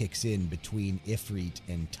battle kicks in between Ifrit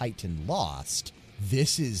and Titan Lost,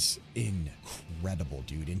 This is incredible,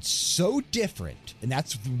 dude, and so different. And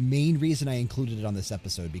that's the main reason I included it on this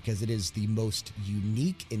episode, because it is the most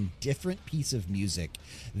unique and different piece of music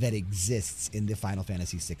that exists in the Final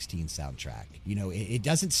Fantasy 16 soundtrack. You know, it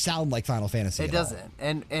doesn't sound like Final Fantasy It doesn't.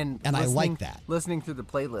 And I like that. Listening through the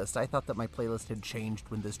playlist, I thought that my playlist had changed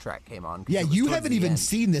when this track came on. Yeah, you haven't even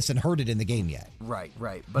seen this and heard it in the game yet. Right.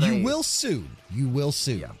 But you will soon. You will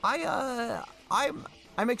soon. Yeah.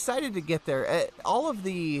 I'm excited to get there.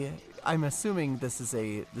 I'm assuming this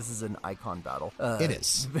is an icon battle. It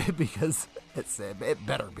is. Because it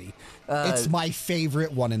better be. It's my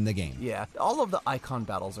favorite one in the game. Yeah. All of the icon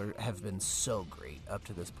battles have been so great up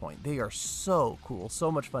to this point. They are so cool,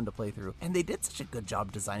 so much fun to play through. And they did such a good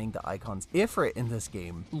job designing the icons. Ifrit in this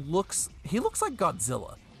game looks like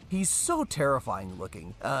Godzilla. He's so terrifying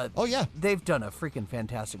looking. Oh, yeah. They've done a freaking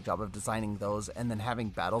fantastic job of designing those and then having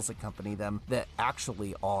battles accompany them that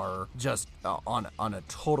actually are just on a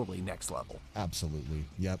totally next level. Absolutely.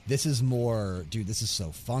 Yep. This is more, dude, this is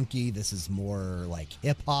so funky. This is more like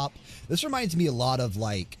hip hop. This reminds me a lot of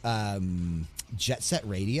like Jet Set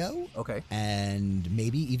Radio. Okay. And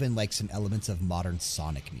maybe even like some elements of modern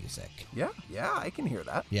Sonic music. Yeah, I can hear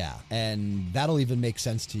that. Yeah. And that'll even make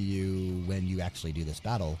sense to you when you actually do this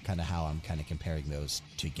battle, kind of how I'm kind of comparing those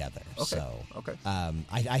together. Okay.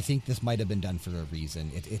 I think this might have been done for a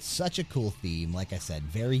reason. It's such a cool theme. Like I said,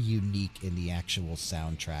 very unique in the actual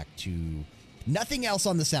soundtrack to nothing else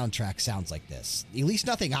on the soundtrack sounds like this. At least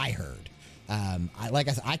nothing I heard. Like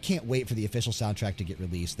I said, I can't wait for the official soundtrack to get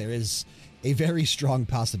released. There is a very strong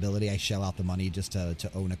possibility I shell out the money just to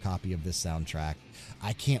own a copy of this soundtrack.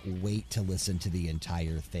 I can't wait to listen to the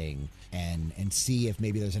entire thing and see if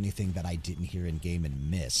maybe there's anything that I didn't hear in game and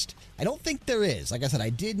missed. I don't think there is. Like I said, I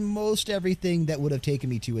did most everything that would have taken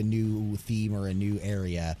me to a new theme or a new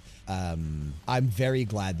area. I'm very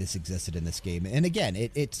glad this existed in this game. And again,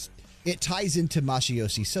 it ties into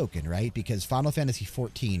Masayoshi Soken, right? Because Final Fantasy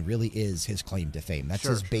XIV really is his claim to fame. That's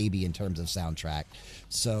his baby in terms of soundtrack.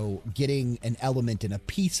 So getting an element and a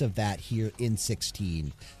piece of that here in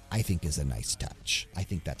 16, I think is a nice touch. I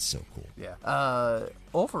think that's so cool. Yeah.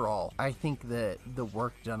 Overall, I think that the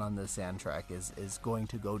work done on this soundtrack is going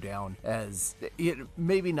to go down as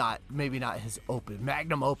maybe not his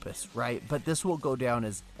magnum opus, right? But this will go down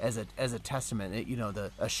as a testament,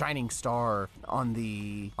 a shining star on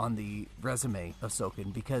the resume of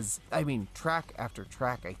Soken, because I mean, track after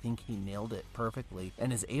track, I think he nailed it perfectly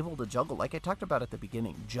and is able to juggle, like I talked about at the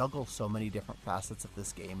beginning, juggle so many different facets of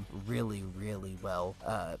this game really, really well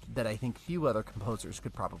that I think few other composers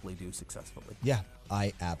could probably do successfully. Yeah.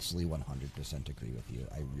 I absolutely 100% agree with you.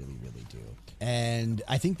 I really, really do. And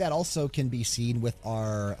I think that also can be seen with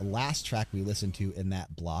our last track we listened to in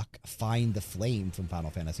that block, Find the Flame from Final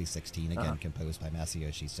Fantasy XVI, again, composed by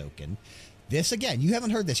Masayoshi Soken. This, again, you haven't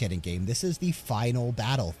heard this yet in game. This is the final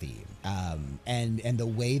battle theme. And the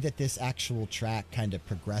way that this actual track kind of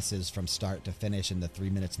progresses from start to finish in the 3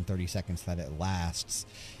 minutes and 30 seconds that it lasts,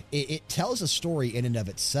 it tells a story in and of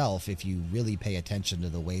itself if you really pay attention to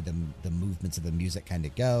the way the movements of the music kind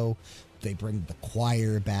of go. They bring the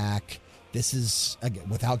choir back. This is, again,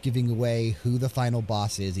 without giving away who the final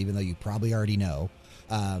boss is, even though you probably already know.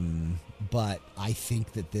 But I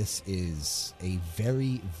think that this is a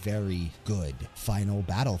very, very good final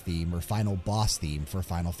battle theme or final boss theme for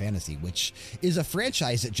Final Fantasy, which is a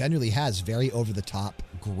franchise that generally has very over-the-top,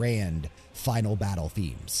 grand final battle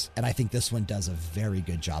themes. And I think this one does a very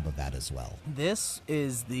good job of that as well. This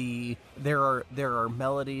is there are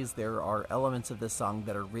melodies, there are elements of this song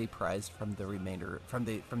that are reprised from the remainder, from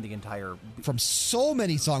the entire, from so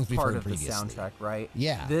many songs we've heard previously. Part of the soundtrack, right?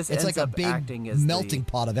 Yeah. This it's like a big melting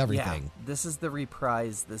pot of everything. Yeah, this is the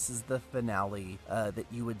reprise, this is the finale that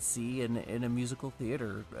you would see in a musical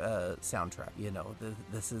theater soundtrack.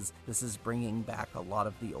 This is bringing back a lot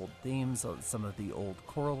of the old themes, some of the old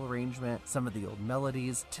choral arrangement, some of the old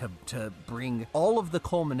melodies, to bring all of the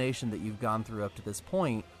culmination that you've gone through up to this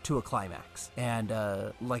point to a climax. And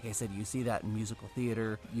like I said, you see that in musical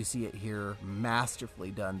theater, you see it here,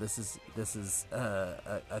 masterfully done. This is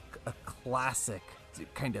a classic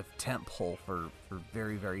kind of temple for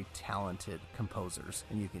very, very talented composers,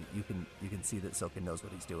 and you can see that Soken knows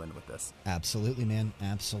what he's doing with this. Absolutely, man,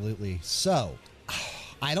 absolutely. So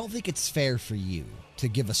I don't think it's fair for you to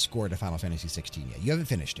give a score to Final Fantasy 16 yet. You haven't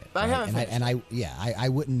finished it. I haven't finished it. I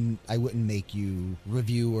wouldn't make you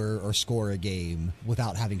review or score a game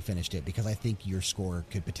without having finished it, because I think your score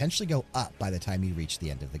could potentially go up by the time you reach the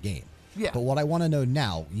end of the game. Yeah. But what I want to know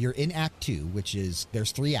now, you're in Act 2, which is,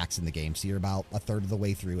 there's 3 acts in the game, so you're about a third of the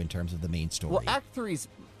way through in terms of the main story. Well, Act 3's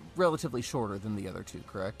relatively shorter than the other two,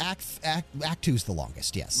 correct? Act 2 is the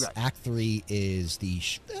longest, yes. Right. Act 3 is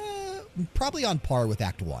probably on par with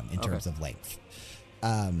Act 1 in terms of length.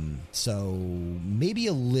 So maybe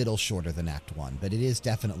a little shorter than Act 1, but it is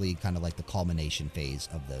definitely kind of like the culmination phase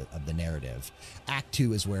of the narrative. Act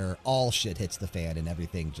 2 is where all shit hits the fan and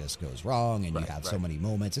everything just goes wrong, and you have so many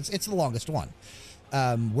moments. It's the longest one.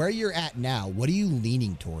 Where you're at now, what are you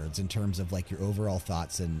leaning towards in terms of like your overall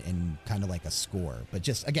thoughts and kind of like a score? But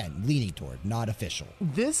just, again, leaning toward, not official.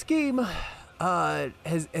 This game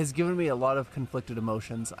has given me a lot of conflicted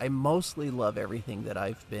emotions. I mostly love everything that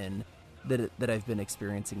I've been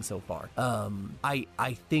experiencing so far.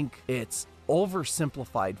 I think it's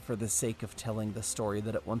oversimplified for the sake of telling the story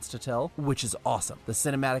that it wants to tell, which is awesome. The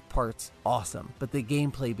cinematic part's awesome, but the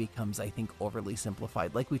gameplay becomes, I think, overly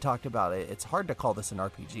simplified. Like we talked about, it's hard to call this an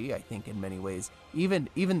RPG, I think, in many ways. Even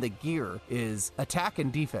the gear is attack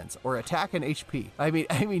and defense, or attack and HP. I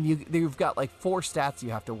mean, you've got like 4 stats you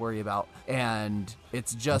have to worry about, and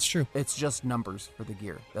it's just numbers for the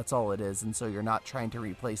gear. That's all it is. And so you're not trying to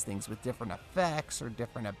replace things with different effects or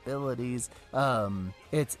different abilities.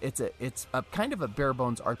 It's a kind of a bare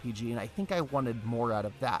bones RPG, and I think I wanted more out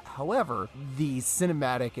of that. However, the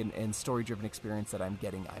cinematic and story driven experience that I'm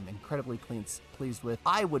getting, I'm incredibly pleased with.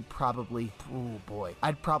 I would probably,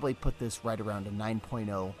 I'd probably put this right around a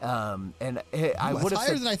 9.0. And I would have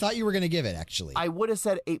higher than I thought you were going to give it, actually. I would have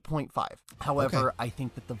said 8.5. However, I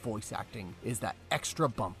think that the voice acting is that extra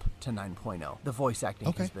bump to 9.0. The voice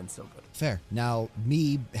acting has been so good. Fair. Now,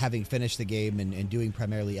 me having finished the game and doing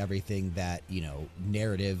primarily everything that,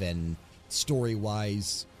 narrative and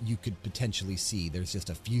story-wise you could potentially see, there's just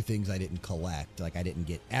a few things I didn't collect. Like, I didn't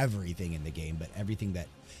get everything in the game, but everything that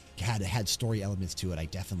had story elements to it, I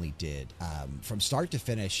definitely did. From start to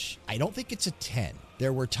finish, I don't think it's a 10.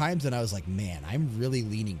 There were times when I was like, man, I'm really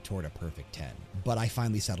leaning toward a perfect 10, but I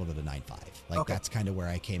finally settled at a 9.5. Like, that's kind of where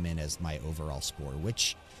I came in as my overall score,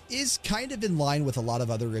 which is kind of in line with a lot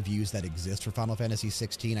of other reviews that exist for Final Fantasy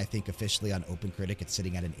XVI. I think officially on OpenCritic, it's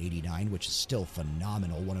sitting at an 89, which is still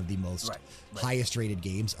phenomenal. One of the most highest rated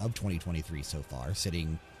games of 2023 so far,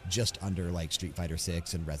 sitting just under like Street Fighter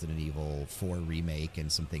 6 and Resident Evil 4 Remake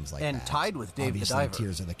and some things like that. And tied with Dave Obviously, the Diver.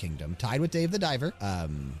 Tears of the Kingdom. Tied with Dave the Diver.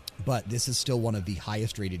 But this is still one of the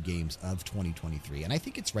highest rated games of 2023, and I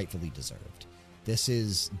think it's rightfully deserved. This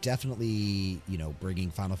is definitely, bringing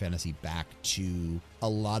Final Fantasy back to a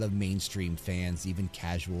lot of mainstream fans. Even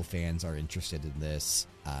casual fans are interested in this.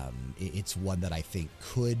 It's one that I think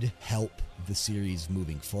could help the series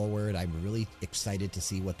moving forward. I'm really excited to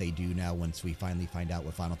see what they do now once we finally find out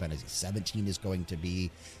what Final Fantasy 17 is going to be.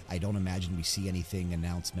 I don't imagine we see anything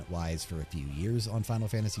announcement-wise for a few years on Final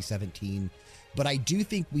Fantasy 17, but I do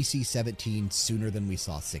think we see 17 sooner than we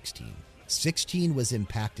saw 16. 16 was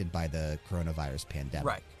impacted by the coronavirus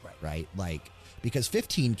pandemic, right? Like, because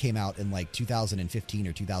 15 came out in like 2015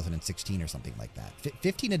 or 2016 or something like that.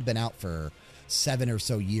 15 had been out for 7 or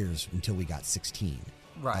so years until we got 16.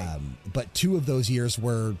 Right. But 2 of those years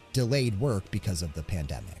were delayed work because of the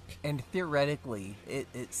pandemic. And theoretically,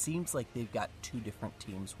 it seems like they've got 2 different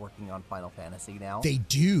teams working on Final Fantasy now. They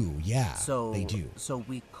do, yeah. So they do. So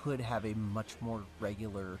we could have a much more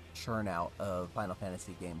regular churn out of Final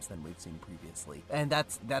Fantasy games than we've seen previously. And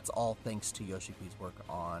that's all thanks to Yoshipi's work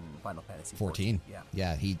on Final Fantasy 14.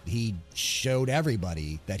 Yeah, he showed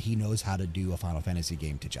everybody that he knows how to do a Final Fantasy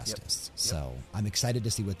game to justice. So I'm excited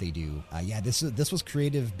to see what they do. This was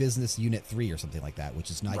Creative Business Unit 3 or something like that,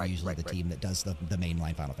 which is not usually the team that does the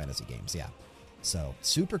mainline Final Fantasy games. So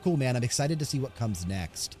super cool, man. I'm excited to see what comes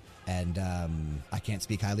next, and I can't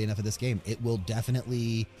speak highly enough of this game. It will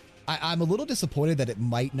definitely I'm a little disappointed that it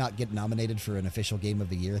might not get nominated for an official game of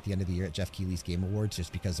the year at the end of the year at Jeff Keighley's Game Awards,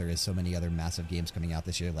 just because there is so many other massive games coming out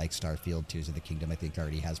this year, like Starfield. Tears of the Kingdom, I think,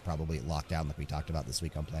 already has probably locked down, like we talked about this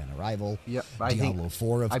week on Plan Arrival. Yep, Diablo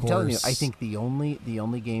 4, of course. I'm telling you, I think the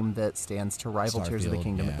only game that stands to rival Tears of the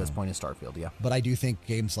Kingdom at this point is Starfield. Yeah, but I do think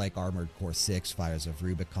games like Armored Core 6, Fires of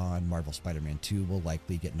Rubicon, Marvel Spider-Man 2 will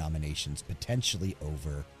likely get nominations, potentially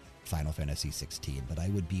over Final Fantasy 16. But I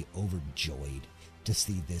would be overjoyed to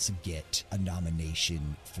see this get a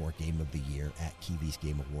nomination for Game of the Year at Keighley's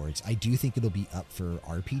Game Awards. I do think it'll be up for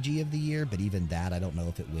RPG of the Year, but even that, I don't know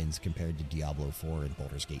if it wins compared to Diablo 4 and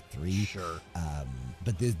Baldur's Gate 3. Sure.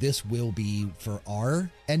 But this will be for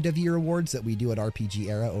our end-of-year awards that we do at RPG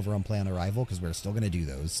Era over on Plan Arrival, because we're still going to do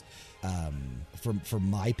those. For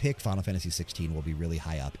my pick, Final Fantasy 16 will be really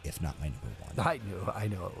high up, if not my number one. I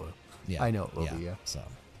know it will. Yeah, I know it will be, yeah. So,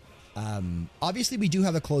 Obviously, we do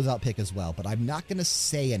have a closeout pick as well, but I'm not going to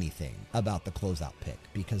say anything about the closeout pick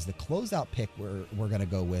because the closeout pick we're going to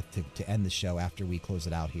go with to end the show after we close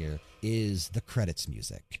it out here is the credits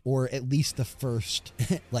music, or at least the first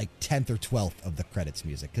like 10th or 12th of the credits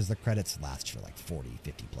music, because the credits last for like 40,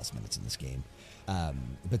 50 plus minutes in this game.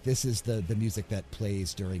 But this is the music that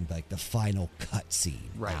plays during like the final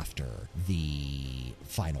cutscene after the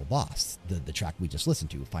final boss, the track we just listened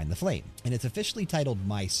to, Find the Flame. And it's officially titled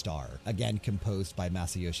My Star, again composed by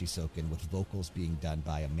Masayoshi Soken with vocals being done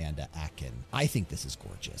by Amanda Akin. I think this is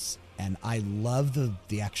gorgeous. And I love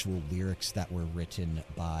the actual lyrics that were written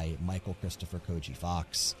by Michael Christopher Koji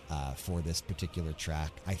Fox for this particular track.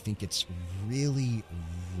 I think it's really,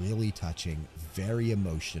 really touching, very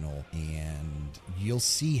emotional, and you'll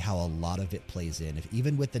see how a lot of it plays in,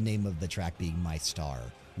 even with the name of the track being My Star.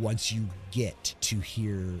 Once you get to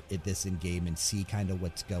hear this in game and see kind of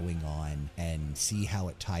what's going on and see how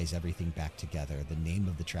it ties everything back together, the name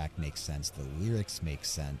of the track makes sense, the lyrics make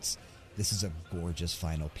sense. This is a gorgeous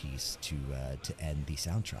final piece to end the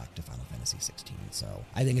soundtrack to Final Fantasy XVI. So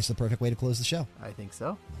I think it's the perfect way to close the show. I think so.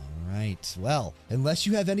 All right. Well, unless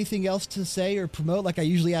you have anything else to say or promote, like I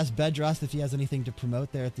usually ask Bedros if he has anything to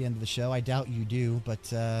promote there at the end of the show. I doubt you do,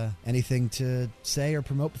 but anything to say or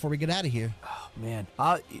promote before we get out of here? Oh, man.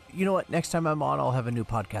 You know what? Next time I'm on, I'll have a new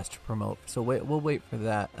podcast to promote. So we'll wait for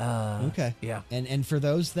that. Okay. Yeah. And for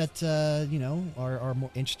those that, are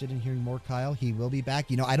more interested in hearing more Kyle, he will be back.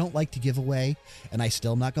 I don't like to give away, and I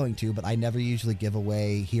still not going to, but I never usually give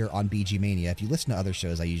away here on BG Mania. If you listen to other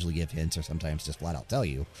shows, I usually give hints or sometimes just flat out tell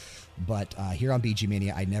you. But here on BG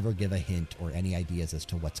Mania, I never give a hint or any ideas as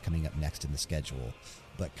to what's coming up next in the schedule.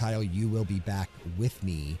 But Kyle, you will be back with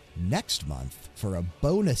me next month for a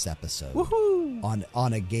bonus episode. Woohoo!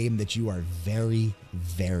 on a game that you are very,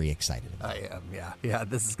 very excited about. I am, yeah.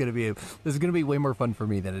 This is gonna be way more fun for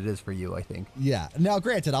me than it is for you, I think. Yeah. Now,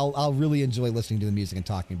 granted, I'll really enjoy listening to the music and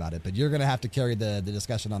talking about it, but you're gonna have to carry the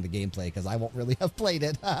discussion on the gameplay because I won't really have played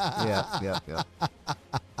it. Yeah.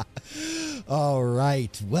 All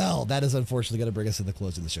right. Well, that is unfortunately going to bring us to the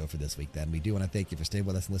close of the show for this week then. We do want to thank you for staying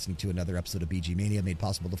with us and listening to another episode of BG Mania, made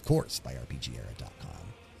possible, of course, by RPGera.com.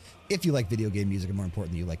 If you like video game music, and more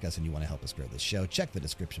importantly, you like us and you want to help us grow this show, check the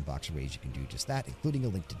description box for ways you can do just that, including a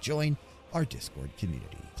link to join our Discord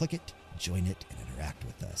community. Click it, join it, and interact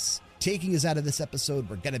with us. Taking us out of this episode,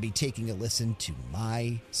 we're going to be taking a listen to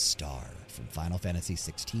My Star from Final Fantasy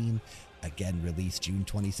XVI, again released June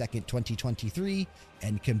 22nd, 2023,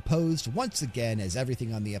 and composed once again, as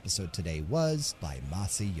everything on the episode today was, by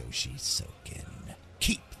Masayoshi Soken.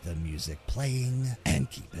 Keep the music playing and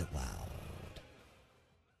keep it loud.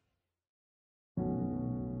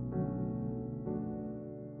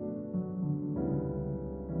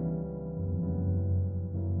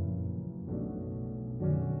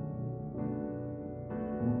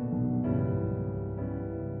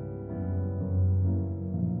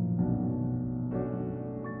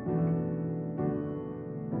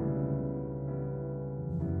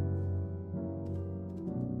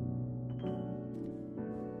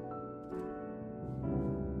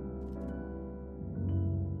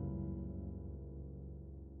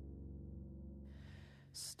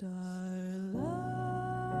 Starlight,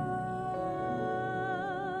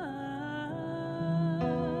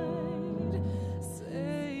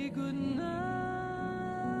 say goodnight.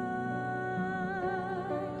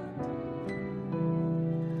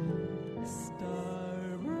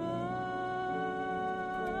 Star bright,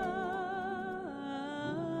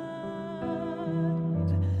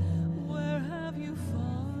 where have you fallen?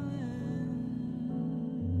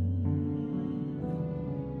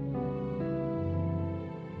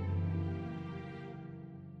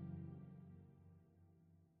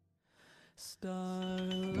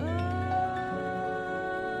 Starlight,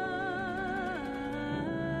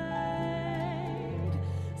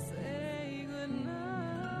 say goodnight.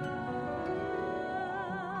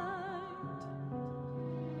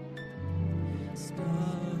 Star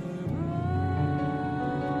bright,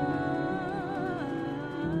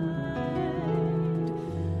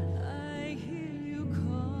 I hear you calling.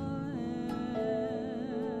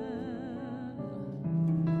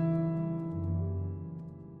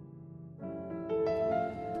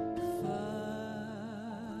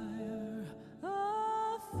 Fire, a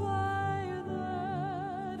fire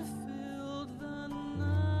that filled the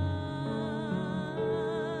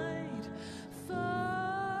night. Fire,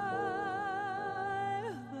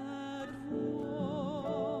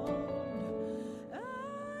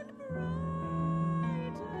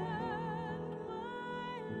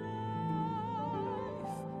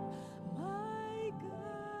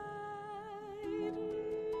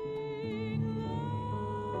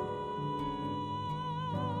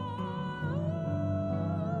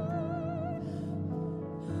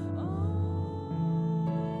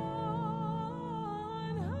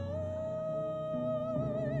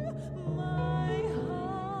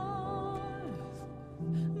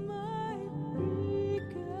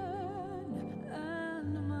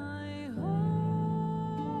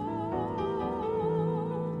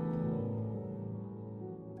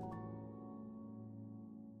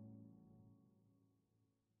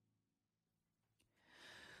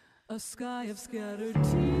 A sky of scattered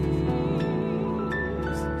tears,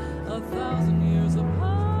 1,000 years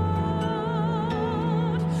apart.